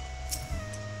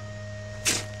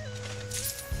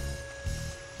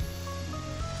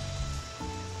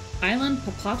 Island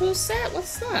Papato set?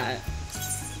 What's that?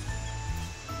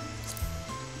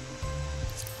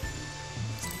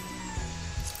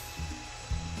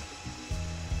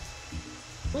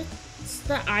 What's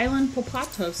the Island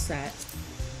Papato set?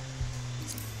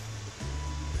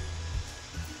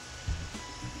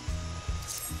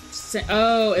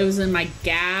 Oh, it was in my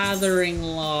gathering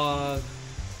log.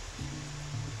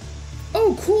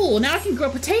 Oh, cool. Now I can grow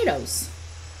potatoes.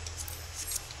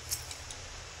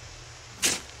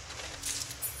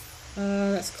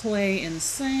 That's clay and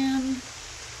sand.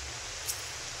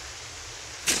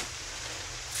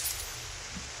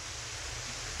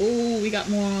 Oh, we got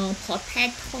more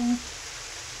potato.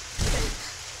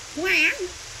 Wow.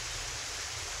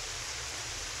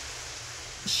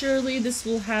 Surely this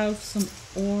will have some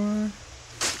ore.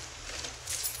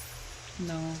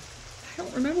 No. I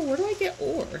don't remember. Where do I get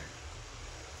ore?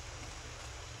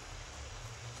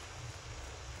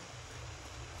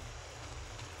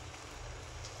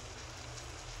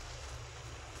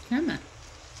 Come on.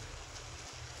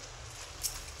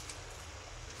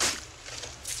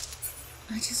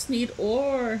 I just need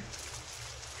ore.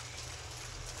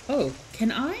 Oh,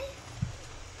 can I?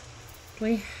 Do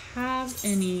I have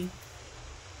any?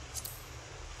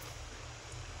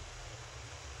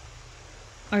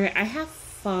 Okay, I have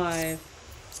 5.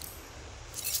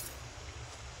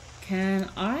 Can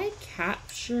I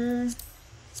capture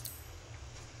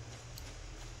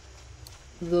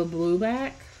the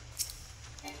blueback?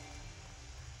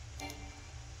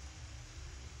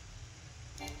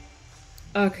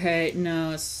 Okay,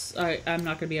 no, I'm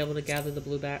not gonna be able to gather the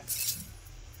blueback.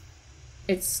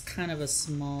 It's kind of a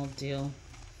small deal.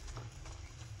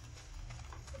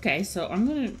 Okay, so I'm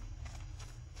gonna...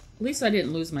 At least I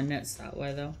didn't lose my nets that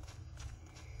way, though.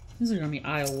 These are gonna be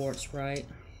Isleworts, right?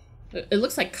 It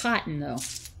looks like cotton, though.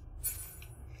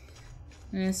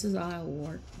 This is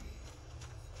Islewort.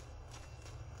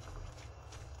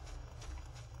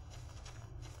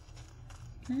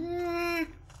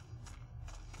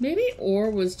 Maybe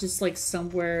ore was just like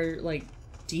somewhere like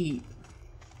deep.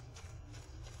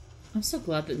 I'm so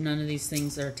glad that none of these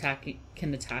things are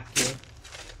can attack you.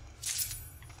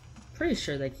 Pretty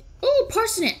sure they. Oh,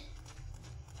 parsnip!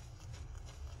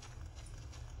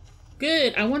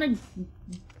 Good. I want to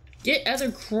get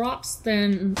other crops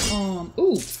than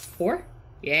Ooh, ore?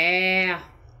 Yeah.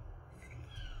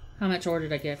 How much ore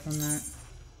did I get from that?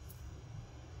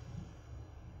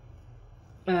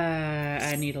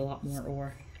 I need a lot more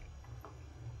ore.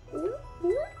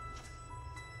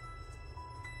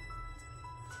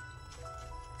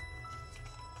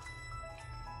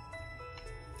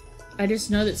 I just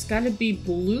know that it's got to be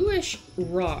bluish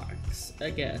rocks, I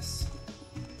guess.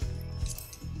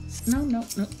 No.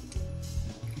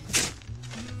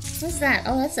 What's that?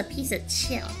 Oh, that's a piece of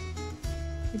chill.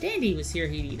 If Dandy was here,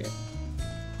 he'd eat it.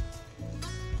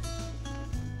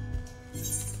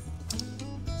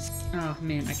 Oh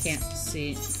man, I can't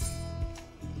see.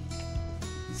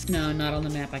 No, not on the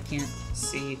map. I can't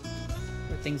see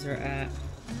where things are at.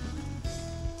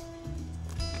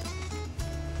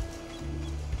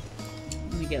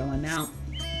 Let me get on my mount.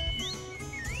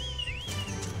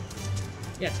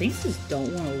 Yeah, things just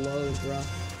don't want to load, bro.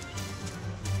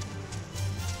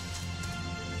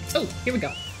 Oh, here we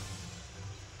go.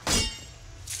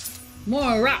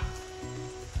 More rock.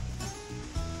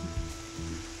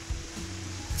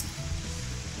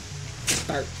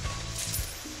 Start.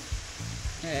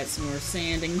 Add some more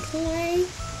sand and clay.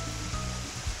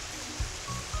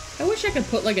 I wish I could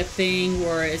put like a thing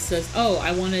where it says, "Oh,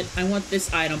 I want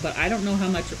this item, but I don't know how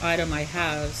much item I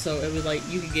have." So it would like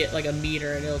you could get like a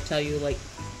meter, and it'll tell you like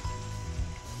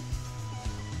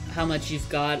how much you've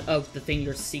got of the thing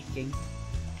you're seeking.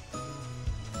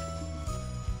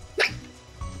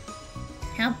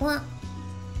 How about...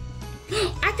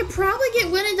 I could probably get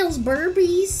one of those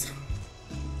burbies.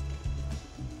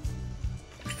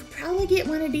 I could probably get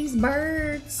one of these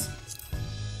birds.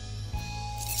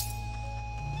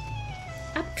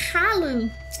 A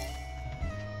kalu.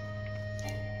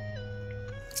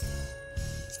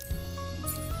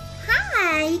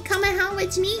 Hi, coming home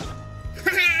with me?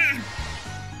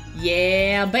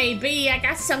 Yeah, baby, I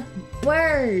got some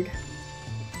bird.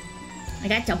 I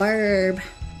got the burb.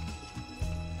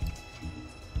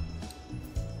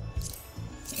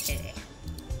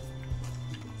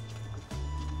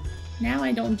 Now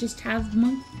I don't just have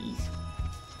monkeys.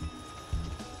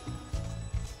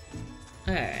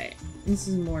 Alright, this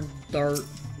is more dirt.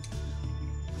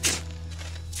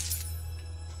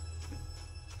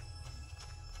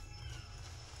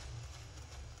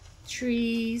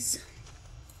 Trees.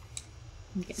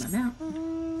 Let me get my mount.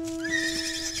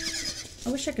 I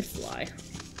wish I could fly.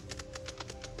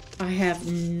 I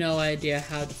have no idea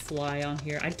how to fly on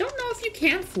here. I don't know if you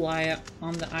can fly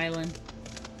on the island.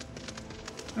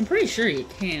 I'm pretty sure you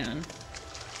can.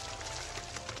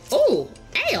 Oh,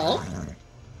 ale!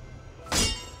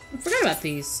 I forgot about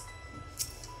these.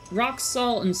 Rock,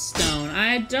 salt, and stone.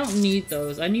 I don't need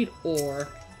those. I need ore.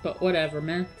 But whatever,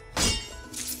 man.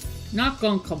 Not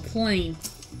gonna complain.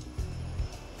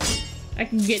 I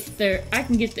can get the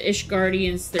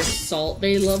Ishgardians their salt.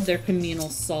 They love their communal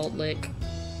salt lick.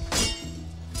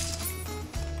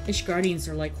 Ishgardians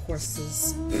are like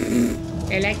horses.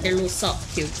 They like their little salt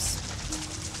cubes.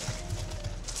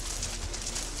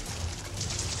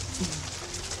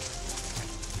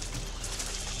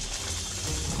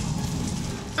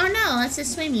 Oh no, that's a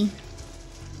swimmy.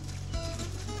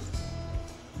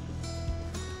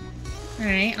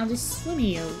 Alright, I'll just swim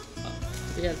you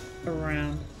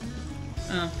around.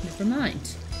 Oh, never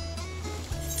mind.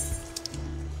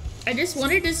 I just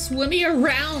wanted to swim you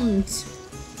around.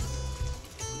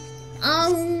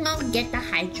 Oh, I'll get the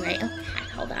hydrate. Okay,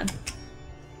 hold on.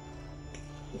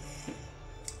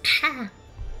 Ha!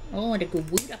 Oh, the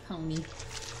Garuda pony.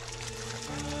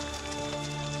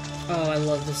 Oh, I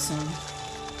love this song.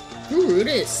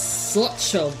 Garuda is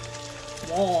such a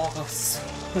boss.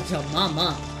 Such a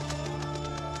mama.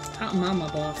 Hot mama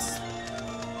boss.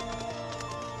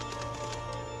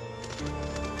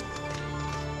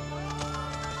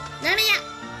 Let me out!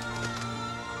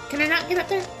 Can I not get up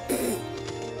there?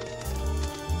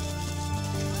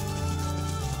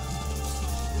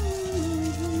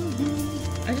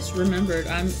 I just remembered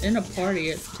I'm in a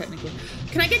party, technically.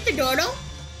 Can I get the dodo?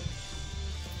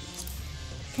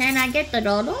 Can I get the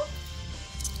dodo?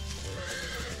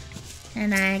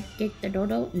 Can I get the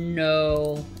dodo?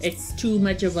 No, it's too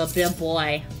much of a big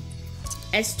boy.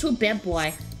 It's too big,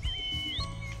 boy.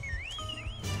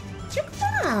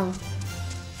 Wow.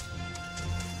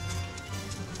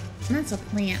 That's a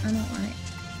plant. I don't want it.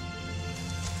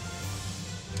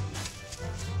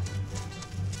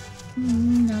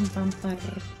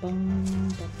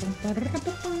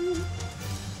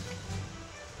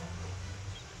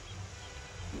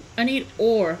 I need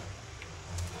ore.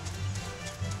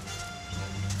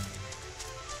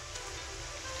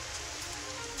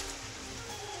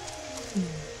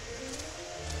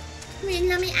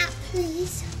 Let me out,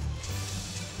 please.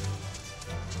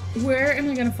 Where am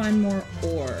I gonna find more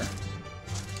ore?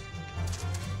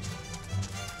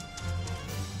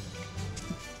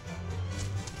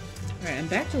 Alright, I'm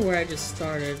back to where I just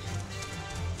started.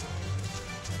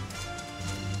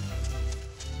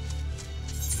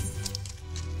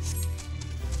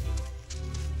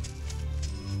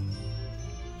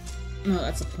 No,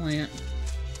 that's a plant.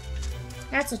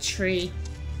 That's a tree.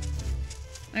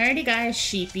 I already got a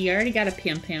sheepy. I already got a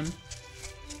pim pim.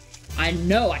 I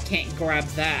know I can't grab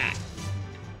that.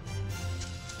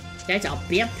 That's a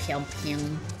big pim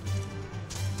pim.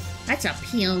 That's a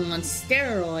pim on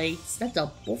steroids. That's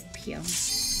a wolf pim.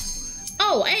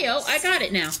 Oh, ayo, I got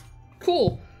it now.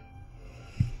 Cool.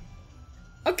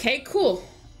 Okay, cool.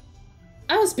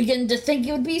 I was beginning to think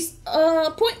it would be,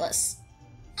 pointless.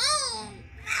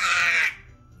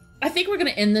 I think we're gonna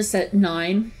end this at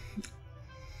 9.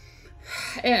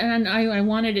 And I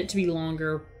wanted it to be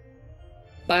longer,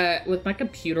 but with my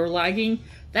computer lagging,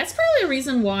 that's probably the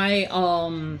reason why,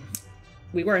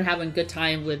 we weren't having a good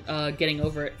time with, getting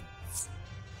over it.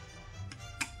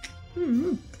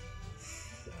 Hmm.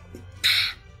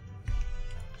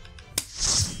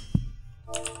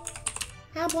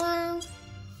 How long?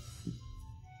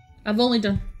 I've only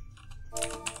done...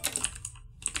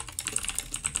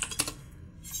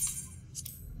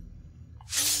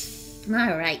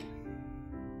 All right.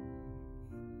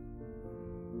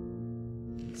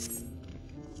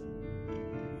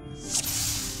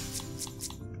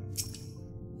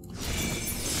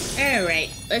 All right,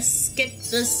 let's get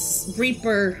this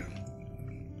Reaper.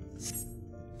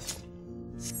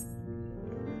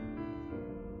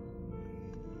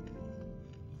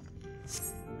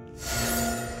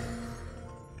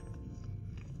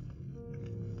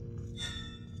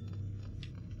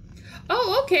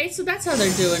 Oh, okay, so that's how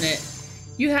they're doing it.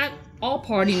 You have... all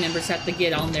party members have to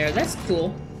get on there. That's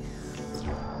cool.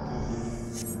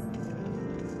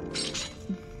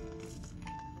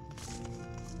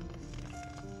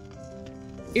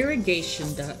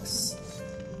 Irrigation ducts.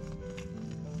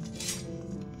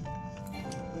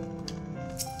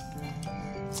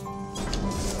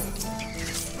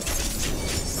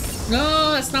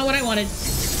 No, that's not what I wanted.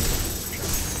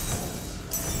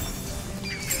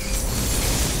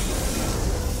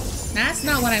 That's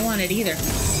not what I wanted either.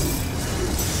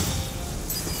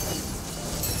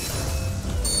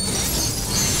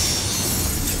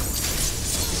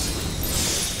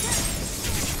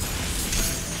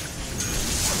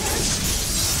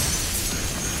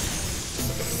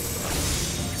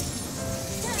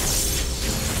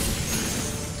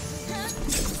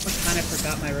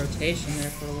 Forgot my rotation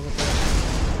there for a little bit.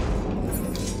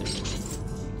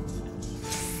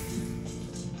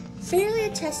 Barely a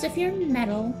test of your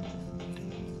metal.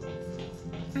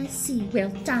 I see. Well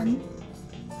done.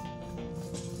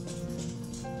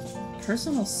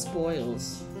 Personal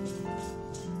spoils.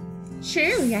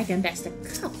 Surely I can best a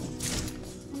couple.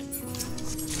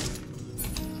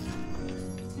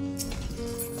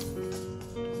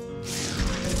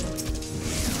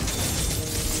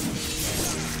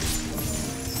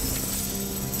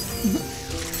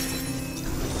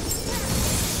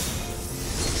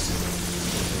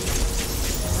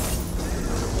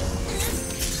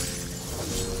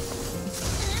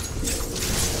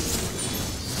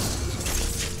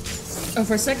 Oh,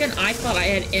 for a second, I thought I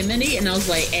had Emily, and I was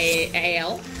like,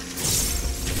 A-L?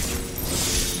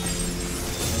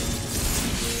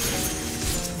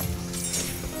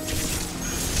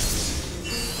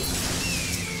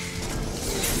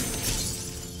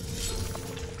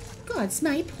 God,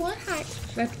 smell your poor heart.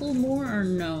 Should I pull more or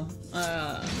no?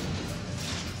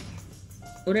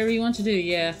 Whatever you want to do,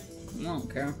 yeah. I don't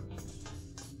care.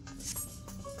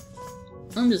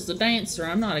 I'm just a dancer,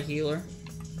 I'm not a healer.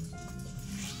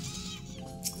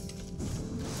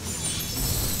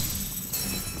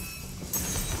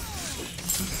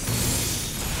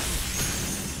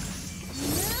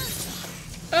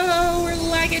 Oh, we're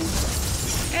lagging.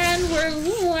 And we're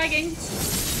lagging.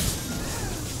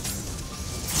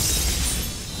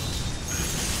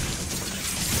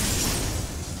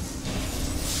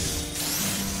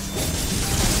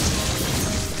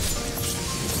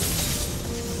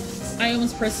 I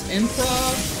almost pressed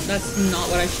improv. That's not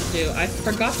what I should do. I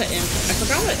forgot what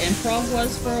improv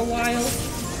was for a while.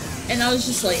 And I was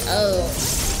just like, oh.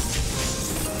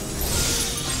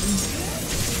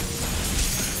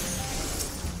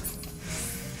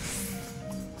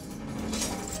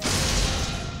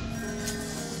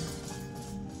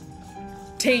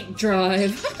 Tank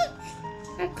drive.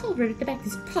 A culvert at the back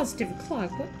is positive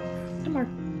clogged. What? Some more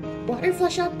water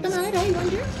flush out the mud, I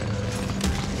wonder?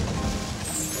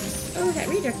 Oh, that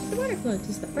redirected the water flow. It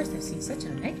is the first I've seen such a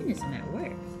mechanism at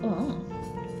work. Oh.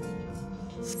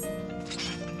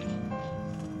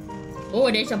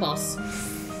 Oh, there's a boss.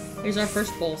 Here's our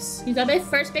first boss. He's our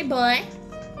first big boy.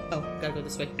 Oh, gotta go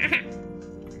this way.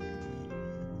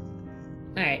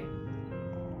 Alright.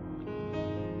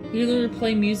 Healer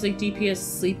play music, DPS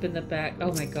sleep in the back.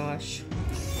 Oh my gosh.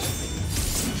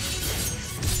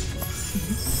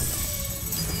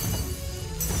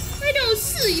 I don't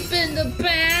sleep in the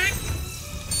back.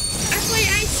 I play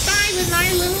I Spy with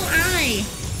my little eye.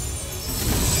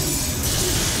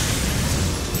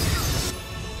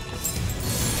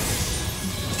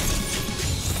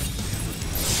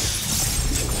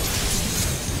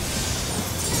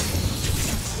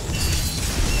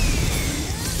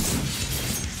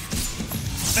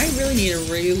 I really need to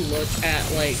re-look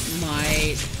at, like,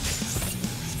 my...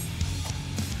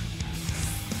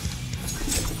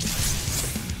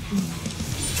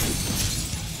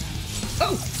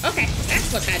 Oh, okay.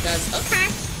 That's what that does. Okay.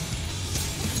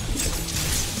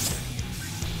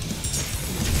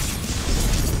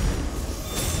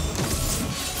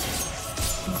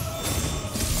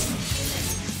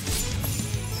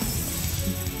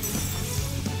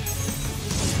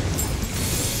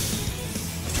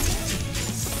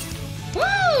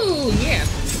 Yeah.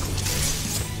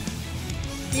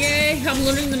 Yay, I'm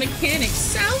learning the mechanics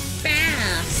so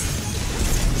fast.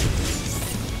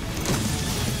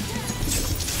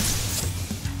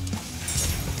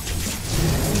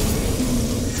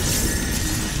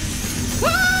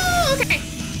 Whoa, okay.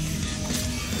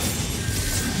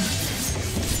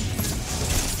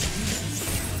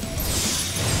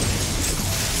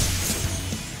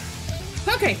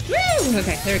 Okay, woo!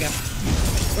 Okay, there we go.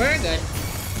 We're good.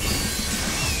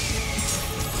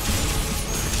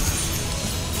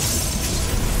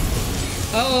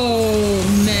 Oh,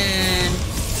 man.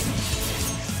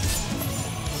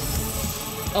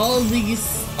 All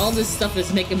this stuff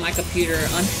is making my computer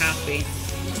unhappy.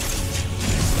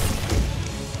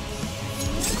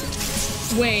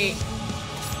 Wait.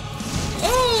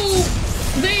 Oh!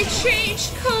 They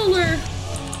changed color!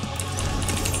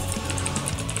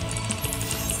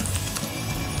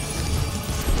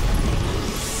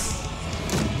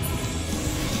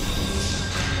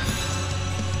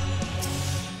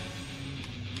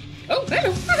 Oh,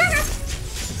 hello!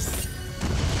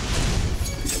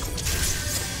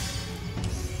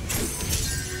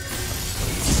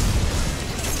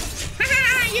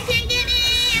 You can't get me!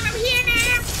 I'm here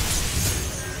now!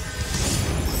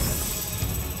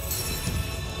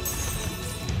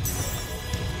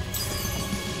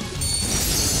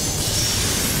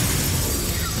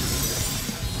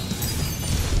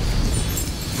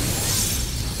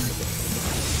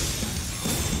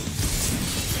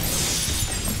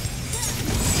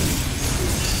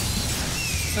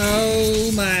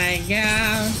 Oh my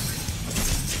god.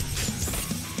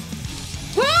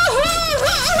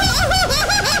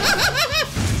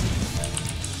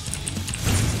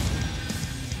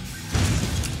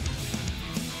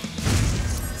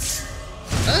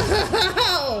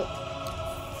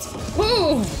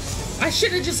 Oh, I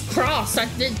should have just crossed. I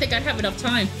didn't think I'd have enough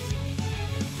time.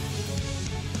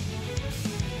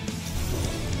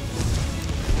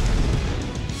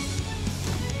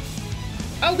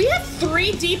 Oh, we have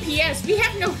 3 DPS. We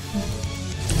have no...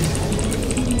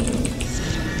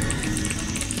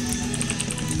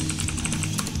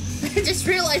 I just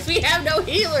realized we have no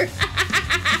healer.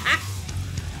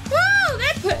 Oh,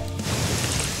 that put...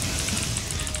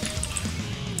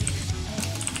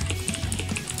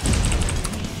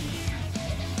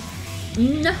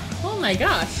 No, oh my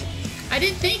gosh. I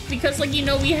didn't think because, like, you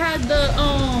know, we had the,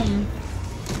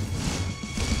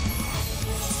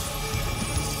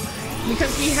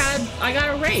 because we had, I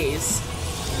got a raise.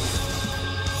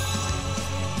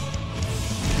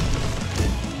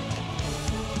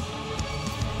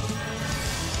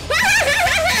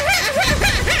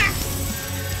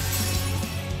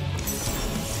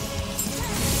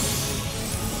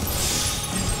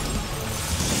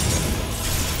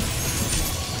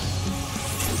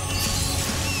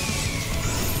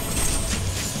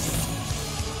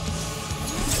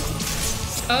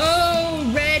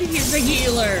 Oh, Red, he's a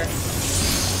healer.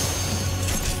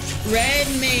 Red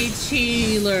mage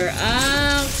healer.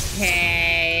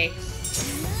 Okay.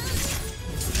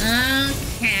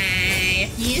 Okay,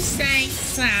 if you say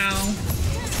so.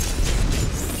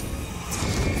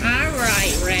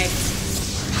 Alright, Red.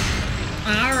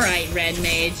 Alright, Red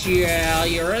mage. Yeah,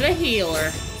 you're the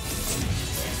healer.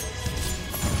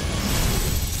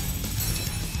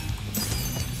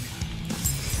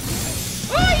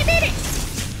 Oh, you did it!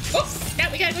 Oh,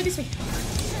 now we gotta go this way.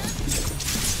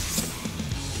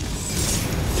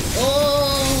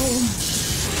 Oh,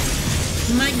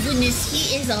 my goodness,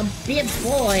 he is a big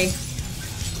boy.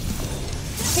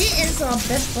 He is a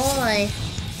big boy.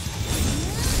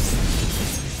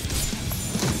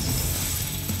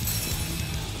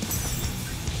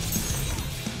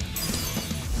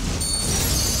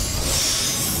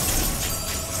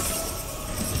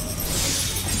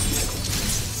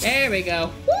 There we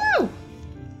go. Woo!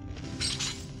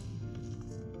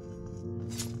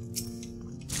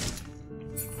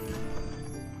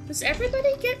 Does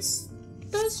everybody get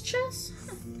those chests?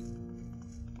 Huh.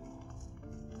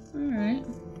 Alright.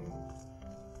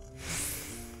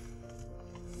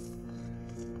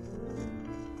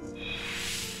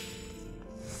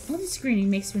 All this greening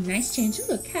makes for a nice change.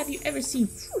 Look, have you ever seen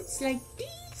fruits like these?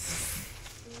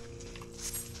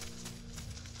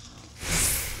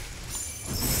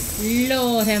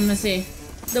 Lord have mercy.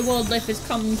 The wildlife is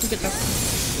coming together.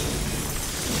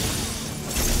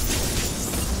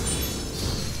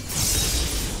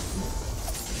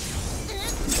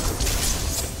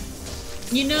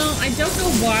 You know, I don't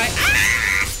know why.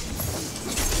 Ah!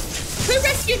 Who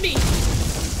rescued me?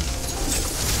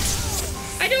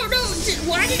 I don't know.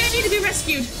 Why did I need to be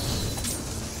rescued?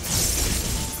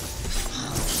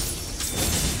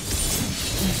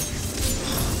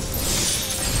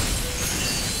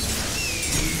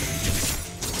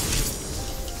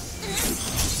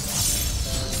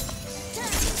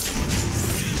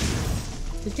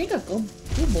 I think a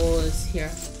Google is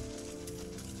here.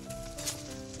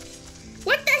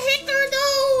 What the heck are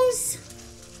those?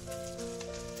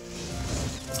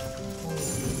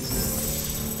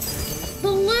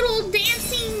 The little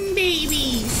dancing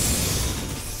babies.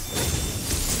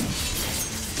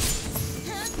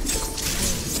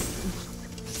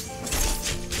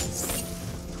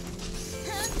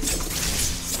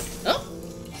 Oh,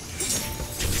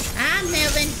 I'm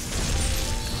moving.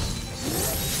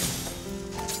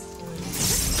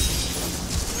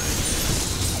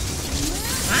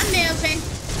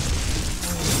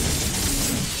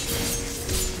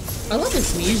 I love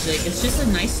this music. It's just a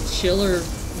nice chiller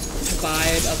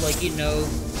vibe of like, you know,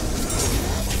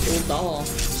 old doll.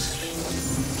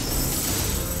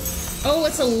 Oh,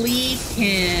 it's a leaf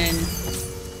pin.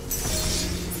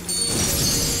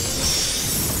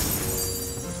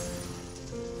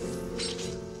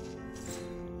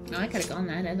 Oh, I could have gone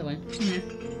that other way. Yeah.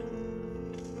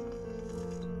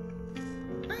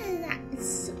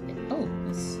 Oh,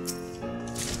 it's...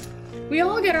 We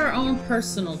all get our own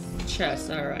personal chest,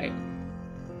 alright.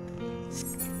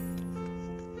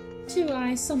 Do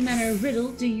I some manner of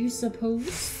riddle, do you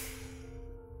suppose?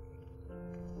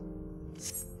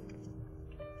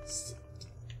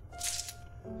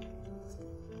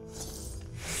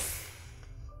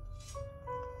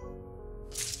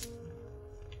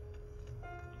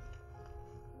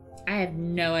 I have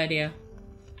no idea.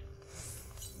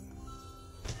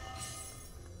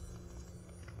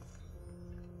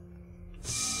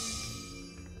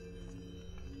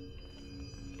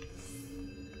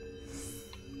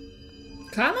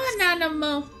 Come on,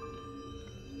 Nanamo.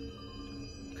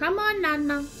 Come on,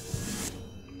 Nana.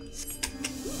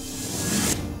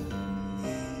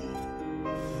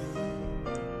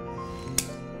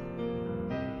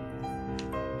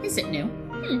 Is it new?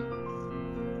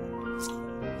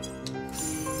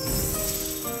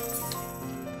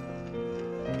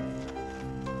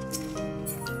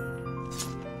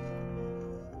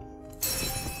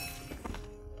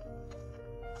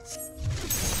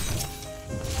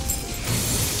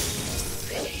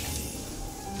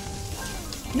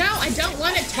 No, I don't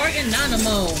want to target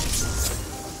Nanamo.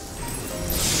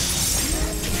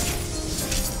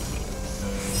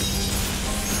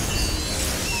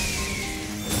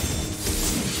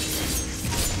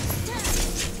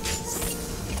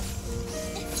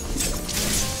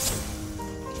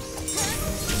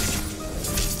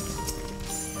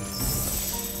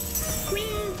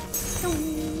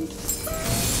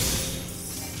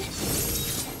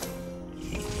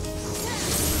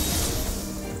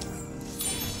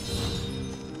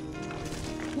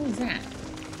 What was that?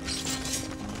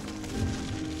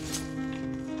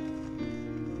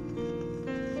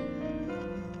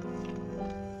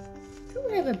 Who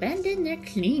would have abandoned their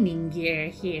cleaning gear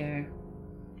here?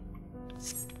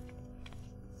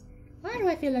 Why do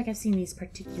I feel like I've seen these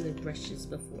particular brushes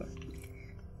before?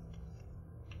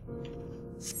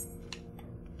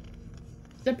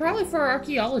 They're probably for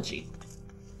archaeology.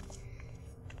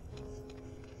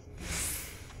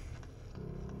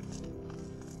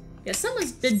 Yeah,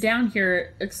 someone's been down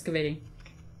here excavating.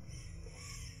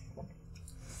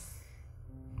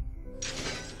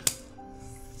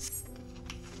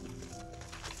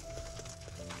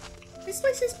 This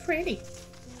place is pretty.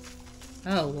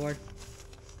 Oh, Lord.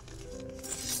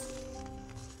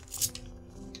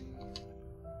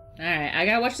 Alright, I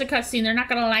gotta watch the cutscene. They're not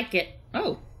gonna like it.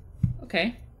 Oh,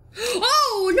 okay.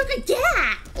 Oh, look at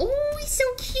that! Oh, he's so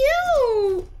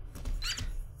cute!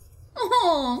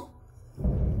 Oh.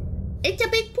 It's a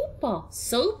big poopa.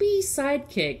 Soapy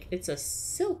sidekick. It's a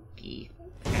silky.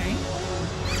 Okay.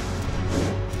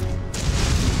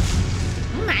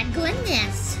 Oh my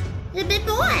goodness. The big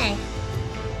boy.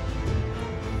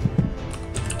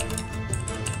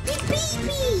 Big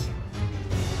baby.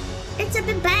 It's a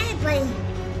big baby.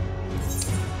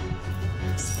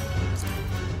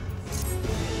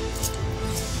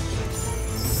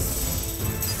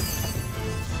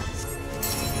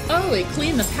 Oh, it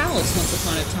cleaned the palace once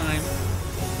upon a time.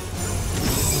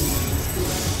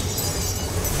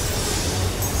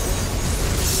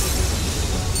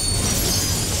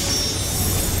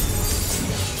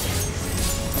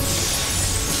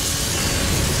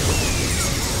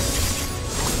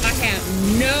 I have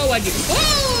no idea. Oh!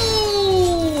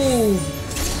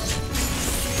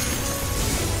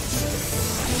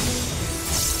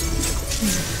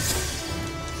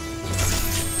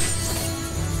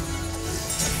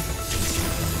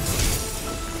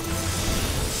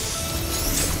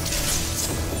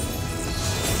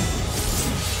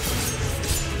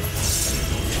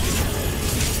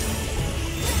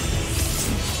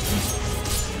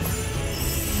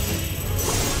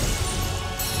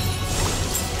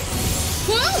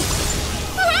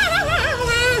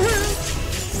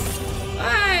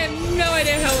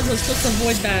 Let's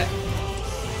avoid that.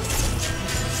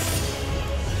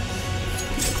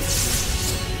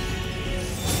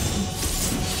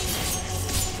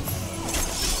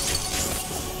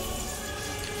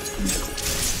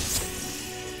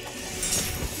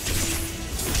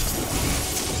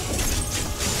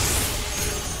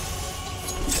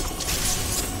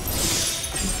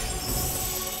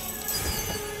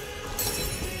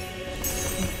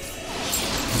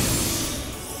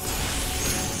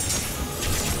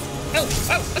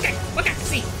 Oh, okay.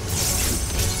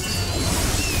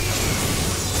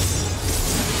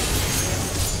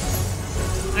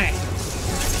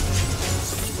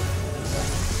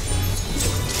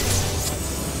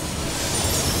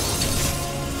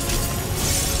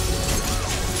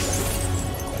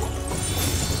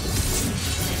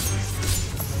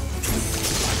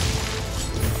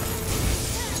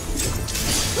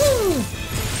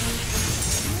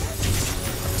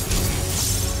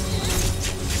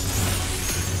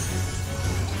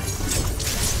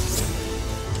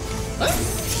 What?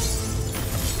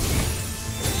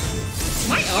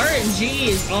 My RNG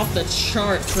is off the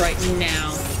charts right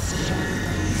now.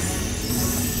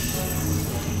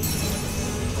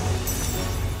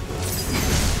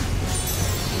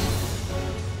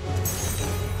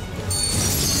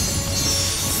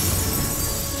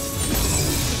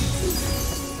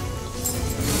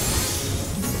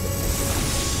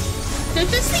 Did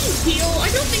this thing heal? I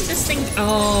don't think this thing...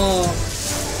 Oh.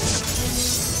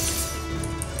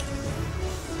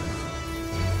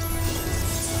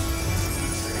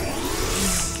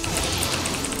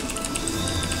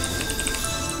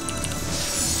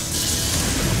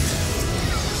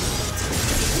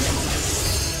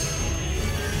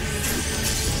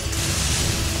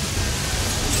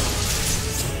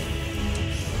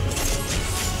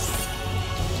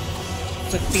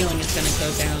 The feeling it's gonna go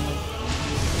down.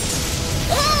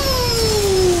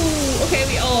 Oh! Okay,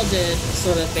 we all did,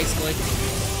 sort of, basically.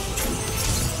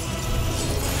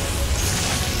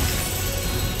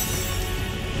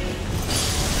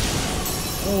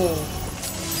 Oh.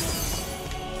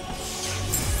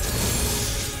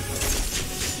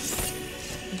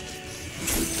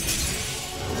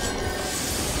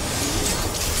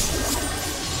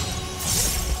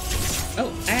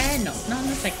 Oh, no, not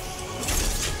nothing.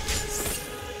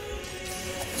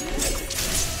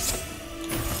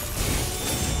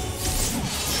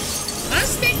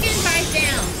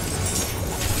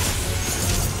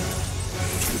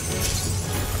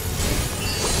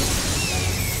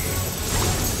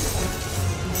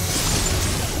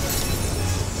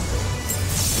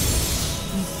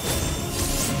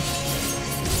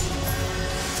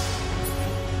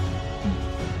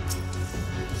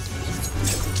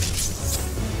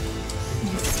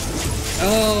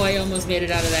 Oh, I almost made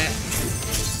it out of that.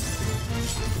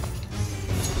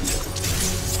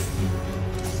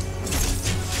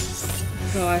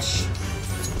 Gosh.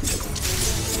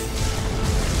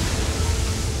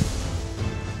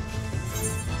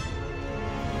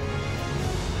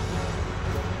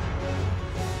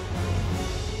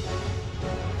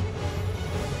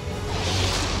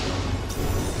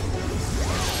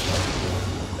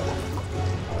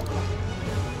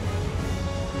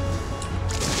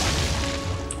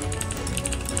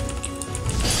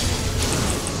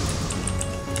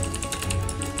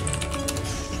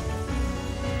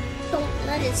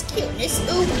 His cuteness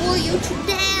will bore you to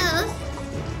death.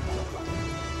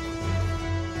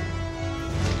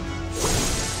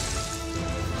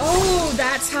 Oh,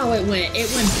 that's how it went. It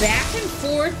went back and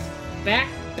forth, back,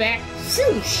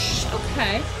 whoosh.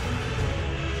 Okay.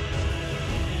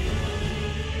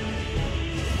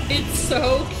 It's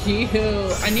so cute.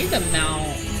 I need the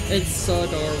mount. It's so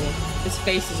adorable. His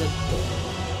face is adorable.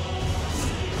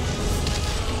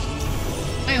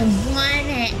 I want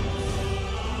it.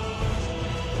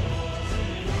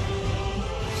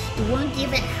 Won't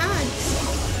give it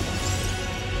hugs.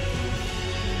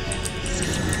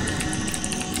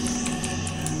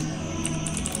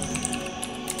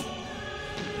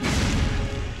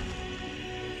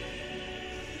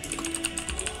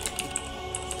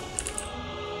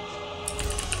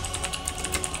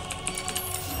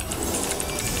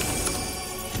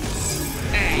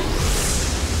 Alright.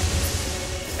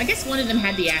 I guess one of them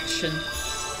had the action.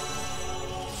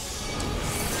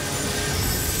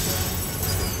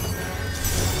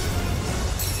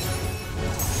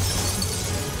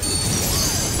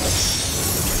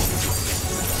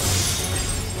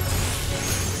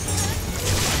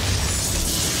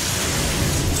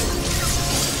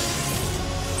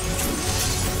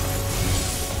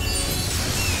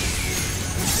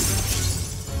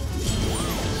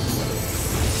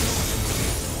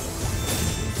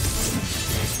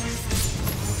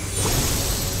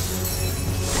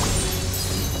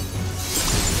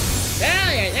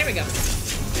 There we go.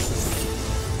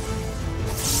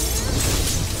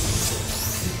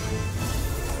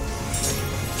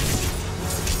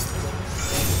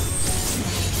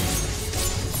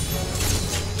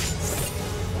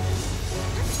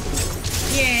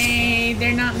 Yay,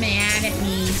 they're not mad at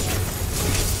me.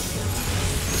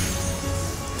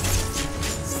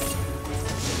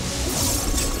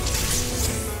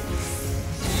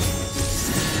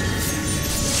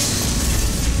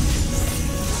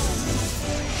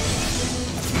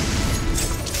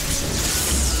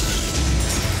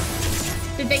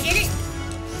 Did they get it?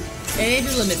 They did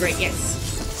the limit break, yes.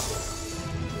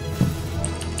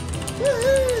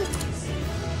 Woohoo!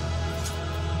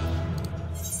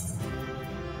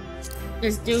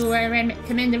 Let's do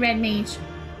commend the red mage.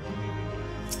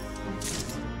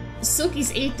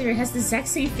 Silky's Aether has the exact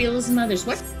same feel as mother's.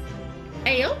 What?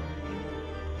 Ayo?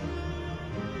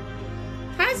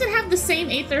 How does it have the same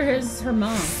Aether as her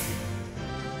mom?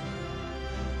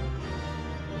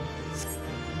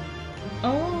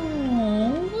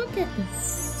 happened?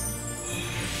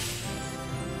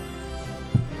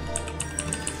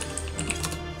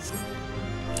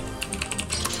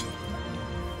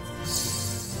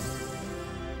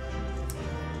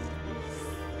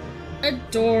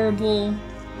 Adorable.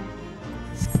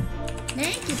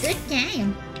 Thank you, good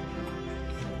game.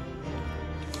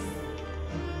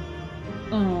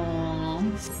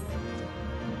 Aww.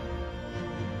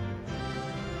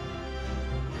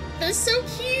 That's so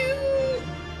cute.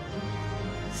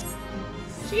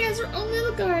 She has her own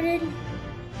little garden.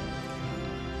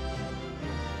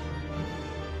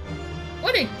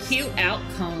 What a cute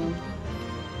outcome.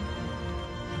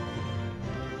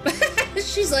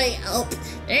 She's like, oh,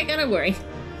 ain't gonna worry.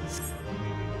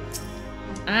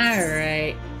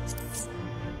 Alright.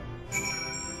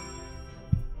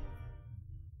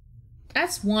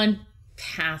 That's one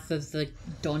path of the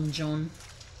dungeon.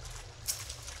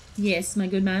 Yes, my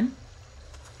good man.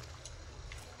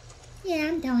 Yeah,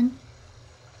 I'm done.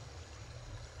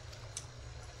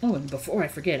 Oh, and before I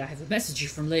forget, I have a message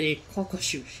from Lady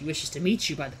Kokoshu. She wishes to meet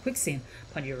you by the quicksand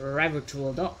upon your arrival to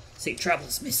Oda. Safe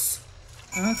travels, miss.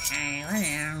 Okay,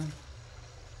 whatever.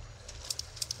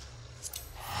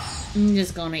 I'm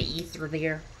just gonna eat through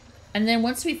there. And then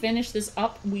once we finish this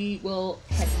up, we will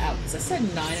head out. Because I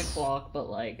said 9 o'clock, but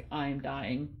like, I'm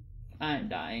dying. I'm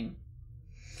dying.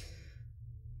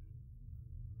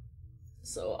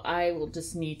 So I will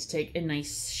just need to take a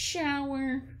nice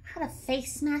shower. Had a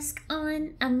face mask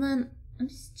on, and then I'm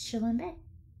just chilling back.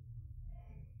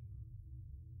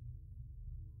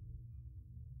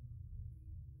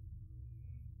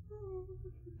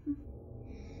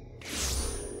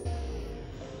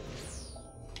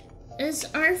 Is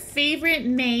our favorite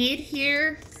maid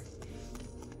here?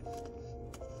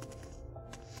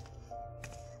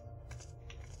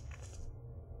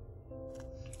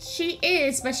 She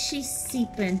is, but she's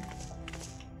sleeping.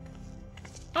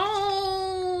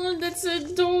 Oh, that's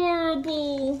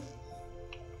adorable.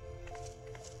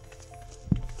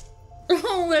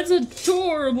 Oh, that's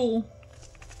adorable.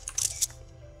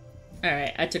 All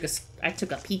right, I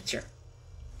took a picture.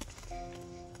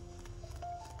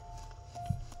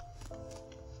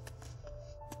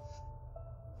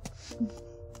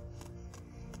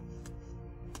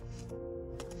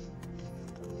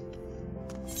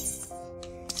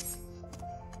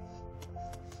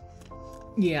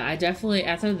 Yeah, I definitely,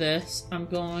 after this, I'm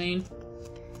going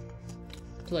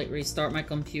to like restart my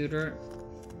computer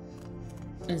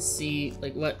and see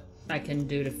like what I can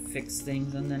do to fix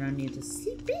things, and then I need to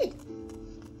sleep it.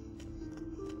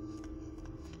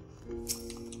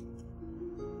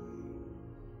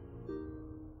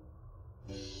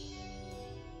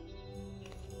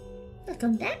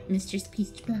 Welcome back, Mistress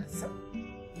Peach Blossom.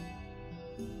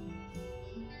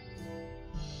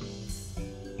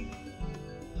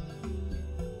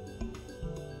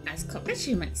 As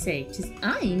Kokashi might say, "'Tis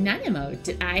I, Nanamo.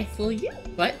 Did I fool you?"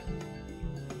 What?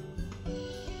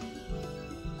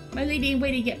 My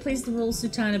lady-in-waiting yet plays the role of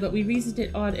Sultana, but we reasoned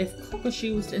it odd if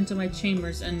Kokashi was to enter my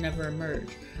chambers and never emerge.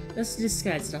 Thus to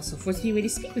disguise it also forced me away to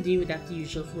speak with you without the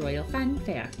usual royal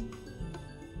fanfare.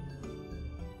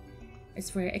 As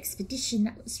for our expedition,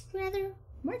 that was rather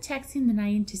more taxing than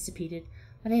I anticipated.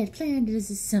 What I had planned as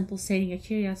a simple sating of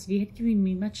curiosity had given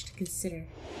me much to consider.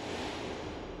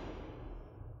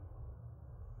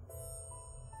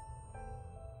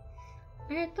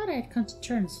 I had thought I had come to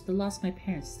terms with the loss of my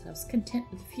parents, that I was content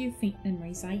with the few faint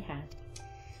memories I had.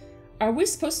 Are we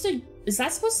supposed to... Is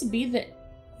that supposed to be the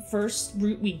first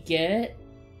route we get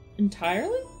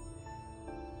entirely?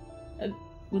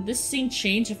 Would this scene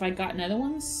change if I got another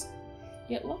ones?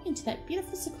 Yet walking into that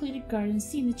beautiful secluded garden,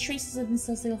 seeing the traces of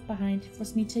themselves they left behind,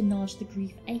 forced me to acknowledge the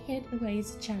grief I hid away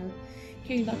as a child,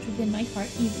 carried locked within my heart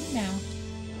even now.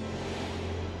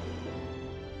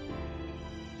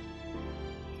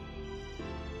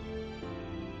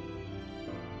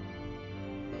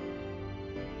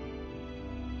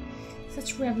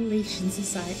 Such revelations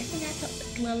aside, I think I felt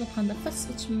but dwell upon the fuss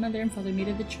which my mother and father made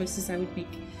of the choices I would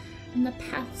make, and the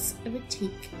paths I would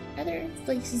take. Other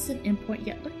places of import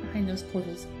yet lurk behind those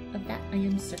portals, of that I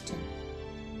am certain.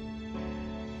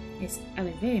 Yes, I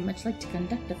would very much like to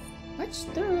conduct a much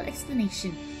thorough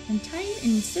explanation, and time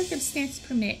and circumstance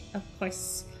permit, of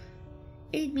course.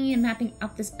 Aid me in mapping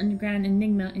out this underground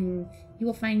enigma, and you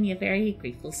will find me a very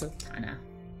grateful Sultana.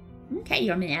 Okay,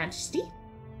 Your Majesty.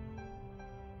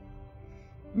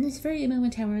 In this very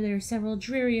moment, however, there are several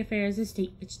dreary affairs of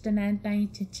state which demand my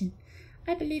attention.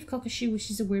 I believe Kokashi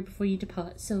wishes a word before you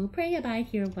depart, so pray abide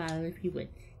here a while if you would.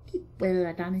 Keep well,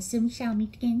 Adonis, and we shall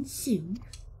meet again soon.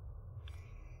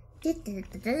 Oh,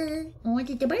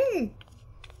 the bird!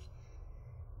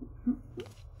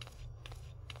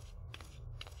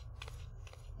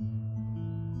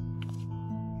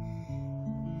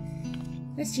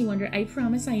 Lest you wonder, I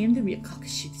promise I am the real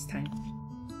Kokoshu this time.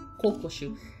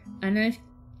 Kokoshu. And I'm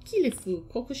Kilifu,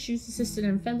 Kokoshu's assistant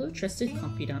and fellow trusted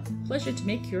confidant. Pleasure to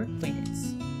make your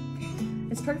acquaintance.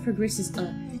 As part of her Grace's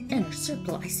inner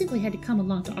circle, I simply had to come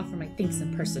along to offer my thanks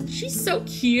in person. She's so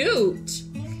cute!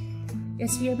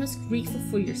 Yes, we are most grateful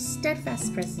for your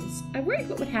steadfast presence. I worried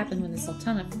what would happen when the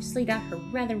Sultana first laid out her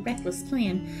rather reckless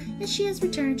plan, and she has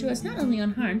returned to us not only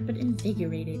unharmed, but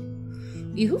invigorated.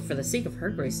 We hope for the sake of her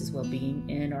Grace's well-being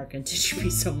and our continued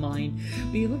peace of mind,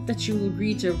 we hope that you will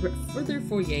agree to further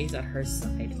forays at her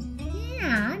side.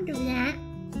 Yeah, I'll do that.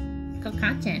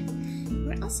 Content.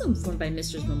 We're also informed by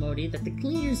Mistress Momodi that the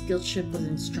Gleaners Guild ship was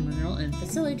instrumental in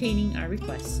facilitating our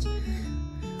request.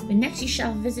 When next you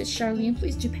shall visit Charlene,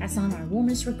 please do pass on our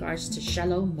warmest regards to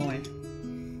Shallow Moore.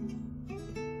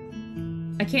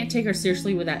 I can't take her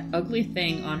seriously with that ugly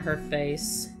thing on her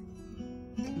face.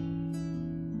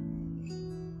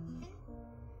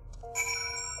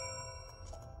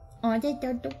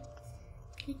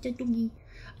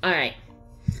 Alright.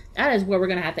 That is where we're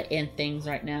gonna have to end things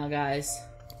right now, guys.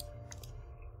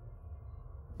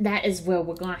 That is where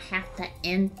we're gonna have to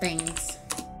end things.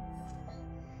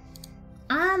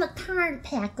 I'm a tired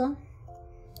packer,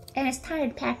 and as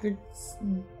tired packers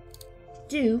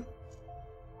do,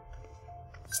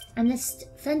 I must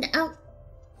find out.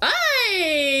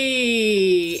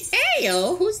 Hey!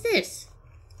 Ayo! Who's this?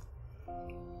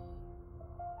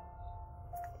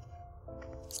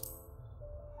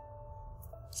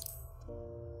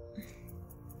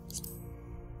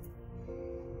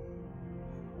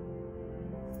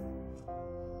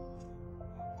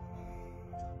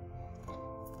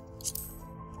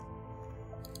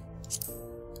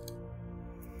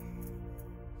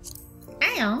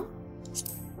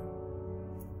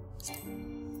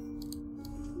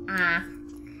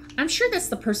 I'm sure that's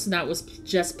the person that was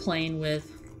just playing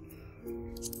with.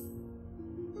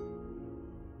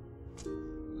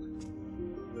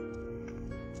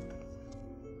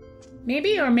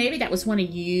 Maybe, or maybe that was one of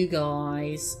you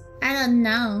guys. I don't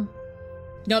know.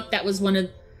 Nope, that was one of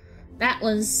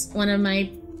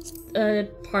my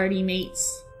party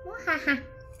mates.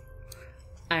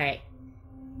 Alright.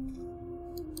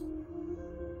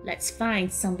 Let's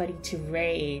find somebody to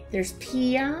raid. There's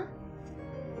Pia,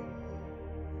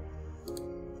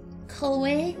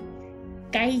 Koe,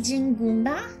 Gaijin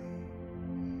Gunda,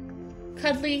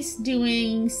 Cuddly's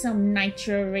doing some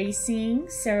Nitro racing,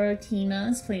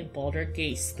 Serotina's playing Baldur's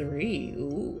Gate 3.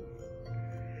 Ooh.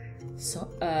 So,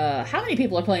 how many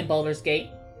people are playing Baldur's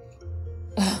Gate?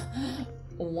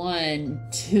 1,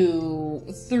 2,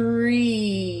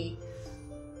 3.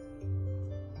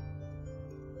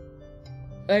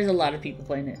 There's a lot of people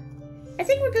playing it. I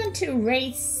think we're going to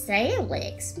raid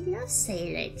Salix. We love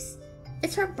Salix.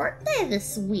 It's her birthday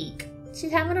this week.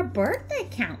 She's having a birthday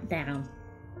countdown.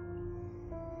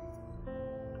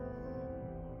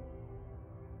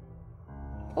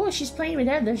 Oh, she's playing with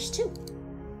others too.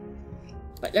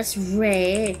 But let's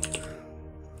raid.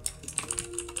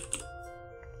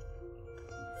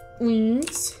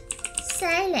 Wings.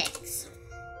 Salix.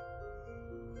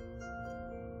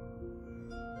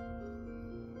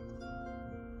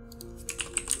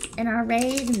 And our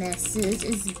raid message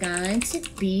is going to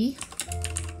be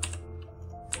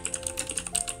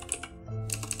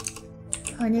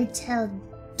Ponytail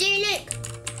Dick.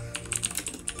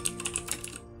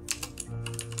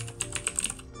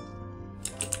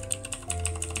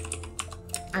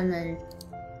 And then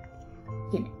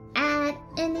you can add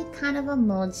any kind of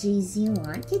emojis you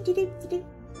want.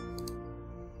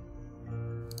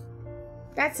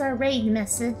 That's our raid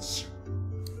message.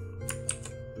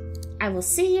 I will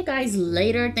see you guys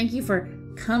later. Thank you for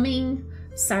coming.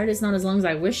 Sorry it's not as long as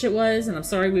I wish it was, and I'm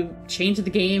sorry we changed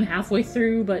the game halfway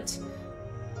through, but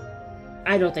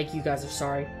I don't think you guys are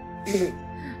sorry.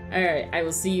 Alright, I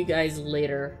will see you guys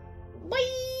later. Bye!